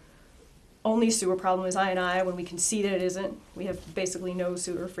our only sewer problem is I when we can see that it isn't. We have basically no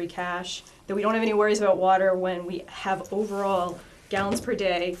sewer free cash, that we don't have any worries about water when we have overall gallons per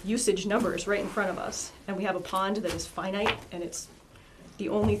day usage numbers right in front of us. And we have a pond that is finite, and it's the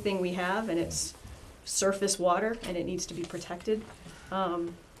only thing we have, and it's surface water, and it needs to be protected.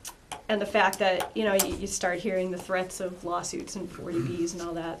 And the fact that, you start hearing the threats of lawsuits and 40Bs and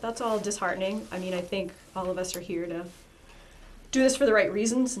all that, that's all disheartening. I mean, I think all of us are here to do this for the right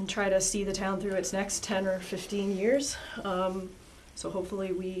reasons and try to see the town through its next 10 or 15 years. So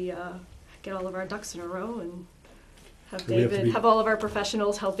hopefully we get all of our ducks in a row and have We have to David, have all of our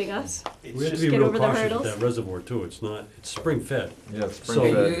professionals helping us. We have to be get real over the cautious with hurdles. that reservoir too. It's spring fed. Yeah, So,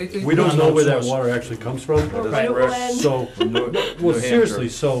 spring we don't know where that water actually comes from. Rutland. So, New well, Hampshire. seriously,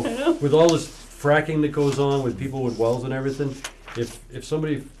 so with all this fracking that goes on with people with wells and everything, if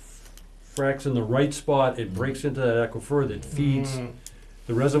somebody fracks in the right spot, it breaks into that aquifer that feeds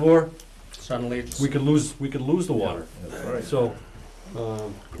the reservoir, Suddenly it's. we could lose the water. That's right. So,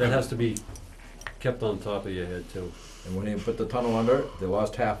 that has to be kept on top of your head too. And when they put the tunnel under it, they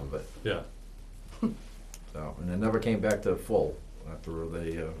lost half of it. Yeah. So, and it never came back to full after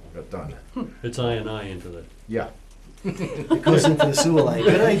they got done. It's I into the, Yeah. It goes into the sewer line.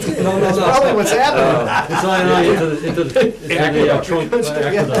 Good idea. No, that's probably what's happening. it's I into the trunk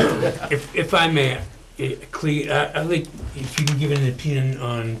aqueduct. If I may, Clea, I'd like if you can give an opinion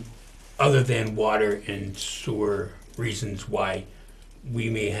on, other than water and sewer, reasons why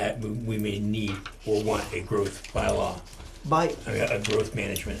we may need or want a growth bylaw, a growth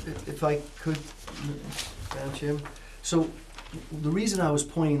management. If I could, Madam Chairman, so the reason I was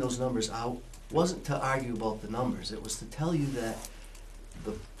pointing those numbers out wasn't to argue about the numbers, it was to tell you that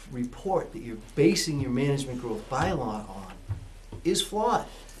the report that you're basing your management growth bylaw on is flawed,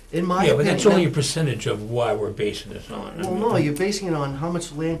 in my opinion. Yeah, but that's only a percentage of why we're basing this on. Well, no, you're basing it on how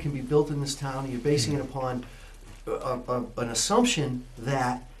much land can be built in this town, you're basing it upon an assumption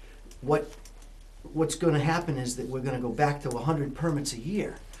that what's gonna happen is that we're gonna go back to 100 permits a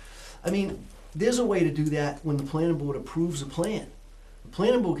year. I mean, there's a way to do that when the planning board approves a plan. The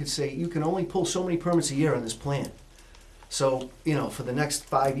planning board could say, you can only pull so many permits a year on this plan. So, for the next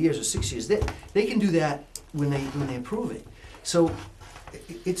 5 years or 6 years, they can do that when they approve it. So,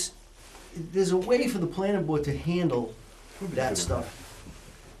 there's a way for the planning board to handle that stuff.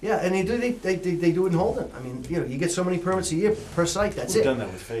 Yeah, and they do it in Holden. I mean, you get so many permits a year per site, that's We've it. done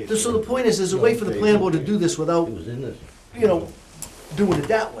that with phase. So the point is, there's a way for the planning board to do this without, It was in this. doing it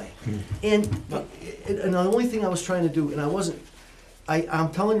that way. And the only thing I was trying to do, and I wasn't,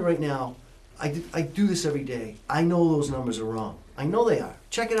 I'm telling you right now, I do this every day. I know those numbers are wrong. I know they are.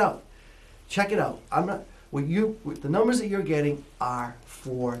 Check it out. Check it out. I'm not, the numbers that you're getting are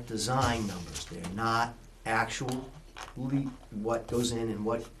for design numbers. They're not actually what goes in and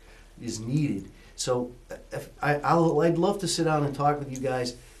what is needed. So I'd love to sit down and talk with you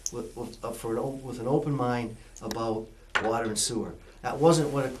guys with an open mind about water and sewer. That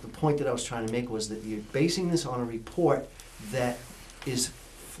wasn't the point that I was trying to make, was that you're basing this on a report that is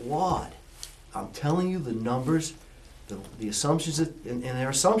flawed. I'm telling you the numbers, the assumptions, and their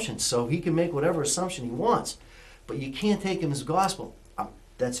assumptions, so he can make whatever assumption he wants. But you can't take him as gospel.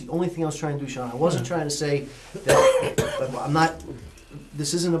 That's the only thing I was trying to do, Sean. I wasn't trying to say that, I'm not,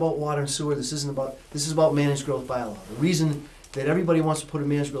 this isn't about water and sewer, this is about managed growth bylaw. The reason that everybody wants to put a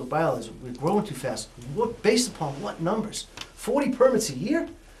managed growth bylaw is we're growing too fast. Based upon what numbers? 40 permits a year?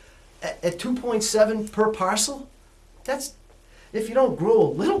 At 2.7 per parcel? That's, if you don't grow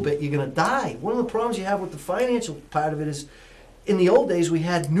a little bit, you're gonna die. One of the problems you have with the financial part of it is, in the old days, we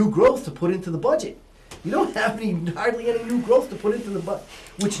had new growth to put into the budget. You don't have hardly any new growth to put into the budget,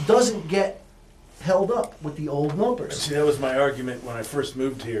 which doesn't get held up with the old numbers. See, that was my argument when I first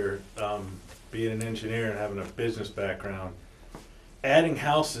moved here, being an engineer and having a business background. Adding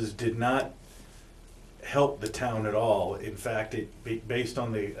houses did not help the town at all. In fact, based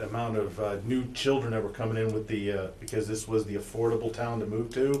on the amount of new children that were coming in with because this was the affordable town to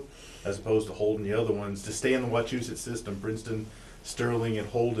move to, as opposed to Holden, the other ones. To stay in the Wachusett system, Princeton, Sterling, and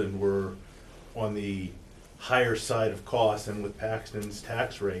Holden were on the higher side of cost, and with Paxton's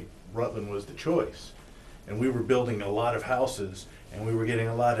tax rate, Rutland was the choice. And we were building a lot of houses, and we were getting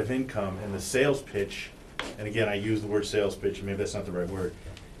a lot of income, and the sales pitch, and again, I use the word sales pitch, maybe that's not the right word,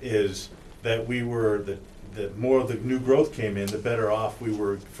 is that we were, the more of the new growth came in, the better off we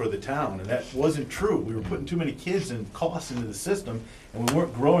were for the town, and that wasn't true. We were putting too many kids and costs into the system, and we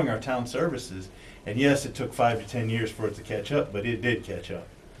weren't growing our town services. And yes, it took 5 to 10 years for it to catch up, but it did catch up.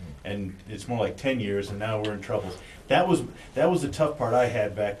 And it's more like 10 years, and now we're in trouble. That was the tough part I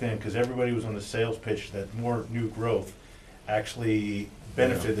had back then, because everybody was on the sales pitch that more new growth actually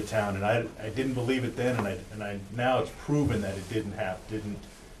benefited the town, and I didn't believe it then, and I now it's proven that it didn't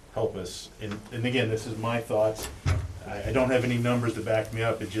help us. And again, this is my thoughts. I don't have any numbers to back me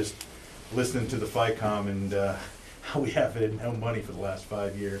up. It's just listening to the FICOM and how we haven't had no money for the last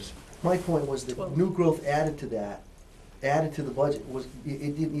 5 years. My point was that new growth added to that, added to the budget, was you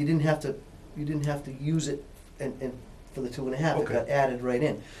didn't have to use it and for the 2.5. Okay. It got added right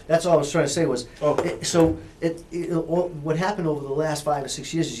in. That's all I was trying to say was. Okay. What happened over the last 5 or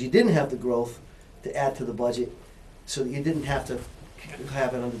 6 years is you didn't have the growth to add to the budget, so that you didn't have to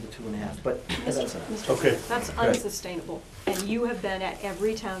have it under the 2.5. But that's it. Okay. That's unsustainable. And you have been at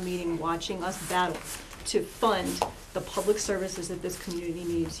every town meeting watching us battle to fund the public services that this community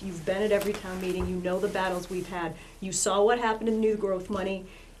needs. You've been at every town meeting, you know the battles we've had. You saw what happened in the new growth money.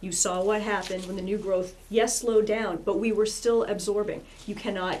 You saw what happened when the new growth, yes, slowed down, but we were still absorbing. You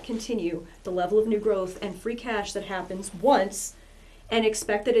cannot continue the level of new growth and free cash that happens once and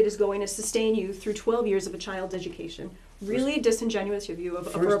expect that it is going to sustain you through 12 years of a child's education. Really disingenuous of you,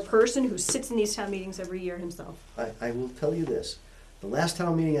 for a person who sits in these town meetings every year himself. I will tell you this. The last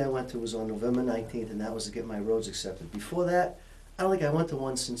town meeting I went to was on November 19th, and that was to get my roads accepted. Before that, I don't think I went to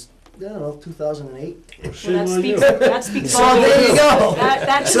one since, 2008. Well, that speaks So volumes. there you go.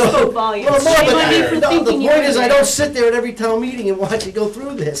 That just spoke volumes. Well, no, Shame but on you for the thinking you point were is, I there. don't sit there at every town meeting and watch it go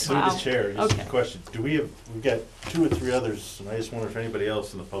through this. Through Wow. the chair, just Okay. a question. We've got 2 or 3 others, and I just wonder if anybody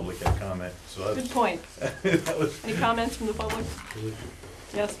else in the public had comment. So Good that's, point. that was, Any comments from the public?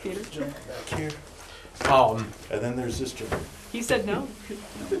 Yes, Peter? back here. Um, And then there's this gentleman. He said no.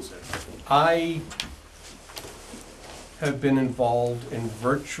 I have been involved in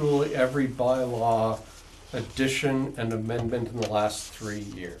virtually every bylaw addition and amendment in the last 3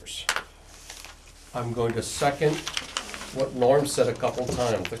 years. I'm going to second what Norm said a couple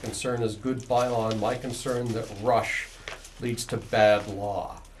times. The concern is good bylaw, and my concern that rush leads to bad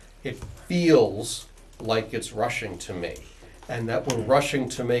law. It feels like it's rushing to me, and that we're rushing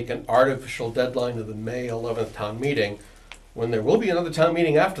to make an artificial deadline of the May 11th town meeting, when there will be another town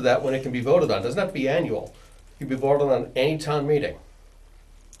meeting after that when it can be voted on. It doesn't have to be annual. It can be voted on any town meeting.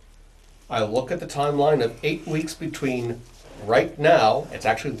 I look at the timeline of 8 weeks between right now, it's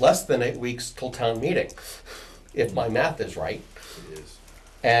actually less than 8 weeks till town meeting, if my math is right. It is.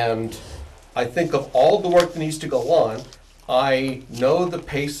 And I think of all the work that needs to go on. I know the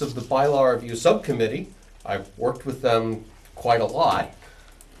pace of the bylaw review subcommittee. I've worked with them quite a lot.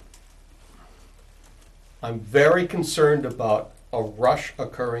 I'm very concerned about a rush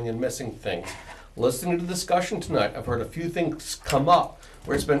occurring and missing things. Listening to the discussion tonight, I've heard a few things come up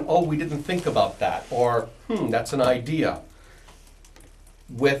where it's been, oh, we didn't think about that, or, that's an idea.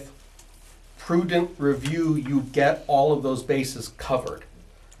 With prudent review, you get all of those bases covered.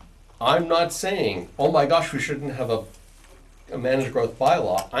 I'm not saying, oh my gosh, we shouldn't have a managed growth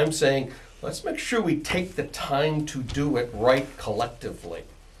bylaw. I'm saying, let's make sure we take the time to do it right collectively.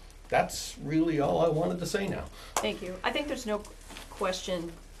 That's really all I wanted to say now. Thank you. I think there's no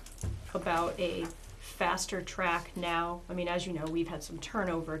question about a faster track now. I mean, as you know, we've had some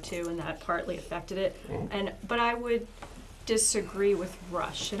turnover too, and that partly affected it. But I would disagree with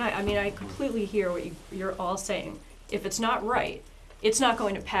rush. And I mean, I completely hear what you're all saying. If it's not right, it's not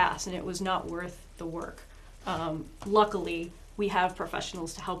going to pass, and it was not worth the work. Luckily, we have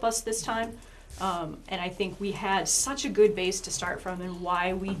professionals to help us this time. And I think we had such a good base to start from, and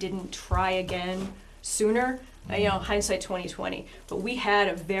why we didn't try again sooner. Hindsight 2020. But we had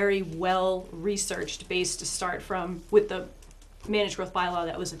a very well-researched base to start from with the managed growth bylaw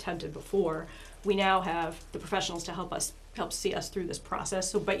that was attempted before. We now have the professionals to help see us through this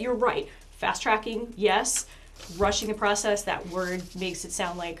process. So, but you're right. Fast tracking, yes. Rushing the process, that word makes it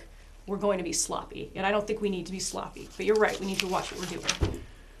sound like we're going to be sloppy. And I don't think we need to be sloppy. But you're right. We need to watch what we're doing.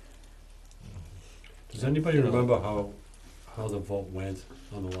 Does anybody remember how the vote went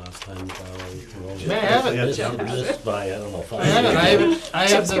on the last time the bylaw was May I have it? Just by, I don't know, 5 I have it. I have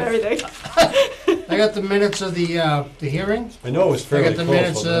Just for everything. I got the minutes of the hearing. I know it was I fairly got the close,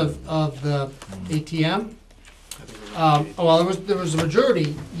 minutes wasn't it? of the ATM. Well, there was a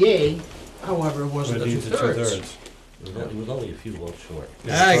majority, yay, however, it But wasn't it the needs the two-thirds. two-thirds. It was only a few votes short. I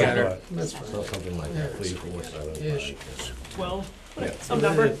got Right. it. That's fine. So something like that, 3, 4, 7, Ish. 5. 12. Yeah. Some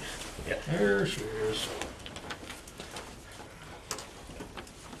number. There she is.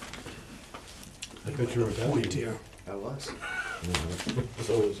 I bet you were at that Point meeting. here. I was.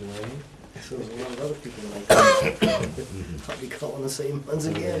 So was mine. So there's a lot of other people that I'll be calling the same ones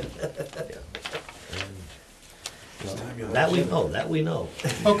again. That we know.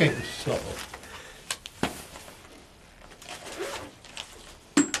 Okay, So,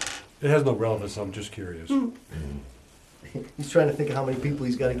 It has no relevance, I'm just curious. He's trying to think of how many people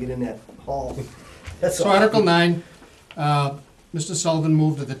he's gotta get in that hall. That's so all. Article 9, Mr. Sullivan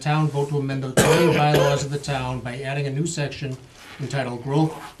moved that the town vote to amend the zoning bylaws of the town by adding a new section entitled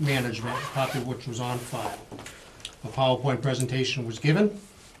Growth Management, a copy of which was on file. A PowerPoint presentation was given.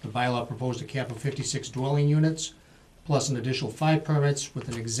 The bylaw proposed a cap of 56 dwelling units, plus an additional 5 permits with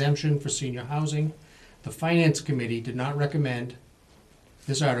an exemption for senior housing. The Finance Committee did not recommend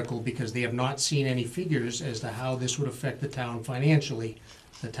this article because they have not seen any figures as to how this would affect the town financially.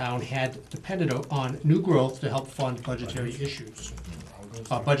 The town had depended on new growth to help fund budgetary issues,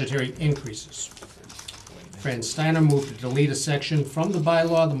 budgetary increases. Fran Steiner moved to delete a section from the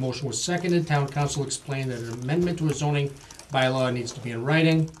bylaw. The motion was seconded. Town council explained that an amendment to a zoning bylaw needs to be in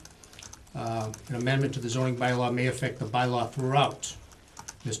writing. An amendment to the zoning bylaw may affect the bylaw throughout.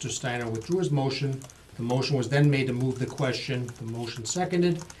 Mr. Steiner withdrew his motion. The motion was then made to move the question. The motion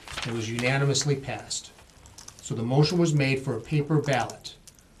seconded. It was unanimously passed. So the motion was made for a paper ballot.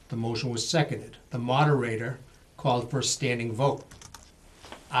 The motion was seconded. The moderator called for a standing vote.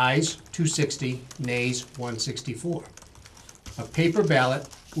 Ayes 260, nays 164. A paper ballot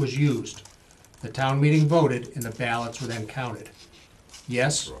was used. The town meeting voted and the ballots were then counted.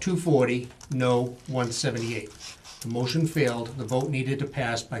 Yes 240, no 178. The motion failed. The vote needed to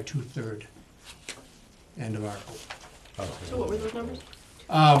pass by 2/3. End of article. So what were those numbers?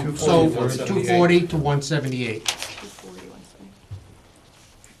 So 240, 240 to 178. 240,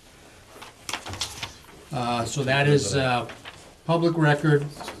 170. So that is public record,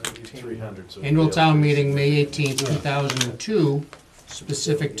 300. So annual yeah. town meeting, May 18th, 2002,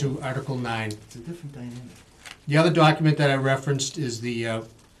 specific to Article 9. It's a different dynamic. The other document that I referenced is the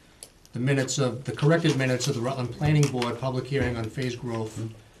minutes of, the corrected minutes of the Rutland Planning Board public hearing on phase growth,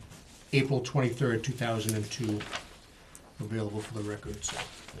 April 23rd, 2002, available for the record. So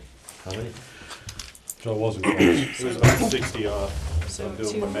how many? So it wasn't close. It was about 60 off. So I'm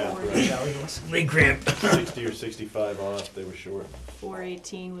doing my math 240. right. They cramp. 60 or 65 off, they were short.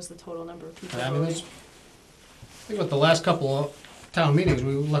 418 was the total number of people I mean, voting. I think with the last couple of town meetings,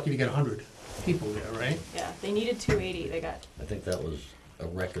 we were lucky to get 100 people there, right? Yeah, they needed 280, they got, I think that was a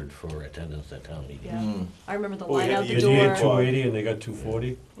record for attendance at town meeting. yeah. I remember the Oh, line yeah, out the you You door. needed 280 and they got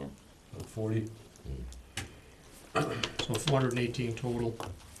 240? Yeah. 40? So 418 total,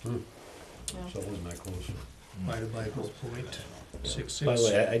 Yeah. So it wasn't that close. divided by By the 0.66.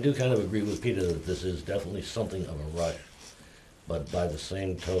 way, I do kind of agree with Peter that this is definitely something of a rush, but by the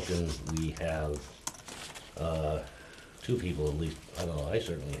same token, we have two people at least, I don't know, I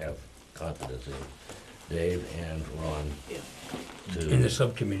certainly have confidence in Dave and Ron In the to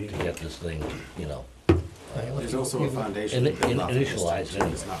subcommittee. get this thing, you know. There's also a foundation In- to build in- off of this, initialize too,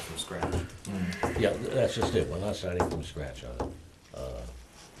 anyway. it's not from scratch. Yeah, that's just it, we're not starting from scratch on it.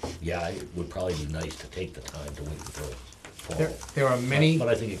 Yeah, it would probably be nice to take the time to wait until fall. There are many, But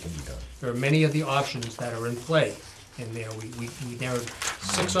I think it can be done. there are many of the options that are in play in there. We narrowed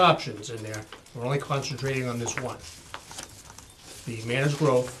 6 options in there. We're only concentrating on this one. The managed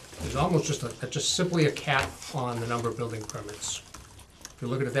growth is almost just simply a cap on the number of building permits. If you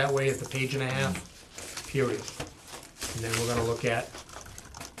look at it that way, it's a page and a half, period. And then we're gonna look at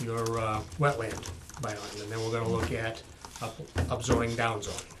your wetland bylaw, and then we're gonna look at upzoning,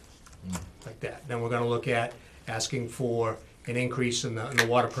 downzoning, like that. Then we're gonna look at asking for an increase in the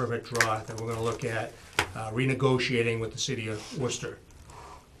water permit draw. Then we're gonna look at renegotiating with the city of Worcester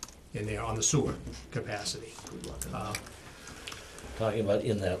in there on the sewer capacity. Talking about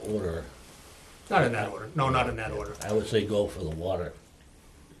in that order, Not in that order, no, not in that order. I would say go for the water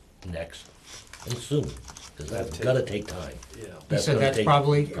next, and soon, because that's gotta take time. He said that's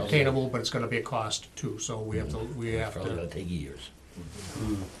probably obtainable, but it's gonna be a cost too, so we have It's probably to. gonna take years.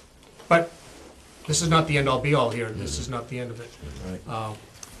 But this is not the end-all be-all here, this is not the end of it. Right.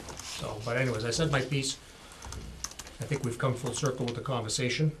 So, but anyways, I said my piece. I think we've come full circle with the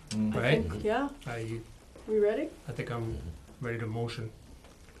conversation, right? Yeah, we ready? I think I'm ready to motion,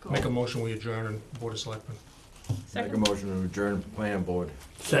 Go. make a motion, we adjourn and Board of Selectmen. Make a Second. motion to adjourn planning board.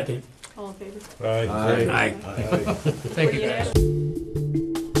 Second. All in favor? Aye. Aye. Thank you, guys.